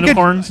guns and like a-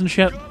 unicorns and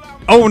shit?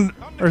 Oh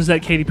Or is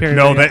that Katy Perry?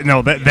 no,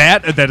 video?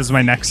 that is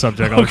my next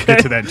subject. I'll Okay. get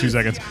to that in 2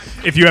 seconds.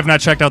 If you have not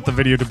checked out the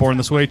video to "Born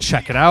This Way,"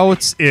 check it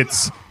out.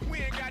 It's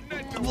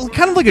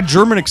kind of like a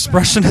German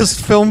expressionist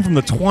film from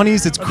the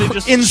 20s. It's Are they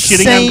just insane.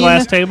 shitting on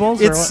glass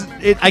tables, or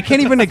It's I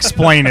can't even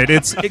explain it.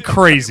 It's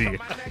crazy.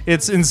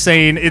 It's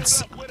insane.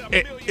 It's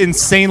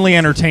insanely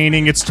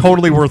entertaining. It's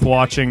totally worth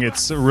watching.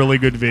 It's a really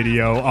good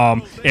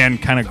video,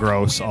 and kind of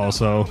gross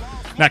also.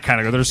 Not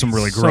kind of. There's some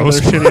really So gross.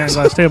 they're shitting on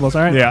glass tables.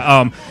 All right.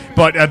 Yeah.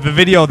 But the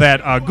video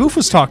that Goof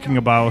was talking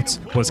about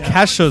was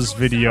Kesha's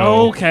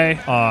video. Okay.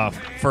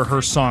 For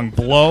her song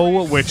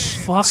 "Blow," which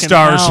Fucking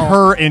stars hell.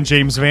 her and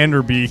James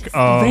Vanderbeek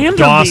of Vanderbeek,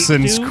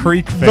 Dawson's dude.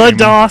 Creek fame. The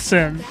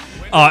Dawson.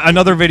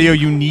 Another video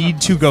you need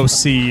to go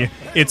see.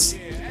 It's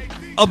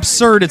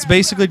absurd. It's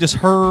basically just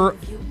her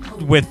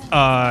with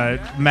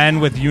men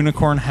with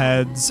unicorn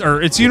heads,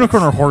 or it's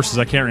unicorn or horses.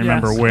 I can't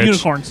remember Yes, which.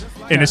 unicorns.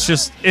 And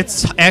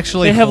it's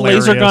actually They have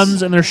hilarious. laser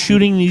guns and they're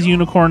shooting these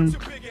unicorn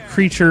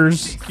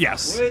creatures.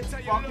 Yes.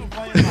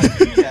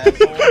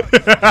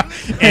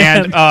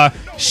 And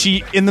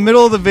she, in the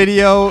middle of the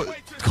video,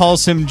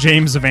 calls him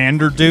James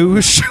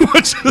Vanderdouche,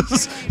 which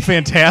is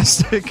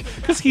fantastic.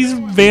 Because he's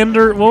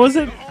what was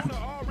it?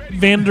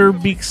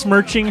 Vanderbeek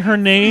smirching her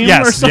name or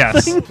Yes,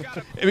 something?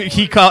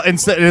 yes.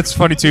 Instead. It's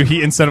funny too.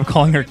 Instead of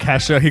calling her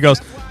Kesha, he goes,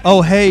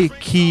 "Oh hey,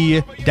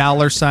 Key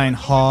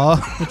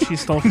 $Ha," which he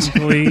stole from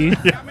Glee.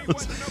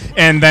 Yes.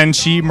 And then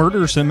she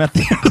murders him at the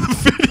end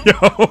of the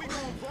video.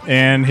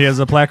 And he has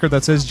a placard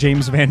that says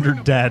James Vander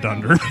dead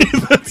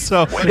underneath it.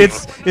 So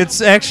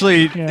it's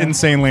actually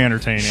insanely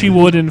entertaining. She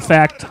would, in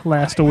fact,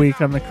 last a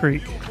week on the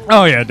creek.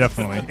 Oh yeah,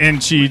 definitely.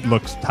 And she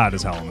looks hot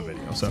as hell in the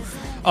video. So,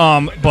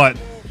 but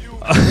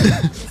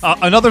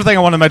another thing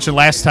I want to mention,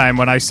 last time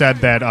when I said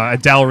that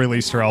Adele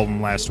released her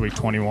album last week,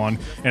 21,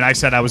 and I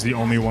said I was the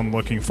only one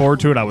looking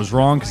forward to it. I was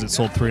wrong because it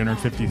sold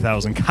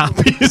 350,000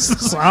 copies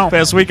this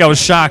past week. I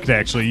was shocked,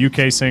 actually.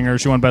 UK singer.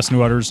 She won Best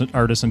New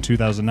Artist in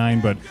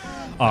 2009, but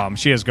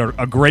she has got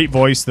a great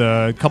voice.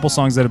 The couple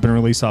songs that have been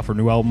released off her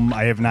new album,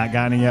 I have not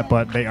gotten it yet,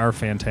 but they are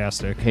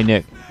fantastic. Hey,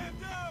 Nick,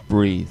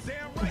 breathe.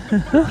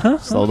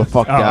 Slow the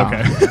fuck down.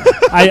 Okay.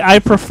 I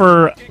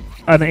prefer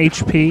an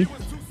HP,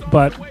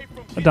 but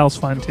Adele's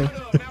fine too.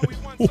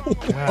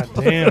 God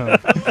damn.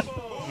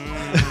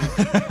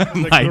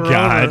 My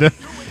God.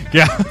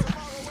 Yeah.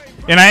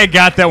 And I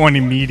got that one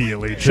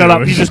immediately, too. Shut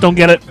up. You just don't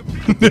get it.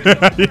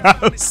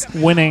 Yes.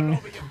 Winning.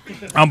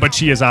 But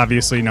she is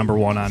obviously number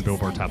one on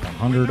Billboard Top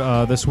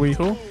 100 this week.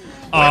 Cool.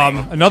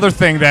 Another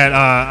thing that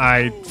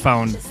I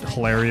found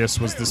hilarious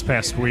was this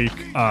past week,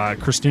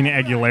 Christina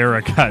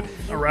Aguilera got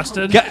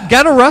arrested.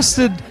 Got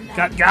arrested.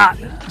 Got.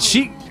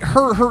 She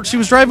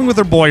was driving with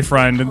her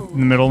boyfriend in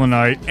the middle of the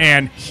night,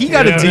 and he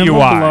got a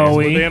DUI.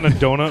 Were they on a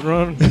donut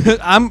run?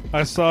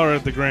 I saw her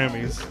at the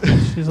Grammys.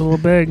 She's a little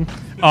big.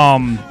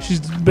 She's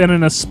been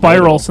in a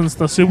spiral since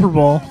the Super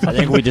Bowl. I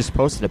think we just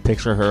posted a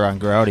picture of her on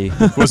Grouty.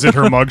 Was it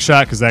her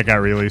mugshot? Because that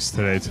got released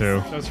today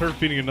too. That was her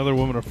feeding another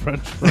woman a French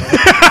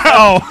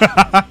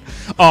fry.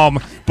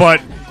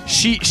 But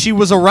she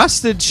was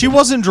arrested. She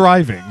wasn't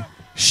driving.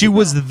 She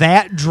was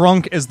that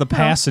drunk as the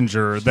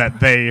passenger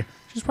that they.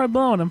 She's probably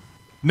blowing him.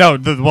 No,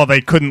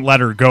 they couldn't let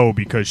her go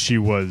because she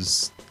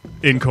was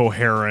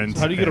incoherent.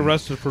 How do you get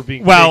arrested for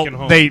being taken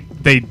home? They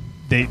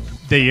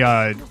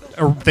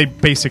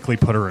basically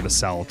put her in a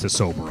cell to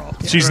sober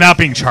up. She's not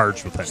being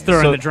charged with it. Just throw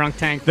her in the drunk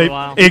tank for a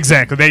while.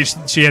 Exactly.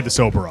 She had to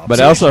sober up. But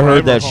I also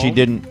heard that she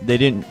didn't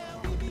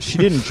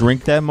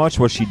drink that much.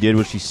 What she did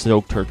was she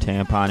soaked her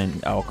tampon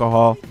in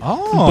alcohol.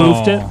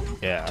 Boofed it.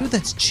 Yeah. Dude,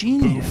 that's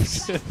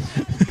genius.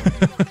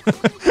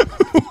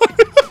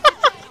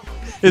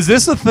 Is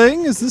this a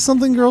thing? Is this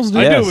something girls do?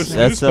 Yes,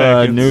 that's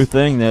a new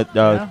thing that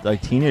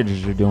like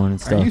teenagers are doing and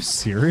stuff. Are you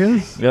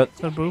serious? Yep.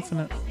 They're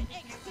boofing it.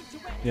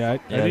 Yeah,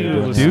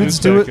 dudes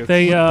do it.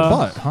 They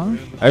butt, huh?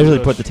 I usually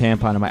put the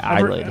tampon in my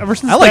eyelid. Ever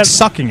since I like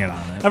sucking it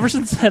on it. Ever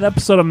since that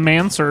episode of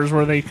Mansers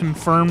where they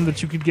confirmed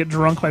that you could get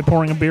drunk by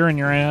pouring a beer in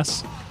your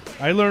ass.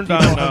 I learned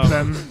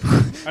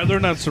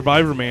on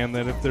Survivor Man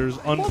that if there's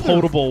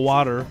unpotable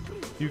water,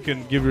 you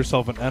can give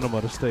yourself an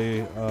enema to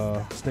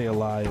stay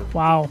alive.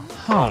 Wow.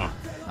 Huh.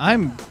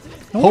 I'm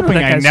No wonder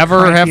hoping that I guy's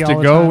never have cranky to all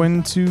the go time.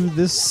 into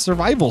this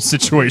survival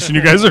situation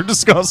you guys are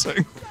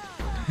discussing.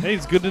 Hey,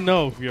 it's good to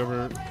know if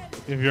you're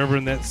ever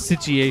in that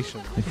situation.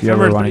 If you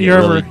ever want to get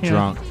really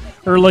drunk.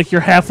 Or like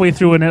you're halfway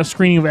through a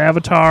screening of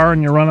Avatar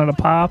and you run out of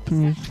pop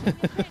and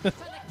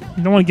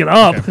you don't want to get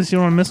up because you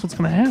don't want to miss what's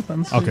going to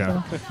happen. So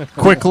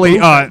Quickly,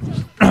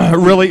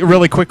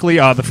 really quickly,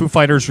 the Foo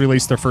Fighters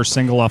released their first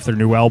single off their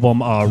new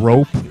album,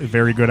 Rope.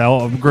 Very good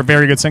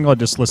single. I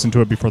just listened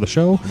to it before the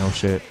show. No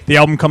shit. The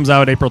album comes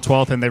out April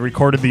 12th, and they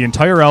recorded the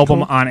entire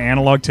album on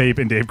analog tape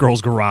in Dave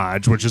Grohl's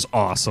garage, which is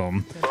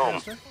awesome.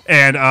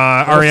 And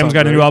REM's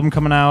got a new album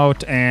coming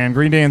out, and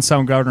Green Day and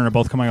Soundgarden are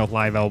both coming out with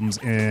live albums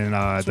in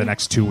the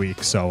next 2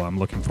 weeks, so I'm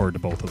looking forward to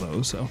both of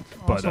those. So,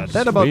 But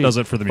that about does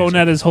it for the music.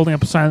 Bonet is holding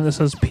up a sign that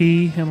says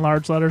P in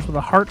large letters with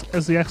a heart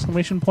as the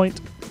exclamation point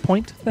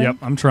thing. Yep,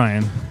 I'm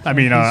trying. I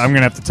mean, I'm going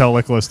to have to tell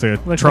Nicholas to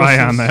try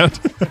on that.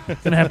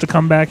 Going to have to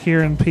come back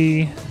here and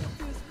pee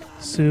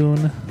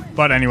soon.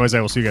 But anyways,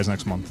 I will see you guys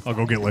next month. I'll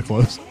go get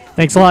Nicholas.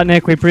 Thanks a lot,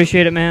 Nick. We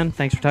appreciate it, man.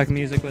 Thanks for talking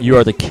music with us. You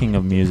are the king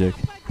of music.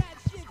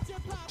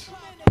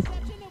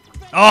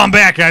 Oh, I'm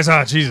back, guys.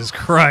 Oh, Jesus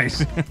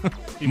Christ.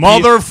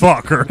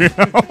 Motherfucker.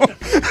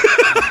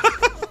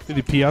 Did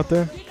he pee out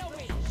there?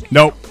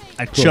 Nope.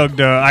 I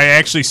chugged. I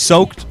actually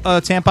soaked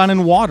a tampon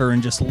in water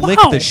and just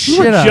licked the shit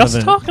we were out just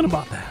of it. talking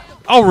about that.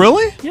 Oh,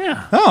 really?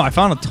 Yeah. Oh, I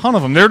found a ton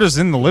of them. They're just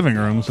in the living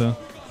room, so.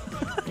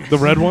 The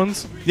red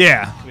ones?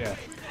 Yeah. Yeah.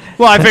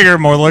 Well, I figure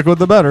more liquid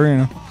the better, you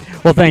know.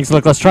 Well, thanks.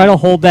 Look, let's try to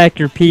hold back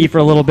your pee for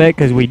a little bit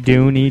because we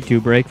do need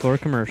to break for a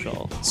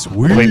commercial. Sweet.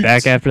 We'll be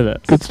back after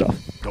this. Good stuff.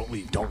 Don't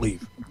leave. Don't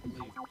leave.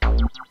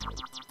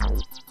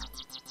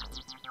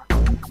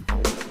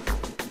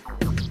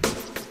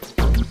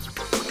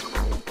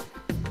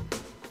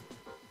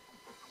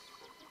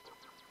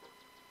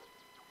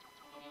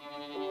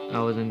 I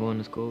wasn't going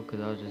to school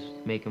because I was just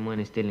making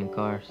money stealing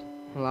cars.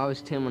 Well, I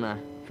was 10 when I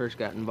first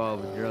got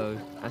involved with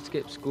drugs. I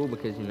skipped school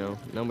because,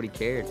 nobody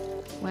cared.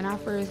 When I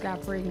first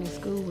got pregnant,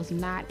 school was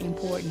not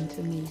important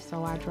to me,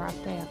 so I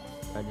dropped out.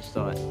 I just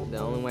thought the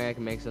only way I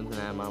can make something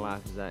out of my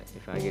life is that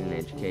if I get an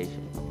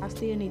education. I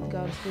still need to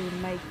go to school to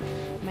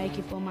make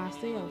it for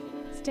myself.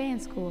 Stay in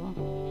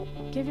school.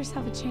 Give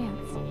yourself a chance.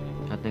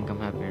 I think I'm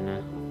happier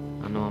now.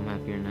 I know I'm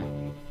happier now.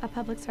 A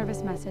public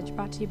service message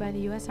brought to you by the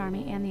U.S.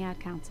 Army and the Ad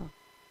Council.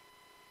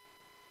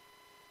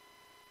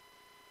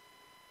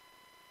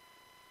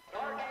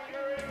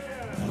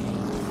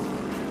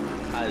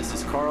 Hi, this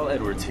is Carl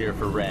Edwards here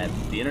for RAD,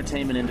 the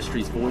entertainment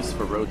industry's voice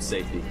for road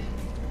safety.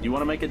 You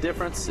want to make a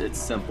difference? It's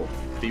simple.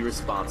 Be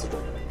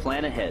responsible.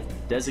 Plan ahead.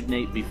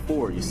 Designate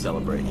before you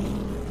celebrate.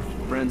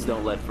 Friends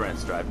don't let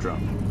friends drive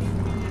drunk.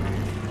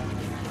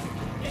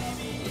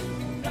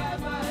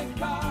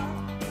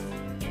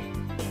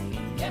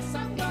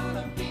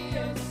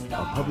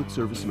 A public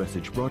service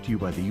message brought to you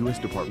by the U.S.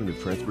 Department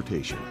of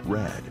Transportation,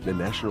 RAD, the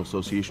National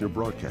Association of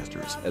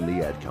Broadcasters, and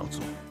the Ad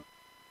Council.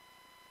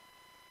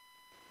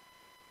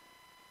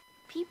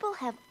 People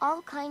have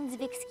all kinds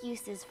of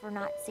excuses for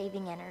not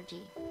saving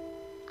energy.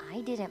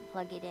 I didn't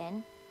plug it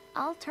in.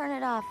 I'll turn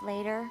it off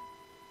later.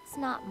 It's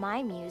not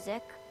my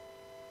music.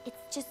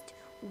 It's just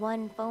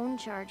one phone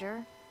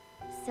charger.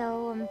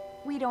 So,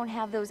 we don't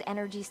have those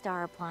Energy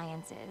Star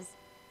appliances.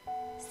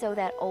 So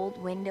that old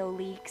window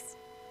leaks.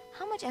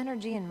 How much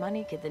energy and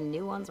money could the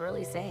new ones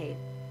really save?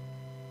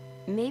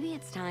 Maybe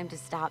it's time to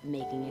stop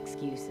making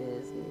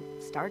excuses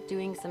and start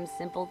doing some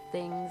simple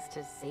things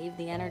to save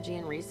the energy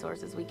and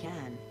resources we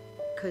can.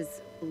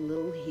 Because a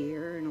little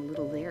here and a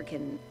little there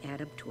can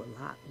add up to a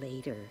lot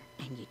later,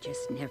 and you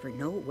just never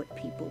know what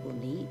people will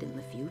need in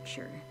the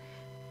future.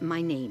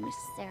 My name is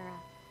Sarah,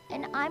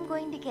 and I'm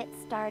going to get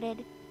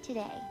started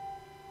today.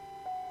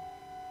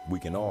 We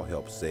can all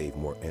help save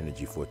more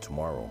energy for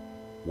tomorrow.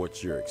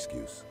 What's your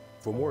excuse?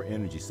 For more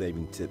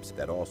energy-saving tips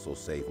that also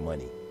save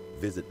money,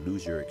 visit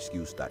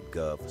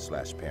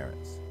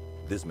loseyourexcuse.gov/parents.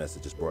 This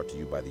message is brought to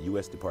you by the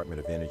U.S. Department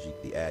of Energy,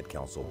 the Ad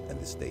Council, and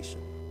this station.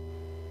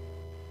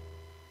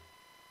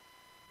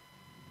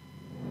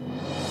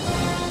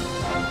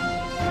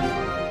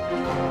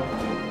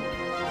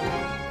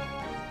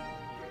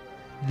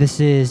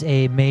 This is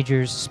a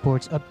Majors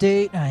Sports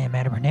Update. I am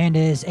Adam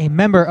Hernandez. A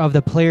member of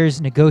the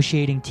players'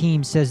 negotiating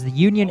team says the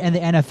union and the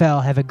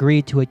NFL have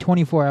agreed to a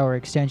 24-hour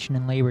extension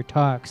in labor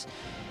talks,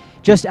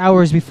 just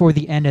hours before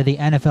the end of the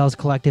NFL's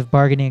collective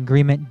bargaining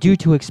agreement due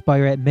to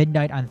expire at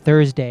midnight on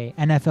Thursday.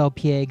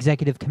 NFLPA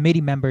Executive Committee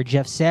member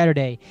Jeff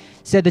Saturday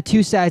said the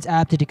two sides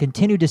opted to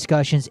continue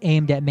discussions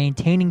aimed at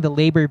maintaining the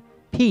labor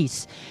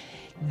peace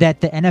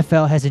that the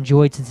NFL has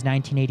enjoyed since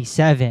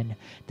 1987.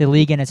 The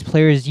league and its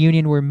players'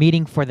 union were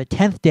meeting for the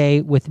 10th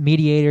day with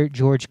mediator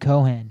George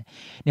Cohen.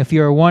 Now, if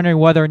you are wondering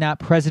whether or not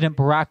President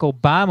Barack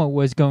Obama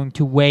was going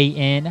to weigh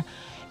in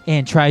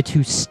and try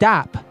to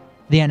stop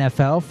the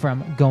NFL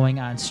from going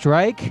on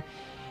strike,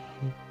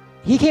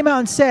 he came out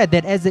and said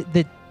that as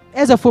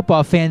a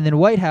football fan in the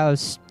White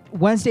House,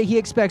 Wednesday he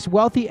expects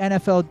wealthy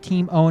NFL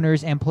team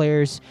owners and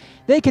players,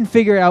 they can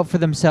figure out for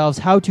themselves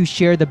how to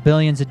share the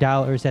billions of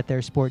dollars that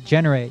their sport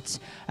generates.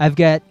 I've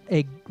got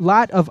a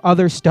lot of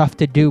other stuff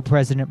to do,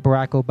 President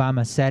Barack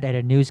Obama said at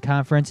a news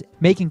conference,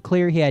 making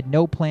clear he had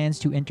no plans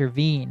to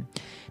intervene.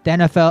 The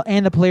NFL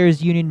and the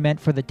Players Union met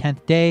for the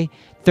 10th day,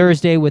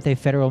 Thursday, with a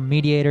federal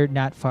mediator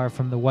not far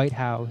from the White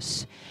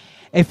House.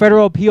 A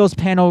federal appeals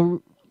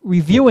panel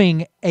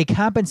reviewing a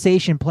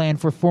compensation plan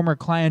for former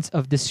clients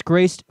of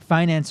disgraced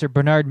financier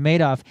Bernard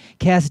Madoff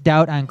cast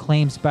doubt on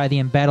claims by the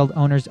embattled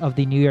owners of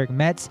the New York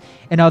Mets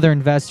and other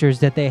investors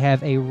that they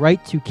have a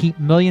right to keep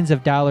millions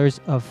of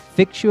dollars of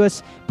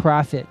fictitious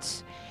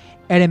profits.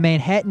 At a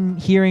Manhattan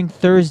hearing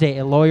Thursday,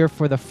 a lawyer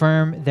for the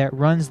firm that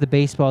runs the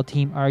baseball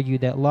team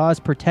argued that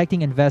laws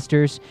protecting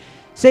investors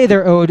say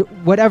they're owed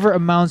whatever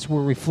amounts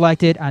were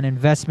reflected on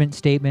investment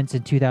statements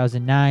in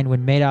 2009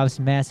 when Madoff's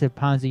massive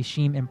Ponzi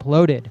scheme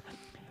imploded.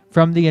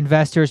 From the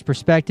investors'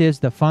 perspectives,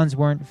 the funds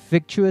weren't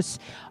fictitious.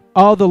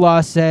 All the law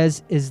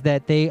says is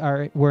that they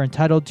were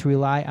entitled to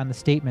rely on the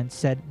statements,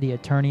 said the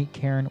attorney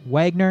Karen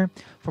Wagner.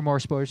 For more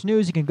sports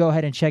news, you can go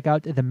ahead and check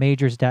out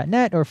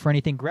themajors.net, or for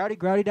anything,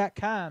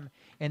 grouty.com.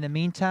 In the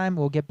meantime,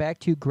 we'll get back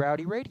to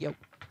Grouty Radio.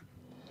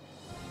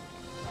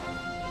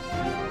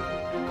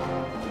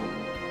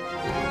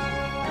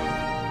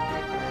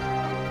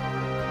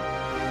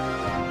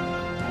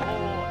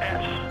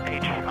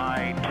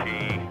 O-S-H-I-T.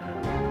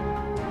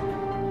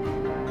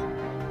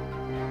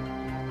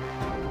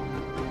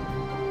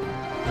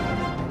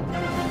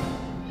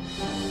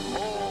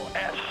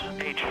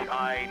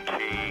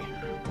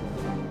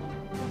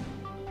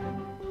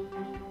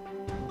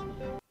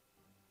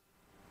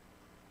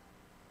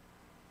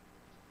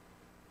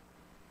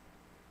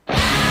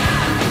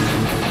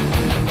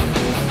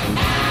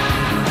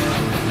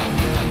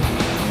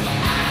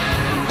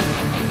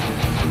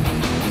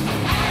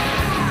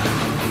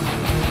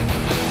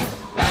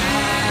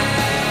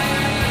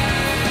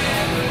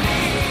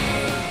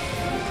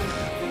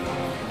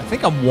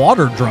 think I'm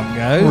water drunk,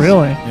 guys.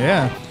 Really?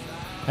 Yeah.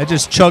 I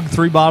just chugged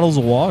 3 bottles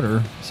of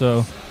water,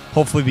 so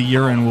hopefully the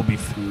urine will be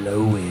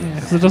flowing. Yeah,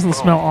 'cause it doesn't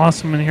smell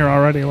awesome in here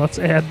already. Let's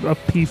add a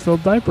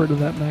pee-filled diaper to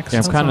that mix. Yeah,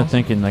 I'm That's kind of awesome.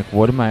 thinking, like,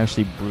 what am I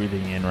actually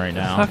breathing in right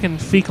now? Fucking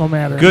fecal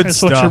matter. Good That's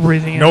stuff. what you're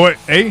breathing in. No, it.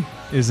 Hey,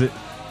 is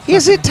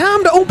it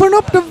time to open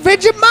up the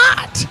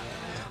Vegemite?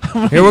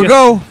 I'm Here gonna we get-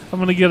 go. I'm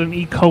gonna get an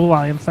E.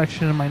 coli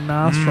infection in my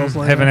nostrils.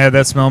 later. Haven't had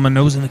that smell in my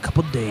nose in a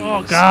couple days.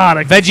 Oh God!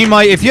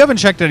 Vegemite. If you haven't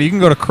checked it, out, you can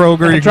go to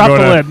Kroger. You can drop go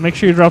the to, lid. Make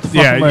sure you drop the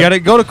fucking Yeah, lid. you gotta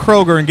go to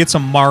Kroger and get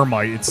some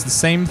Marmite. It's the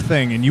same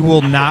thing, and you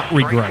will not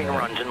regret it.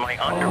 Runs in my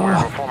underwear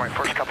before my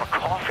first cup of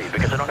coffee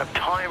because I don't have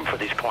time for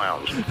these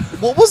clowns.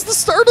 What was the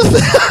start of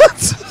that?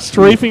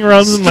 Strafing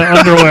runs in my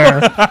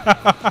underwear.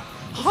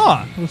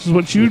 Huh. Which is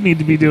what you need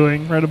to be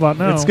doing right about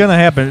now. It's gonna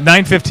happen.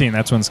 9:15.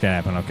 That's when it's gonna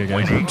happen. Okay,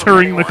 guys.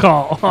 During the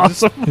call.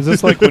 Awesome. Is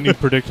this like when you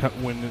predict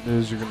when it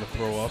is you're going to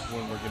throw up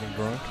when we're getting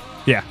drunk?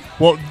 Yeah.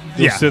 Well,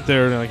 You'll yeah. sit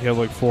there and like have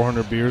like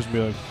 400 beers and be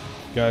like,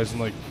 guys, in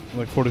like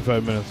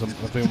 45 minutes, I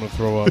think I'm going to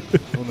throw up.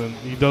 And then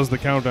he does the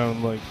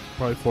countdown like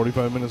probably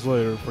 45 minutes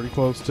later, pretty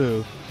close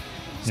too.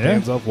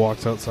 Stands up,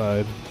 walks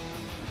outside.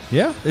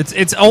 Yeah,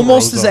 it's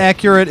almost Throws as up.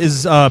 accurate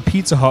as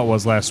Pizza Hut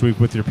was last week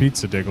with your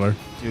pizza diggler.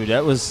 Dude,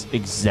 that was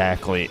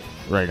exactly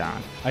right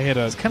on. I had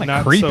a kinda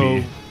not creepy.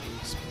 so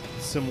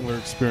similar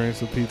experience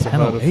with Pizza 10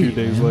 Hut a few 08,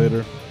 days man.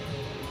 later.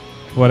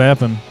 What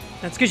happened?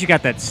 That's because you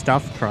got that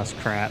stuffed crust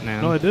crap,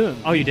 man. No, I didn't.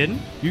 Oh, you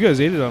didn't? You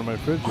guys ate it out of my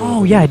fridge. the Oh,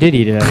 other yeah, day. I did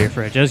eat it out of your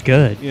fridge. It was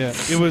good. Yeah,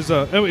 it was.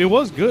 It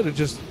was good.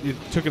 It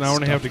took an hour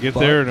and a half to get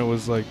Stuffed there, and it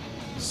was like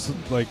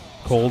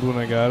cold when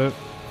I got it.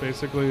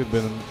 Basically, it'd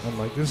been. I'm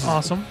like, this is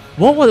Awesome.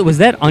 What was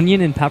that?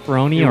 Onion and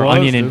pepperoni It or was,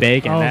 onion and dude.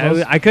 bacon? Oh, it That-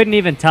 was. I couldn't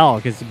even tell,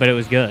 but it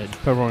was good.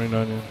 Pepperoni and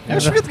onion. I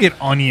should have to get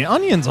onion.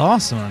 Onion's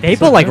awesome. They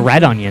put like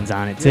red onions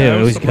on it too. Yeah, I it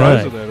was was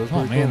surprised good. with that. It was Oh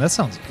pretty man, cool. that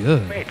sounds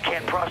good. Wait,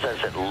 can't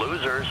process it.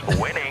 Losers,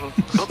 winning,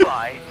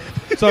 goodbye.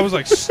 So I was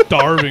like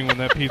starving when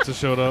that pizza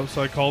showed up.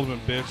 So I called them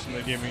a bitch, and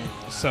they gave me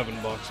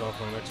 $7 off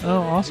my next order.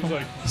 Oh, awesome. It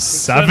was like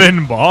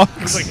 $7?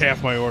 It was like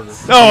half my order.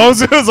 No,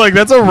 it was like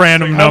that's a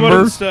random Like, how about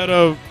number.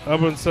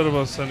 instead of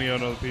us sending out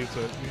another pizza,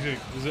 he's like,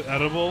 is it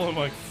edible? I'm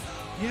like,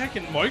 yeah, I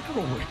can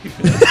microwave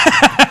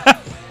it.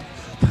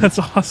 That's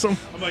awesome.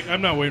 I'm like,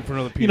 I'm not waiting for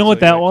another pizza. You know what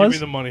that Yeah, was?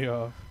 Give me the money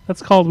off.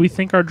 That's called we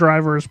think our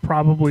driver is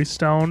probably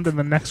stoned and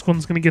the next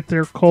one's going to get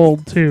there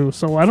cold too.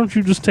 So why don't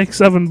you just take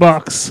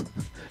 $7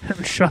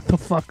 and shut the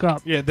fuck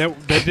up? Yeah,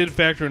 that did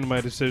factor into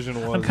my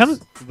decision was kinda-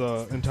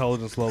 the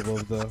intelligence level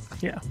of the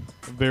Yeah.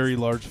 very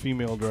large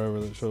female driver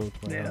that showed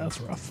up to my Yeah, house.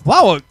 that's rough.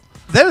 Wow,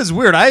 that is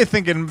weird. I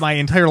think in my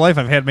entire life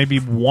I've had maybe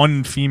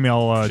one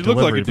female She looked like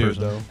delivery a dude,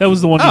 person. though. That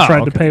was the one you Oh, tried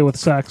to okay. pay with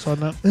sex,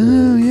 wasn't it?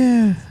 Oh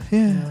yeah,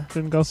 yeah.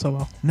 Didn't go so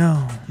well.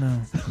 No.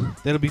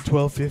 That'll be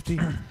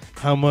 $12.50.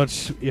 How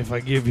much if I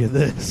give you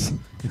this?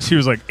 And she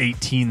was like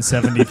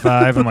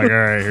 1875. I'm like, all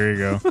right, here you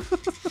go.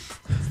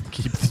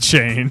 Keep the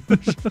change.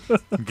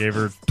 Gave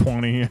her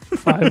 20.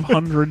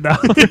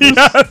 $500.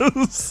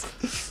 Yes.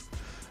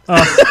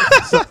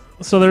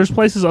 So there's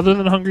places other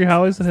than Hungry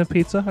Howie's that have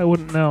pizza? I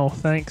wouldn't know.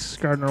 Thanks,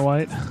 Gardner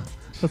White.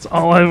 That's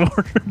all I've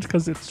ordered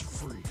because it's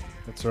free.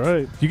 That's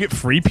right. You get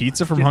free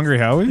pizza from Hungry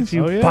Howie's? If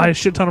you Oh, yeah. buy a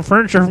shit ton of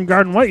furniture from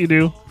Garden White, you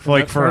do.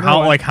 Like for Gardner how?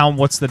 White. Like how?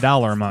 What's the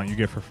dollar amount you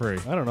get for free?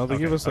 I don't know. They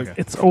give us like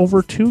It's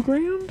over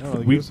 $2,000. no, they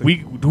We give us,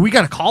 like, do we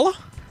got a caller?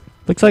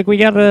 Looks like we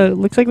got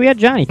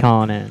Johnny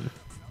calling in.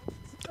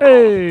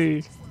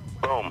 Hey.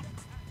 Boom.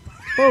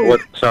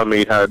 What's up,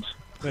 meatheads?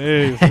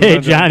 Hey, Hey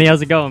Johnny,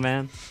 how's it going,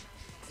 man?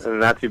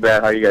 Not too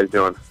bad. How you guys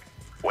doing?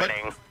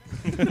 Winning.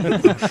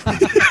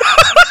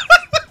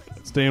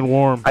 staying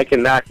warm. I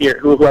cannot hear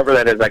whoever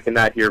that is. I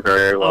cannot hear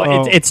very well.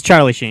 Oh, it's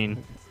Charlie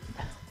Sheen,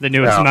 the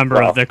newest Oh, member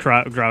well. of the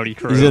Growdy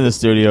crew. He's in the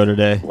studio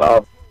today.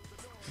 Well,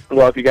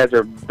 if you guys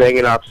are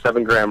banging off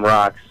 7-gram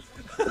rocks,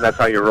 and that's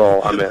how you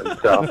roll, I'm in.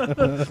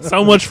 So,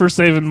 So much for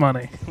saving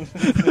money.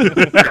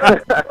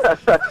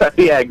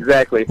 yeah,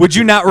 exactly. Would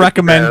you not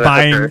recommend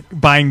Yeah, that's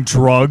buying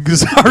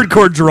drugs,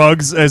 hardcore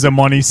drugs, as a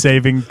money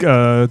saving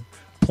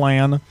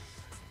plan?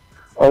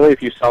 Only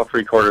if you sell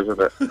 3/4 of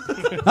it.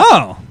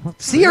 Oh,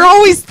 see, you're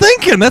always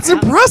thinking. That's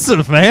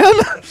impressive, man.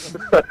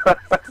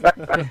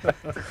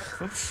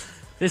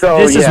 This So,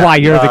 is yeah, why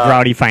you're the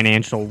Growdy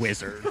financial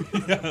wizard.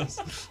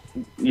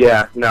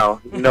 Yeah, no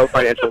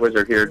financial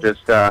wizard here.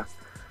 Just I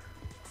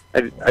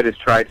just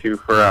try to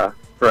for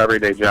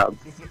everyday job.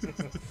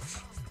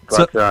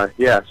 But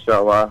yeah,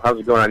 so how's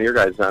it going on your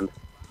guys' end?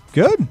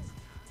 Good.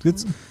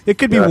 It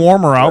could be Good.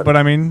 warmer out, but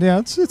I mean, yeah,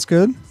 it's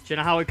good. Do you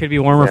know how it could be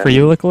warmer Yeah. for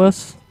you,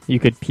 Nicholas? You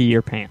could pee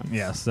your pants.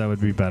 Yes, that would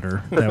be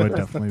better. That would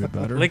definitely be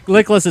better.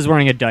 Nicholas is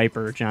wearing a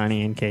diaper,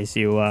 Johnny, in case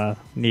you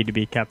need to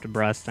be kept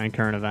abreast on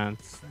current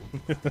events.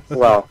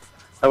 Well,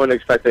 I wouldn't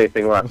expect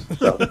anything less.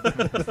 So.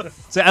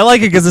 See, I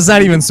like it because it's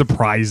not even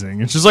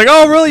surprising. It's just like,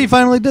 oh, really? You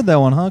finally did that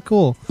one, huh?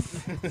 Cool.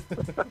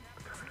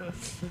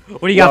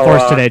 What do you got for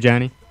us today,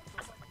 Johnny?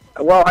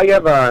 Well, I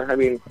have,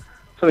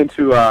 something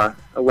to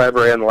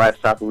elaborate on the last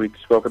topic we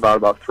spoke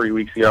about 3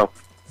 weeks ago.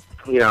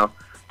 You know,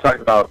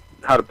 talking about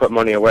how to put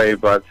money away,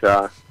 but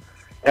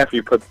after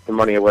you put the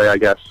money away, I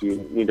guess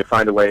you need to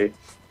find a way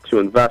to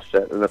invest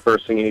it. And the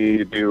first thing you need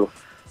to do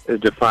is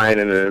define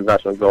an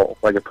investment goal,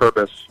 like a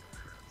purpose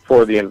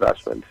for the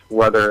investment,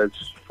 whether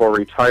it's for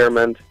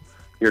retirement,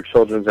 your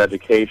children's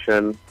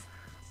education,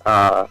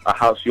 a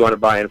house you want to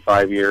buy in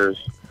 5 years,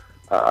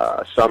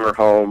 a summer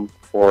home,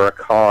 or a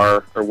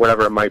car, or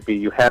whatever it might be.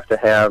 You have to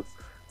have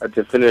a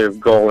definitive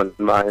goal in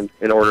mind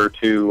in order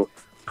to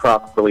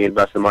properly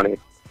invest the money.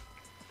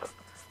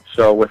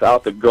 So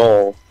without the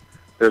goal,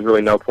 there's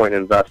really no point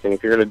in investing.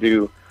 If you're going to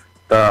do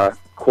the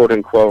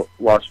quote-unquote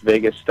Las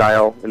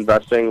Vegas-style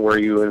investing, where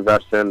you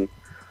invest in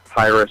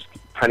high-risk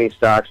penny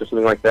stocks or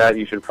something like that,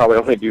 you should probably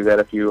only do that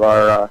if you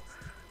are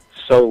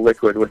so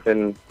liquid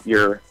within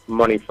your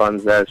money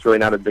funds that it's really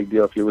not a big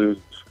deal if you lose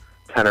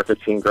 10 or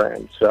 15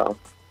 grand. So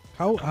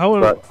How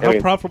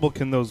profitable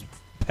can those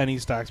penny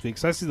stocks be?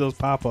 Because I see those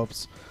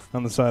pop-ups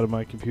on the side of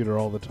my computer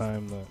all the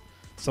time. That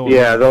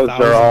yeah, those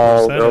are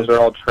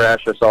all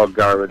trash. It's all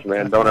garbage,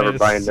 man. Don't ever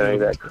buy into any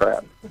of that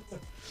crap.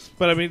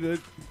 But I mean,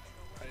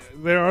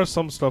 there are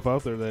some stuff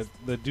out there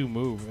that do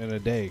move in a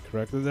day,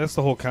 correct? That's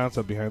the whole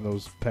concept behind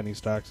those penny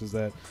stocks, is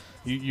that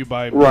you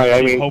buy right.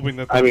 I mean, hoping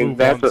that they move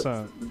that's 1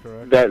 cent,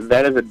 correct?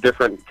 That is a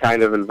different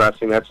kind of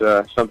investing. That's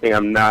something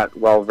I'm not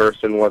well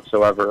versed in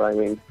whatsoever. I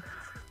mean,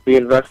 the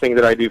investing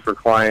that I do for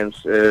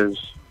clients is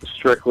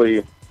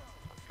strictly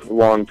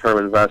long-term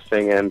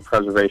investing and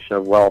preservation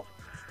of wealth.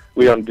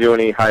 We don't do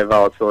any high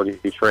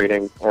volatility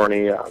trading or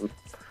any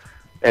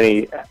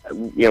we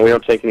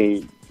don't take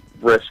any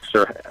risks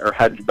or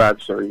hedge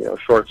bets or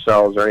short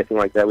sells or anything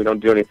like that. We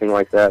don't do anything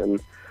like that, and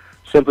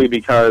simply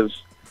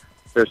because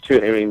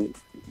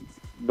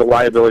the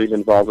liabilities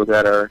involved with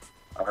that are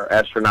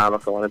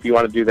astronomical. And if you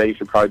want to do that, you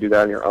should probably do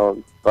that on your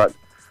own. But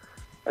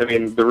I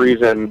mean, the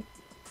reason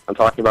I'm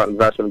talking about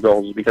investment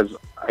goals is because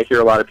I hear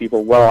a lot of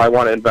people, well, I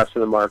want to invest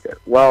in the market.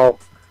 Well,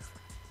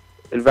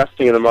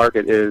 investing in the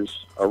market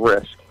is a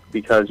risk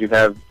because you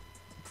have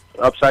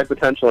upside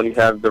potential and you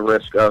have the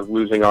risk of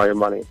losing all your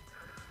money.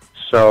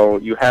 So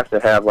you have to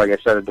have, like I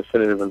said, a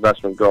definitive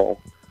investment goal.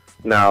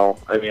 Now,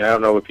 I mean, I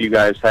don't know if you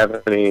guys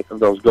have any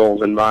of those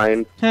goals in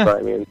mind, but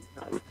I mean...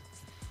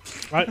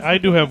 I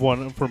do have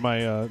one for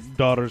my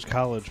daughter's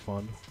college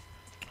fund.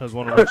 As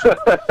one of which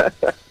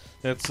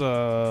it's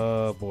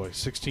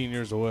 16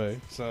 years away.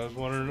 So I was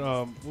wondering,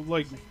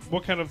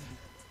 what kind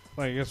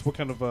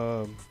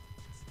of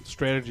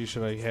strategy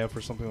should I have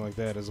for something like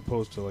that as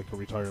opposed to like a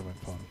retirement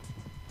fund?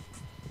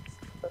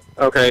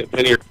 Okay,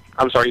 and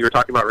I'm sorry, you were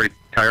talking about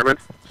retirement?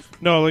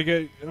 No, like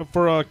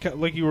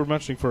you were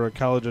mentioning, for a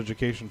college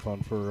education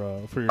fund for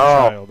your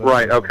child. Oh,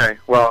 right. Okay.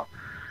 Well,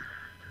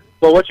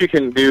 what you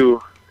can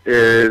do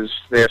is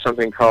they have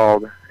something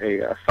called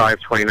a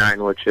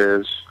 529, which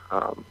is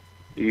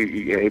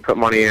you put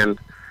money in,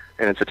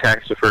 and it's a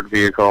tax-deferred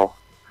vehicle,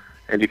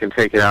 and you can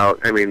take it out.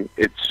 I mean,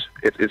 it's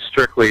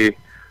strictly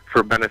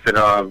for benefit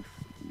of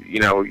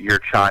your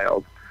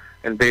child,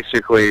 and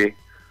basically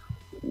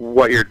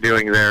what you're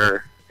doing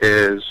there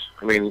is,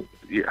 I mean,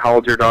 how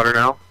old's your daughter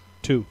now?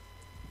 2.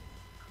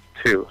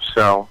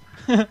 So,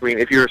 I mean,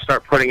 if you were to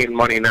start putting in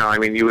money now, I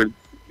mean,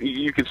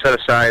 you could set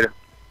aside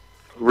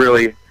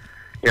really,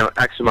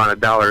 X amount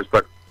of dollars,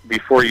 but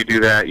before you do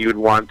that, you would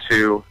want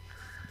to,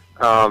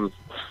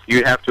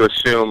 you'd have to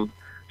assume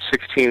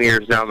 16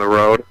 years down the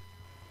road,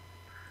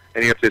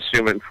 and you have to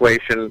assume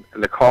inflation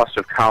and the cost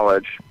of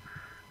college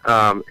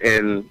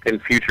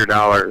in future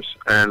dollars,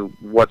 and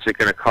what's it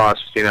going to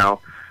cost,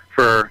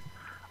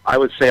 I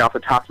would say off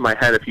the top of my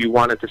head, if you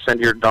wanted to send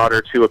your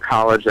daughter to a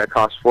college that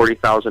costs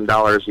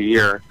 $40,000 a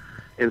year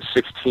in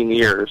 16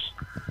 years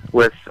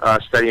with a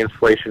steady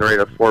inflation rate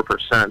of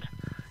 4%,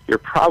 you're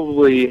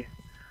probably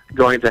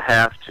going to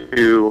have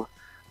to,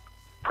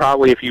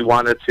 if you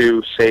wanted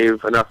to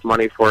save enough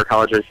money for a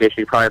college education,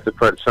 you probably have to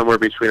put somewhere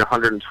between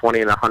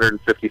 $120,000 and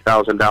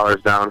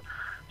 $150,000 down,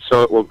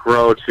 so it will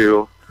grow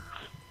to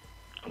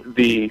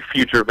the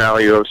future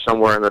value of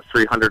somewhere in the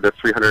 $300,000 to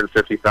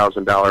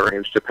 $350,000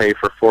 range to pay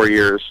for 4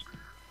 years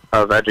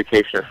of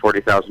education at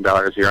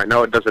 $40,000 a year. I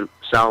know it doesn't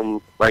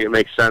sound like it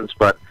makes sense,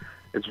 but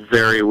it's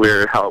very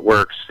weird how it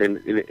works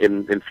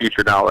in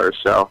future dollars.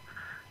 So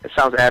it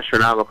sounds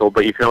astronomical,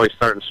 but you can always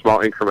start in small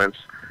increments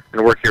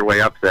and work your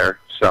way up there.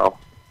 So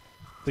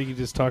I think you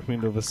just talked me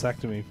into a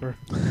vasectomy for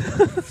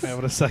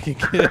having a second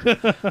kid.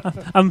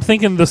 I'm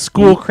thinking the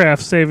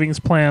Schoolcraft savings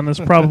plan is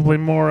probably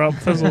more up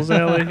Fizzle's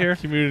alley here.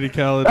 Community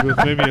college with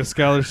maybe a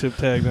scholarship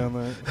tag on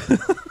that.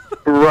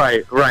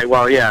 Right.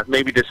 Well, yeah,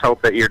 maybe just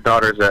hope that your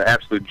daughter's an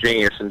absolute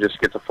genius and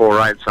just gets a full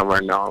ride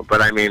somewhere. No, but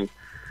I mean,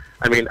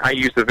 I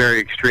used a very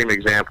extreme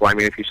example. I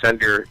mean, if you send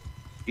your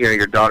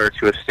daughter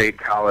to a state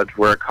college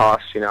where it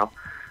costs,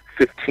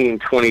 15,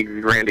 20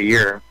 grand a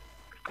year,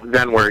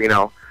 then we're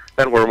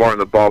more in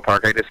the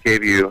ballpark. I just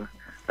gave you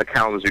a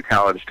Kalamazoo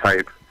College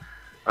type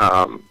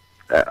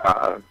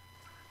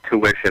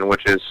tuition,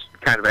 which is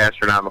kind of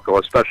astronomical,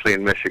 especially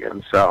in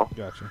Michigan. So,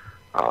 gotcha.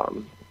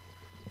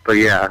 But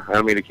yeah, I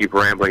don't mean to keep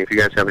rambling. If you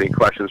guys have any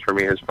questions for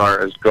me as far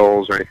as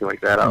goals or anything like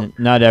that,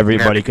 Not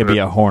everybody could be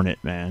a Hornet,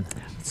 man.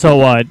 So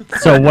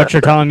what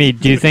you're telling me,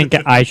 do you think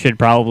I should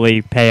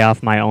probably pay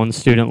off my own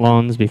student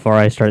loans before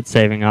I start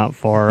saving up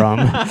for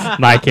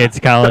my kids'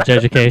 college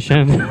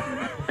education?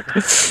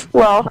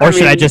 Well, or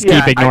should I just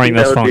keep ignoring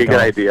this phone call?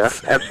 That would be a good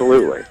call? idea.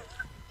 Absolutely.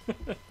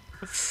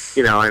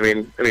 I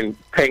mean,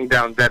 paying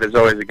down debt is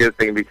always a good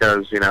thing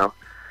because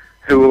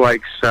who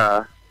likes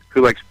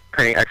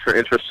paying extra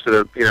interest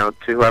to to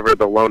whoever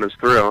the loan is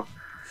through.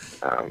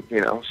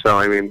 So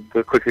I mean,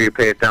 the quicker you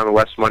pay it down, the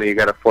less money you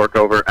got to fork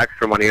over,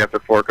 extra money you have to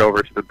fork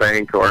over to the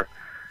bank or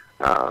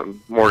not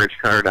mortgage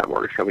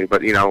company,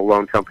 but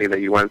loan company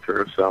that you went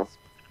through. So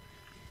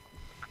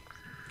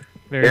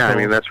Very cool. I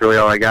mean, that's really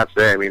all I got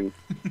today. I mean,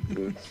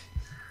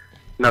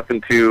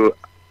 nothing too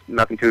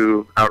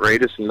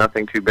outrageous and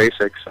nothing too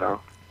basic. So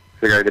I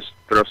figure I just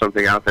throw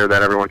something out there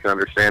that everyone can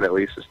understand. At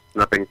least it's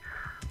nothing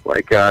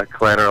like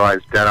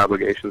collateralized debt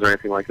obligations or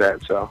anything like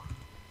that. So.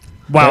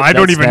 Wow, I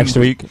don't even. Next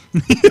week.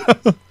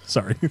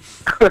 Sorry.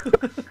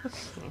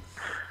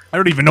 I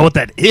don't even know what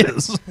that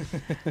is.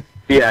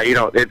 Yeah,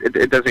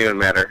 it doesn't even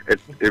matter. It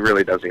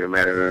really doesn't even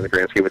matter in the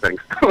grand scheme of things.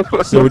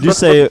 So would you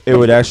say it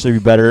would actually be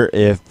better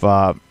if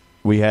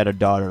we had a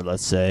daughter,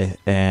 let's say,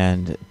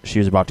 and she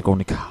was about to go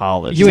into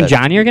college? You and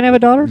Johnny are going to have a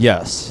daughter?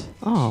 Yes.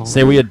 Oh.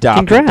 Say we adopt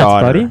Congrats, a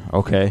daughter. buddy.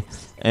 Okay.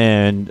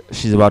 And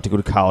she's about to go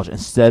to college.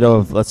 Instead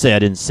of, let's say I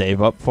didn't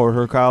save up for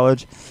her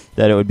college,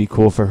 that it would be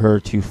cool for her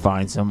to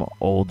find some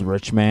old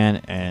rich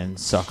man and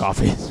suck off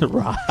his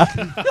rod.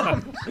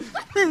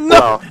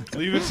 No.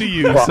 Leave it to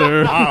you,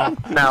 sir.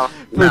 Now,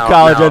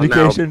 college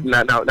education.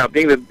 Now,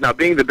 being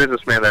the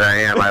businessman that I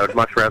am, I would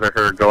much rather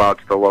her go out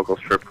to the local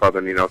strip club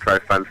and try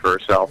to fend for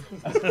herself.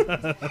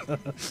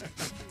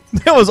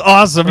 That was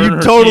awesome.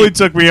 You totally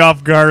took me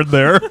off guard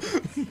there.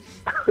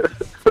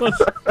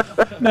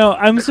 No,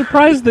 I'm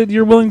surprised that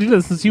you're willing to do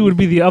this, since you would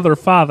be the other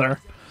father,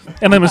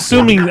 and I'm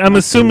assuming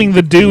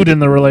the dude in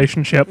the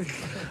relationship.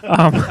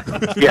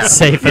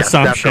 Safe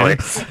assumption.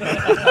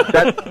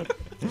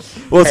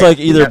 Well, it's like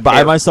either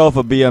buy myself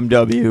a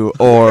BMW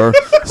or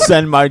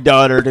send my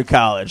daughter to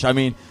college. I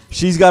mean,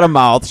 she's got a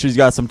mouth, she's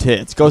got some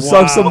tits. Go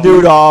suck some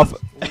dude off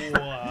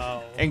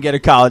and get a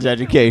college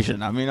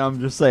education. I mean, I'm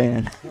just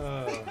saying.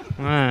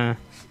 Well,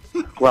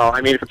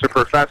 I mean, if it's a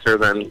professor,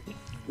 then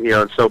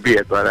so be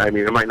it. But I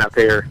mean, it might not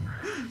pay her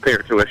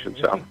tuition.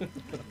 So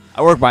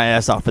I work my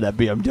ass off for that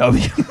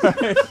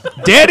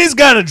BMW. Daddy's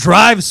got to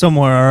drive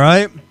somewhere, all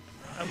right?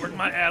 I work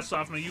my ass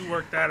off, and you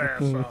work that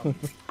ass off.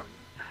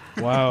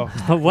 Wow.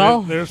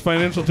 Well, there's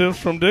financial tips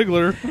from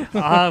Diggler.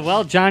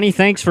 Well, Johnny,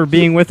 thanks for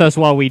being with us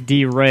while we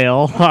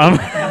derail. No,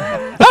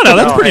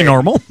 that's pretty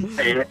normal.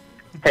 Hey,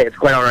 it's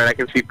quite all right. I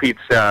can see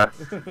Pete's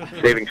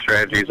saving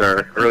strategies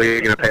are really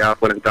going to pay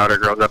off when his daughter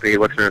grows up and he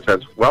looks at her and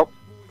says, well,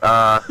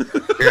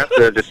 you have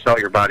to just sell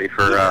your body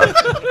for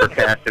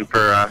cash and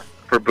for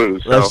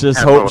booze. Let's so just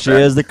have hope fun with she that.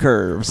 has the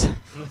curves.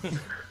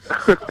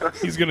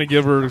 He's going to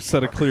give her a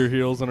set of clear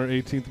heels on her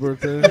 18th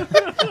birthday.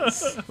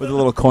 With the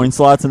little coin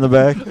slots in the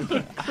back.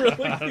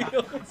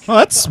 Oh,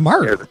 that's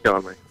smart. You're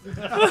killing me.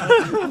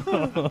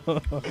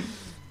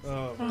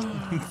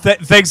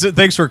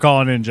 Thanks for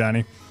calling in,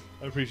 Johnny.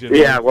 I appreciate it.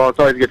 Yeah, well, it's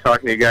always good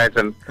talking to you guys.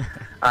 And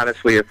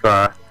honestly, if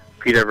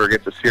Pete ever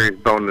gets a serious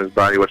bone in his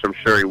body, which I'm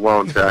sure he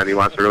won't, and he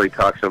wants to really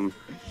talk some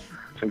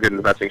good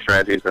investing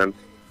strategies, then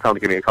tell him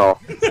to give me a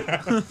call.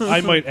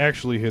 I might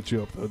actually hit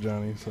you up, though,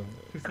 Johnny. So.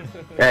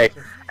 Hey,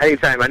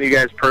 anytime. Any of you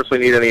guys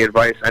personally need any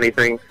advice,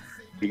 anything,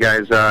 you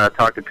guys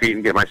talk to Pete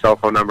and get my cell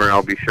phone number, and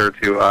I'll be sure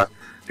to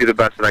do the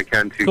best that I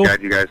can to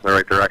guide you guys in the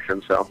right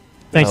direction. So.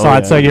 Thanks a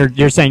lot. Yeah. So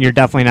you're saying you're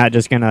definitely not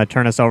just gonna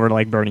turn us over to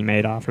like Bernie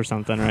Madoff or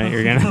something, right?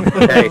 You're gonna.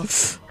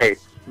 Hey,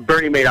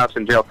 Bernie Madoff's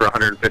in jail for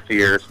 150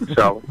 years,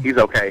 so he's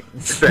okay.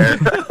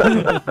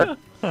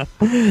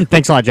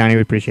 Thanks a lot, Johnny.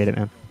 We appreciate it,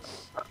 man.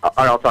 All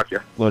right, I'll talk to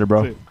you later,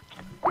 bro.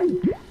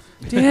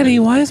 Daddy,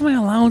 why is my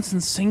allowance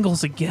in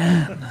singles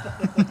again?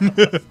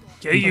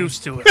 Get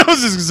used to it. I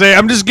was just gonna say,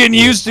 I'm just getting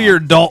used to your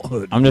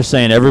adulthood. I'm just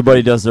saying,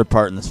 everybody does their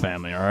part in this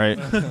family, all right?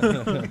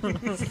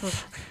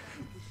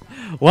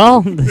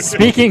 Well,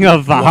 speaking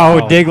of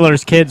how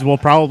Diggler's kids will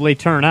probably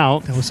turn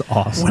out. That was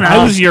awesome. When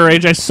I was your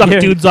age, I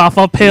sucked dudes off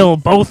uphill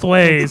both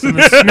ways in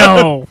the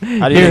snow.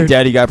 How do you think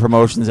Daddy got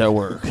promotions at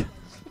work?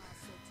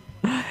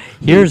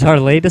 Here's our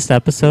latest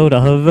episode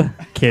of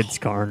Kids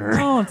Corner.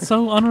 Oh, it's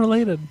so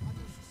unrelated.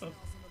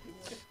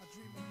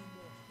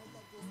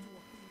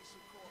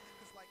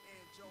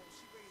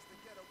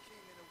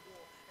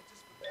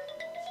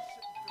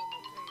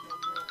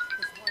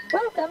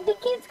 Welcome to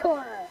Kids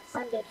Corner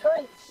on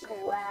Detroit's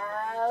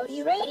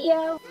Cloudy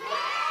Radio.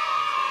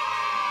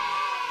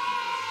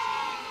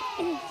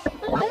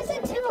 Why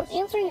isn't Tim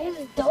answering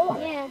his door?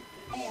 Yeah.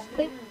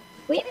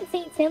 We haven't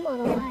seen Tim in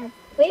a while.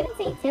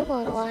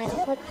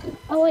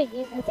 Oh wait,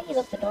 I think he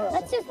left the door open.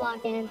 Let's just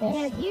lock in.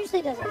 Yeah, it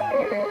usually doesn't.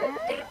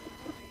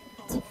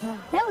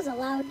 That was a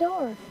loud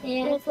door.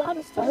 Yeah. It's loud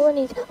as door.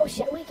 Oh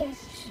shit, wait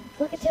guys.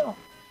 Look at Tim.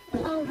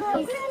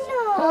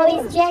 Oh,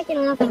 he's jacking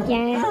off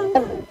again.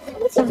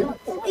 What's he doing?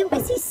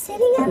 Is he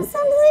sitting on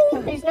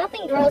something? There's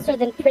nothing grosser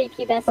than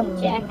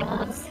prepubescent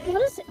jack-offs.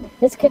 What is it?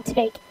 This could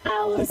take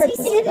hours. What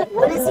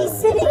is he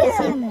sitting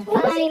on?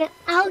 Fine,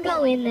 I'll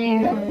go in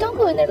there. Don't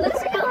go in there.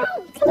 Let's go.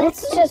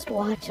 Let's just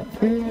watch him.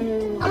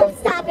 Oh,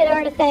 stop it,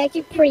 Artifact,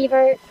 you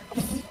prevert.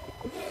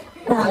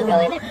 I'll go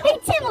in there. Hey,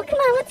 Timmel, come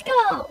on, let's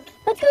go.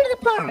 Let's go to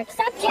the park.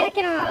 Stop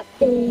jacking off.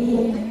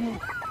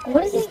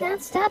 What is he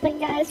not stopping,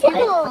 guys?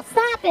 Timmel,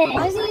 stop it.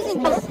 Why is he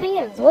using both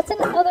hands? What's in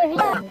the other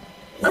hand?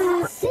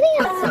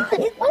 Sitting on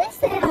something. What is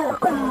that?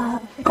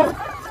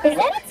 Is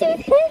that a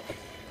toothpick?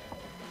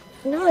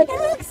 No, it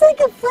looks like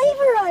a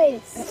flavor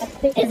ice. I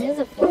think it is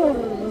a flavor.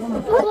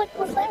 What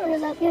flavor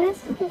is that,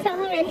 guys?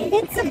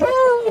 It's a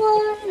brown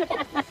one.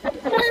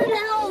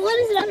 No, what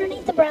is it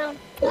underneath the brown?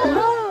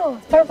 Oh,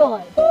 purple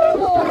one. I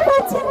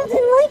thought Timmel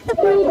didn't like the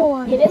purple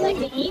one. He didn't like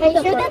to eat. Are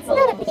you sure that's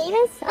not a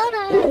penis? Oh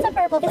no, it's a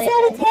purple flavor.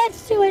 It's not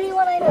attached to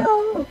anyone I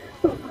know.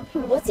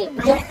 What's he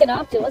jacking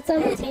off to? What's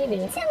on the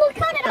TV? Timmel,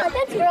 cut it out.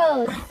 That's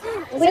gross.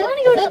 We want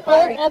to go to the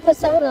old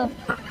episode of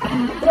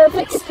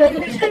Perfect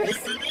Strangers.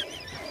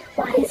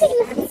 Why is he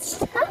not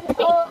stopping?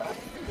 Oh,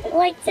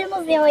 like,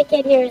 Timmel's the only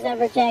kid here who's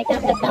ever jacked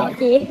up to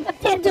Belky.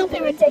 Dad, don't be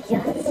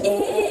ridiculous.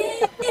 Timmel,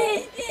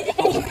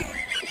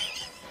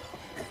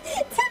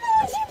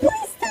 would you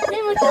please stop?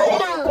 Timmel, cut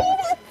it out.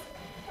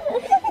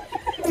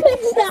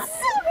 Stop. It's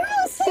so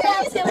gross.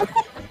 Stop, Timmel.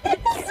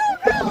 It's so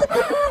gross.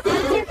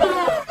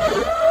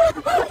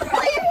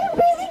 Why are you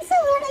breathing so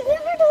hard? I've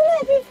never done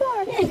that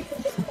before.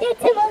 Yeah,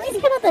 Timmel, at least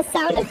cut out the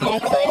sound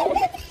effects.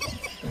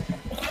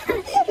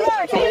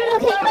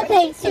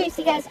 Okay,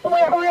 seriously, guys,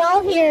 we're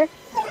all here.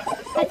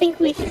 I think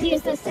we should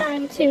use this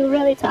time to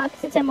really talk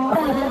to Timmel. I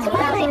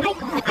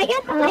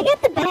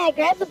got the bag.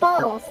 Grab the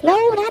balls. No,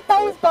 not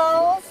those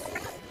balls.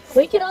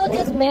 We can all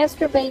just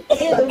masturbate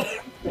too.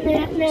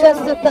 No.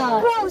 Just a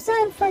thought. Gross,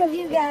 not in front of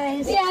you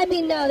guys. Yeah, I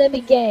mean, no, that'd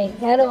be gay.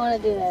 I don't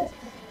want to do that.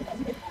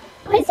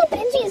 Why is he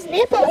pinching his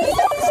nipples? It's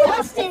so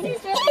disgusting.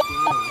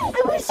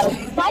 I wish.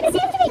 Why does he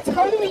have to be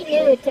totally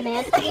nude to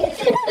masturbate?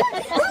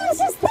 I was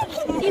just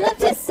thinking. He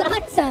left his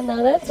socks on,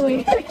 though. That's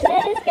weird.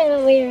 That is kind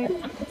of weird.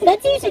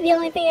 That's usually the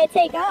only thing I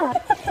take off.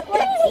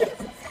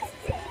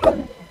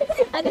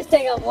 I just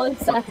take off one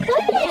sock.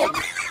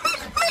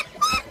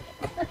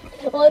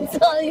 One's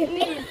all you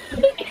need.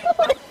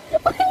 Why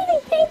did he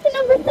paint the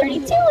number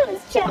 32 on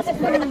his chest?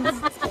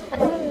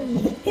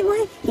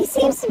 He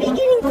seems to be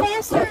getting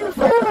faster and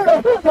further.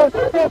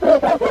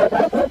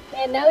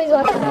 And now he's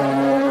walking.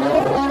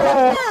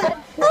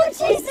 Oh,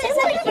 Jesus!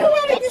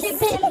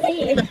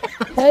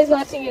 Now he's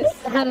watching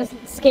how to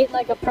skate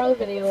like a pro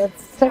video with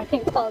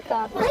starting Paul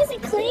Cobb. Why is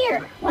it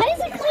clear? Why is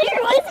it clear?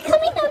 Why is it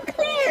coming out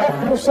clear?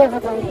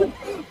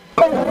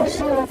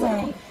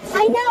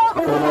 I know.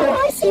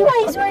 I see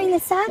why he's wearing the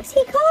socks.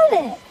 He caught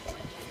it.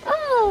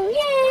 Oh,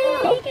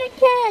 yay! Good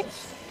catch.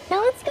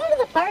 Now let's go to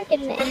the park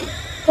and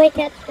play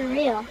catch for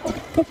real.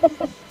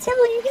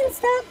 Timmel, you can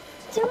stop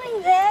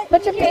doing that.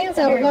 Put your pants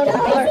on. We're going to the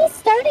park. He's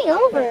starting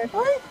over.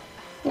 What?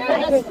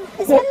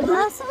 Is that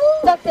possible?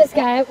 Fuck this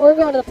guy. We're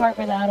going to the park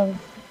without him.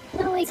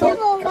 No, wait,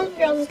 Cold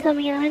Girls is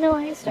coming out. I know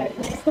why you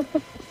started.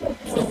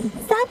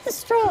 Stop the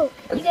stroke.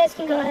 You guys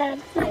can go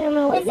ahead. I don't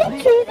know. Is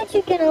it true that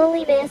you can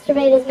only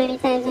masturbate as many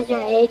times as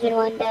your age in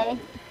one day?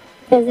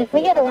 Because if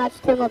we gotta watch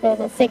Timmel do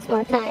this 6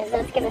 more times,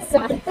 that's gonna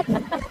suck.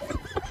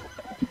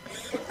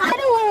 I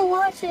don't want to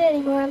watch it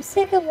anymore. I'm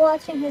sick of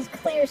watching his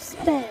clear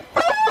spit.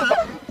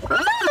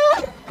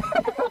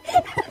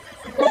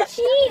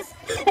 Jeez.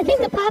 I think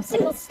the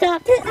popsicle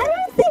stopped. I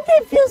don't think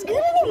that feels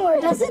good anymore,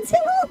 does it,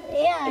 Timmel?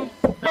 Yeah.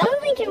 I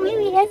don't think it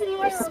really has any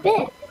more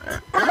spit.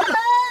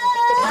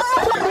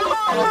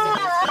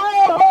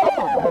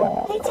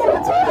 Hey, Timmel,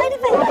 do you mind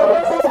if I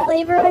have those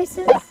flavor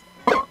ices?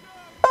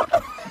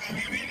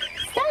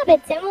 Stop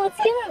it, Timmel.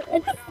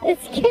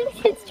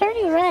 It's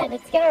turning red.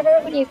 It's gonna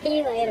hurt when you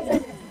pee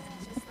later.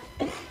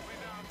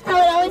 Oh,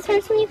 it always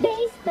hurts when you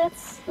pee?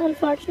 That's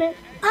unfortunate.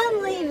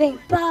 I'm leaving.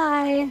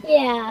 Bye.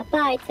 Yeah,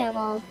 bye,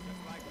 Timmel.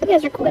 You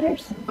guys are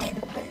quitters.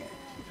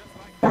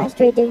 Bye,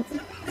 straight dudes.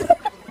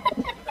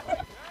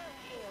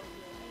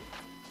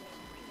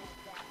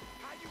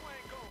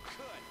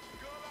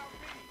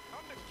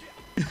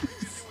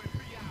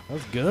 That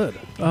was good.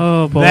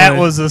 Oh boy, that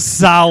was a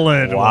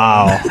solid.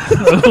 Wow,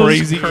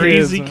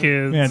 crazy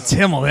kids. Man,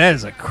 Timmel, that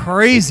is a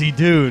crazy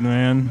dude,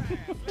 man.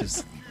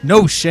 Just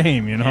no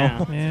shame, you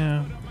know.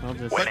 Yeah.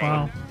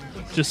 Wow.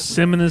 Just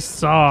simming his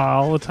saw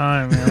all the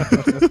time, man.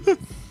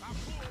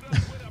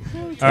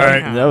 All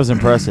right, that was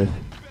impressive.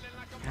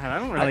 God, I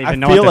don't really even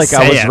know I feel what to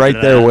like I say was right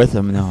after there that. with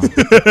him. No,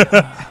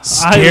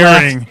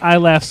 scaring. I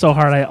laughed so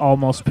hard I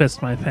almost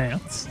pissed my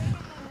pants.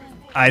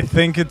 I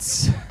think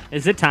it's.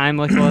 Is it time,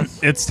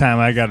 Nicholas? It's time.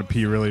 I got to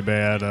pee really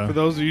bad. For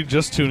those of you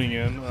just tuning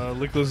in,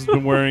 Nicholas has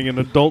been wearing an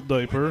adult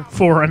diaper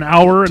for an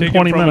hour and taken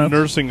 20 from minutes. A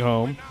nursing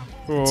home.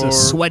 It's a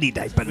sweaty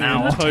diaper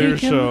now. The entire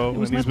show, It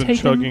was and he's not been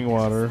taken. chugging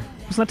water.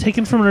 It was not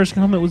taken from a nursing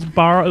home. It was It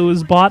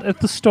was bought at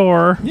the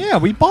store. Yeah,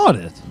 we bought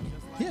it.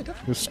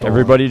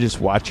 everybody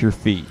just watch your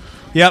feet.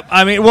 Yep.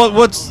 I mean,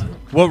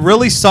 what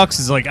really sucks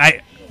is like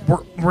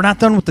we're not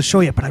done with the show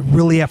yet, but I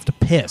really have to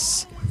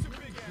piss.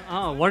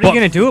 Oh, what are you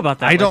gonna do about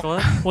that? I don't.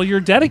 Nicholas? Well, you're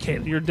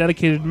dedicated. You're a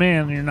dedicated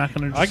man. You're not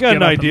going to. I got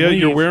an idea.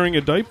 You're wearing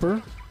a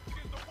diaper.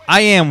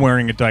 I am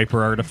wearing a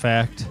diaper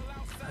artifact.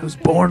 I was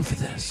born for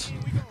this.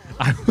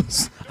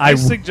 I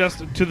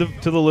suggested to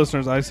the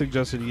listeners. I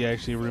suggested he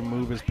actually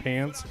remove his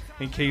pants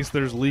in case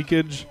there's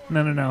leakage.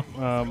 No.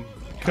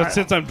 Because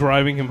since I'm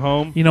driving him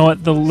home, You know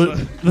what? The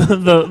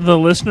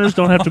listeners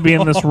don't have to be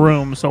in this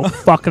room, so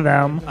fuck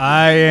them.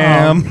 I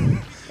am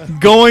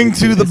going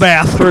to the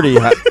bathroom. Pretty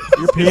hot.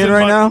 You're peeing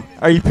right now?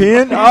 Are you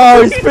peeing?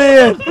 Oh, he's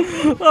peeing.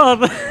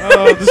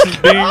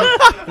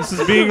 This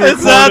is being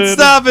It's not recorded.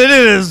 stopping. It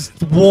is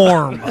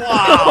warm.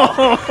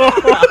 Wow.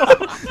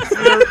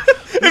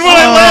 And when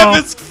I laugh,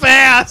 it's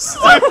fast.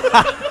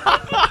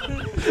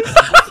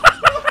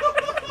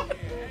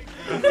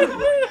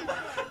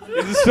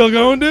 Is it still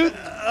going, dude?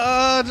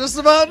 Just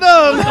about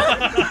done.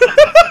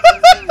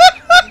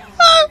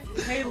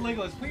 Hey,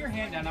 Legolas, put your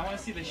hand down. I want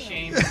to see the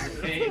shame on your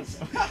face.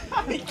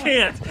 He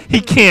can't.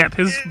 He can't.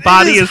 His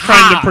body is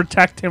trying to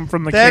protect him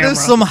from the camera. That is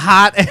some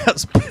hot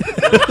ass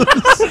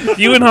piss.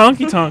 You and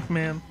Honky Tonk,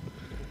 man.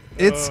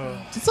 It's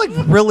like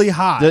really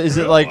hot. Is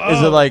it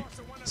like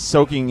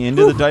soaking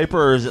into the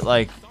diaper, or is it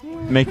like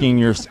making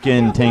your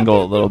skin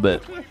tingle a little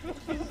bit?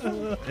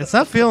 It's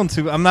not feeling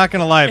too. I'm not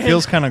gonna lie. It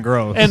feels kind of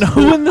gross. And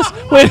who in this?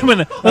 Wait a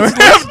minute. I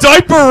have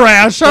diaper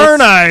rash,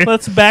 aren't I?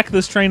 Let's back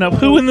this train up.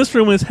 Who in this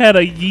room has had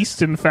a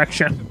yeast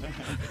infection?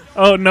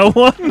 Oh, no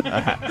one.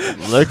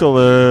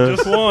 Nicholas.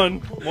 Just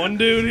one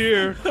dude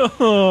here.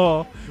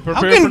 Oh.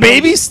 How can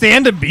babies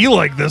stand to be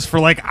like this for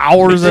like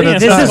hours at a time?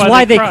 This is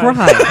why they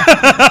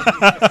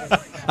cry.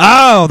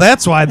 Oh,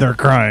 that's why they're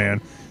crying.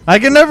 I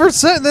can never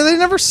say. They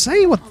never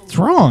say what's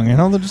wrong. You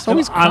know, they're just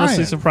always I'm honestly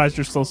crying. surprised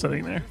you're still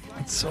sitting there.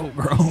 It's so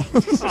gross.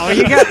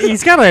 Oh,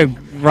 he's got to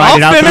ride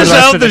it out. I'll for finish the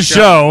rest out of the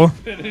show.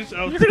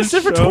 You're gonna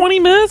sit for 20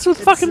 minutes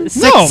with fucking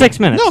 6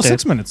 minutes. No, dude.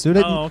 6 minutes, dude.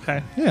 Oh,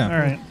 okay. Yeah. All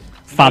right.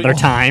 Father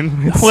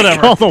time. It's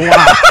Whatever. called a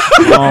lot.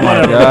 Oh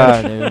my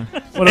god, dude.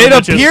 Whatever,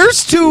 It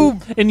appears to.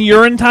 in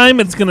urine time.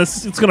 It's gonna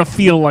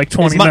feel like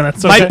 20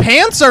 minutes. My Okay?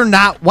 pants are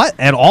not wet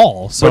at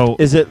all. So But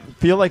is it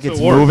feel like it's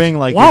works. moving?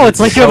 Like Wow, is it's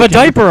it like you have a soaking?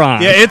 diaper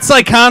on. yeah, it's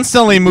like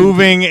constantly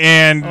moving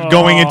and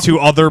going into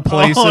other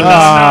places. no, So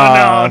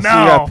you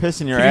got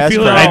piss in your Can you ass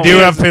feel it crack. I do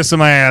have piss in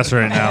my ass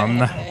right now.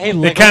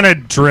 It kind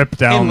of dripped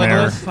down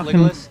there.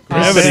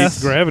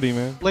 Legolas, Gravity,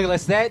 man.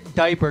 Legolas, that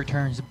diaper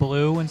turns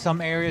blue in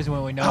some areas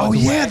when we know. Oh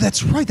it's yeah, wet.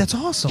 that's right. That's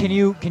awesome. Can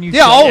you?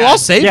 Yeah, I'll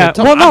save Yeah. it.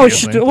 Well, no.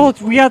 obviously.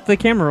 We got the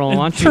camera rolling.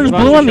 Why It don't you- turns why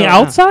don't blue you on the show it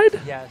now? outside.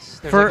 Yes,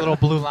 there's For- like little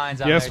blue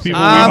lines out Yes, there. people,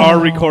 so- we are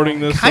recording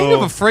this. Kind so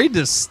of afraid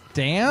to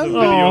stand. the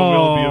video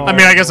will be. Oh. I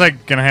mean, I guess I'm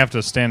gonna have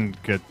to stand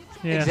good.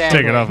 Yeah. Exactly.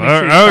 Take it off. Make sure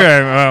you Okay.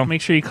 cut- Well.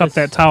 Make sure you cut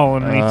that towel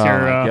underneath Oh your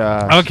my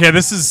gosh. Okay.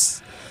 This is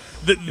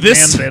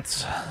this man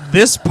bits.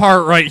 this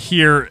part right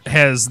here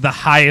has the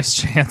highest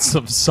chance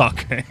of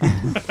sucking.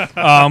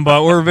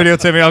 But we're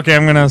videotaping. Okay,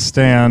 I'm gonna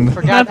stand.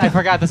 I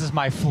forgot this is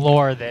my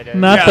floor. That is.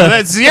 Not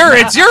Yeah,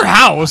 it's your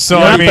house. So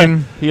I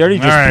mean, He already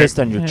just All right. pissed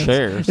on your It's-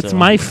 chair. It's so.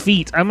 my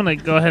feet. I'm gonna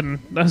go ahead and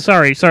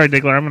sorry,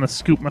 Diggler. I'm gonna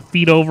scoop my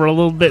feet over a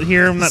little bit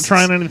here. I'm not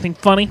trying anything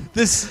funny.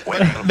 this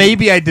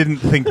maybe I didn't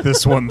think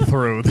this one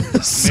through.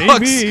 This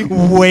Maybe. sucks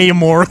way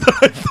more than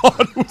I thought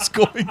it was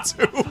going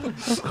to.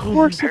 Of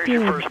course it Here's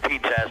your did. first pee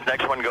test.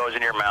 Next one goes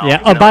in your mouth.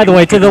 Yeah. Oh, by the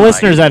way, to the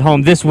listeners at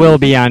home, this will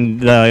be on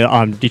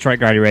the Detroit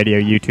Gravity Radio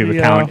YouTube Yeah.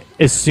 account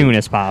as soon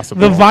as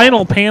possible. The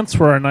vinyl pants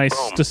were a nice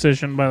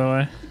decision, by the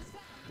way.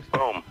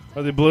 Boom.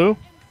 Are they blue?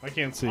 I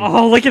can't see.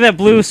 Oh, look at that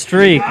blue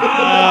streak!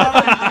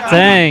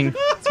 Dang,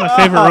 It's my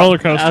favorite roller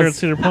coaster at That's-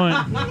 Cedar Point.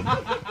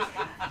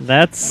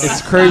 that's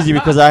It's crazy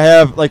because I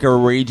have like a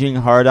raging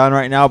hard on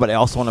right now, but I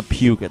also want to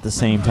puke at the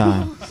same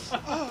time.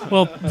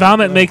 Well,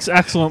 vomit makes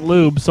excellent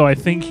lube, so I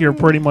think you're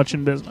pretty much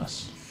in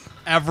business.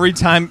 Every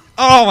time.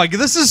 Oh my god,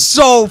 this is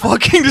so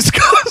fucking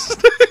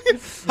disgusting.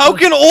 How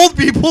can old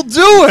people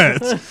do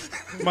it?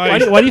 Why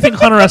do you think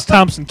Hunter S.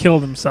 Thompson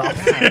killed himself?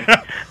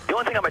 The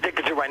only thing I'm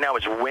addicted to right now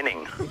is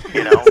winning.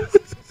 You know.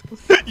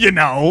 You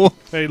know.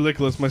 Hey,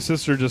 Nicholas, my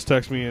sister just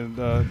texted me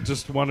and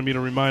just wanted me to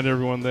remind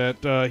everyone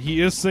that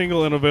he is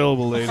single and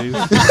available, ladies.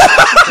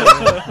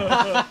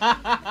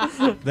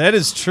 That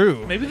is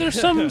true. Maybe there's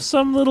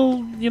some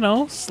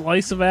little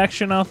slice of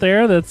action out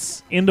there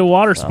that's into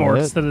water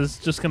sports that is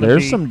just going to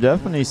There's be some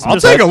definitely. Some I'll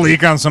take a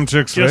leak on some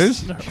chick's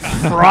face. just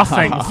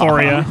frothing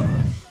for you.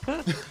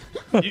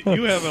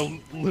 You have a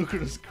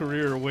lucrative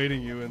career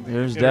awaiting you. In the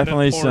There's internet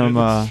definitely porn some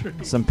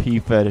industry. some pee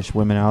fetish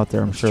women out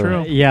there. I'm sure.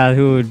 true. yeah.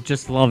 Who would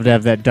just love to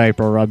have that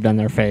diaper rubbed on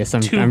their face?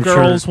 I'm Two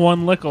girls,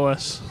 one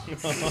Nicholas.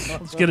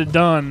 Let's get it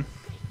done.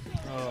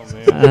 Oh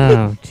man! Sure.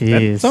 Oh, That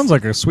jeez. sounds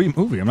like a sweet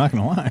movie. I'm not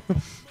gonna lie.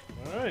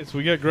 All right, so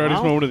we got Grady's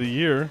Well, moment of the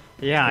year.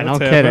 Yeah, That's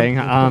no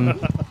happened.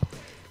 kidding.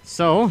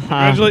 So,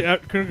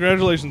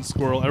 Congratulations,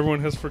 Squirrel. Everyone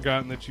has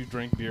forgotten that you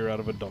drank beer out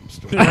of a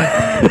dumpster.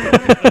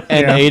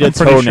 And Yeah, ate a I'm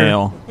pretty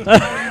toenail.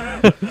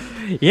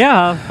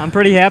 yeah, I'm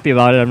pretty happy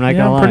about it. I'm not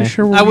Yeah, gonna I'm lie. pretty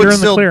sure I would we're in the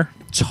still clear.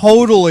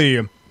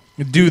 totally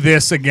do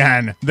this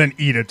again, then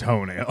eat a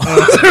toenail.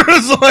 It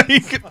was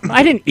like,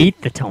 I didn't eat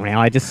the toenail.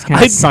 I just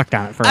kind of sucked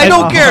on it for a I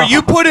don't minute. care.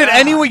 You put it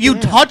anyway. You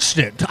touched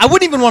it. I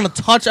wouldn't even want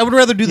to touch. I would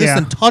rather do this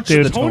than touch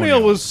the toenail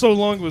toenail. was so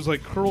long it was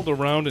like curled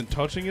around and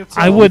touching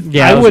itself. I would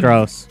Yeah, it was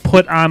gross.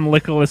 put on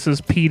Nicholas's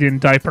peed-in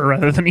diaper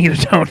rather than eat a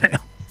toenail.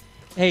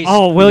 Hey,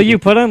 Oh, will you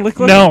put on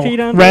liquid No, feet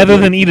on? rather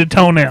than eat a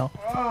toenail.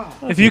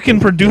 If you can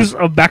produce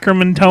a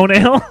Beckerman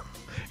toenail,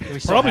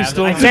 Probably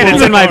still. I said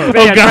it's in my. oh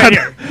yeah, it's God, right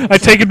here. I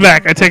take it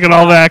back. I take it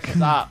all back.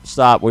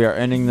 Stop. We are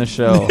ending the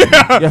show.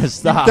 Yeah,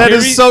 stop. That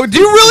is so. Do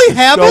you really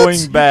have going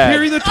it? back.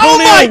 Carry the Oh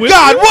toenail my with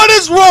God! you? What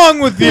is wrong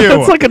with you?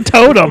 It's like a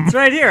totem. It's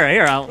right here.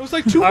 Here, I'll. It was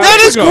like 2 That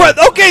months is ago.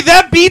 great. Okay,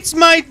 that beats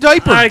my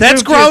diaper. All right,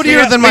 That's Goop Juice,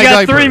 groudier than my we got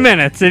diaper. 3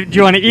 minutes. Do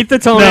you want to eat the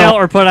toenail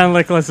or put on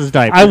Nicholas's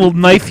diaper? I will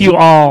knife you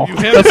all.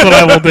 That's what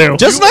I will do.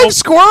 Just knife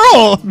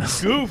squirrel.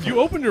 Goof, you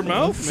opened your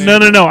mouth,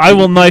 man. No. I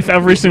will knife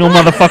every single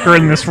motherfucker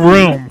in this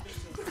room.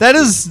 That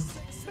is.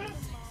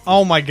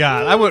 Oh my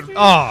God! I would.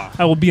 Oh.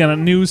 I will be on the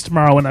news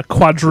tomorrow in a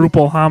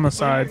quadruple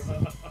homicide.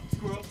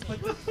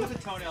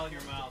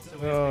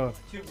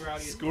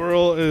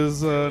 Squirrel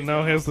is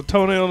now has the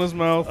toenail in his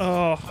mouth.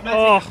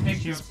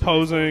 He's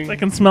posing. I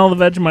can smell the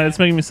Vegemite. It's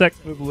making me sick.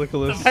 With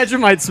Nicholas.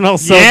 Vegemite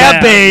smells so Yeah,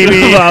 bad.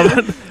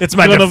 baby. It's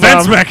my Gonna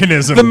defense vomit.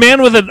 mechanism. The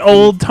man with an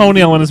old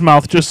toenail in his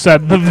mouth just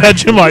said the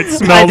Vegemite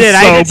smells I did. so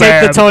I had to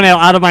bad. take the toenail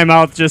out of my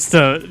mouth just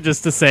to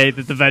say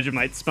that the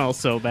Vegemite smells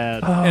so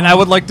bad. And I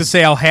would like to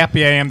say how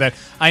happy I am that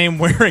I am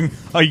wearing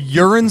a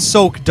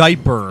urine-soaked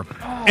diaper,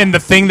 and the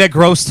thing that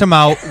grossed him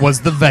out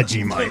was the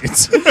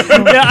Vegemite.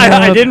 Yeah,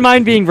 I didn't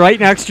mind being right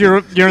next to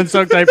your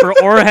urine-soaked diaper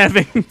or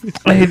having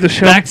I hate the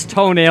show. Beck's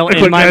toenail Look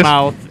in what my guys-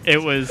 mouth.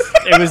 It was the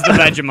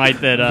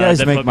Vegemite that. You guys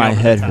that make put me my over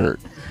the head top. hurt.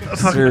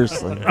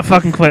 Seriously. I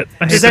fucking quit.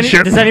 I hate Does, this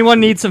shit. does anyone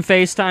need some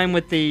FaceTime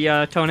with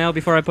the toenail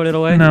before I put it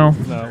away? No.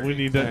 No, we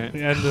need to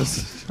end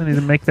this. I need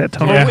to make that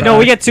toenail. Well, no,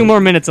 we get 2 more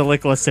minutes of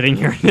Nicholas sitting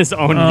here in his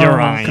own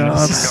urine.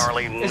 God.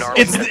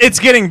 It's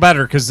getting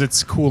better because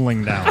it's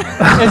cooling down.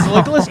 Is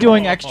Nicholas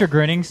doing extra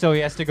grinning so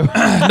he has to go?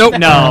 Nope.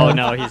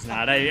 No, he's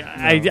not.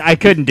 I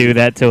couldn't do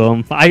that to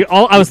him.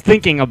 I was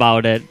thinking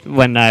about it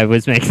when I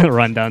was making the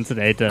rundown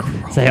today to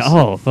say,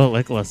 Phil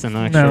Nicholas and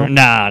extra.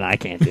 No, I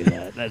can't do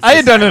that. That's I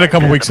had done it a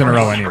couple weeks in a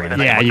row anyway.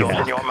 Yeah, you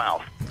have.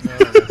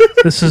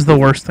 This is the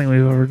worst thing we've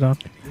ever done.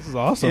 This is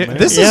awesome, man.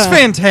 This is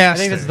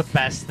fantastic. I think this is the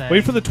best thing.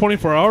 Wait for the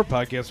 24-hour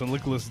podcast when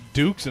Nicholas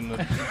Dukes in the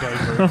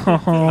diaper.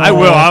 I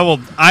will.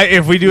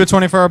 If we do a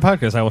 24-hour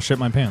podcast, I will shit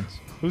my pants.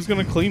 Who's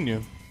gonna clean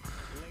you?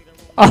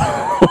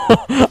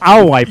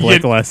 I'll wipe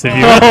Nicholas if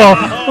you.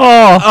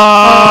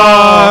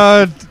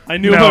 I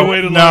knew I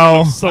waited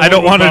long enough. I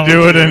don't want to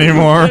do it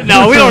anymore.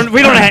 No, we don't.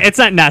 It's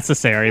not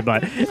necessary.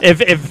 But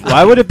if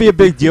Why would it be a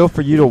big deal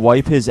for you to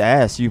wipe his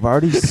ass? You've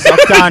already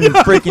sucked on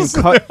freaking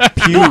cut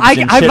pubes.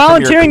 I'm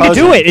volunteering to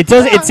do it. It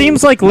does. It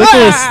seems like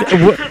Nicholas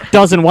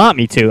doesn't want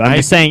me to. I'm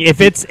just saying if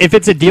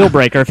it's a deal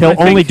breaker, if he'll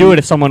only do it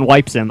if someone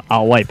wipes him,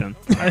 I'll wipe him.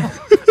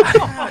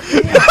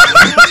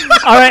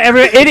 All right,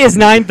 it is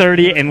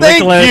 9:30, and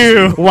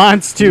Nicholas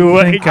wants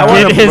to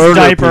get his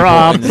diaper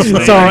off.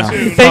 So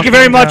thank you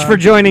very much for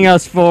joining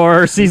us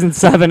for Season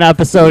 7,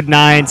 Episode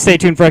 9. Stay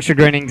tuned for Extra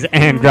Grinnings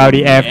and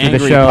Growdy after the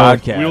show.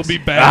 Podcast. We'll be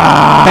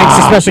back. Thanks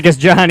to special guest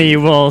Johnny.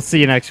 We'll see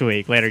you next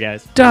week. Later,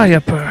 guys.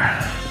 Diaper.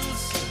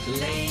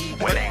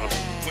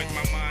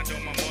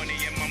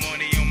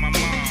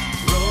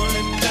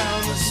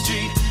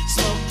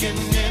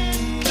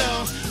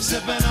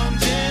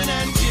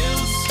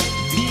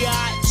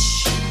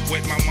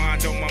 With my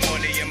mind on my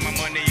money and my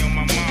money on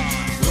my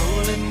mind.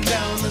 Rolling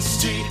down the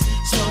street,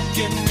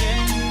 smoking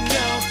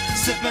Indo,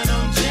 sipping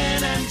on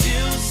gin and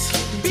juice.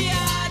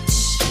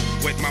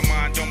 Biatch. With my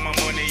mind on my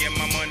money and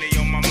my money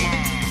on my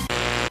mind.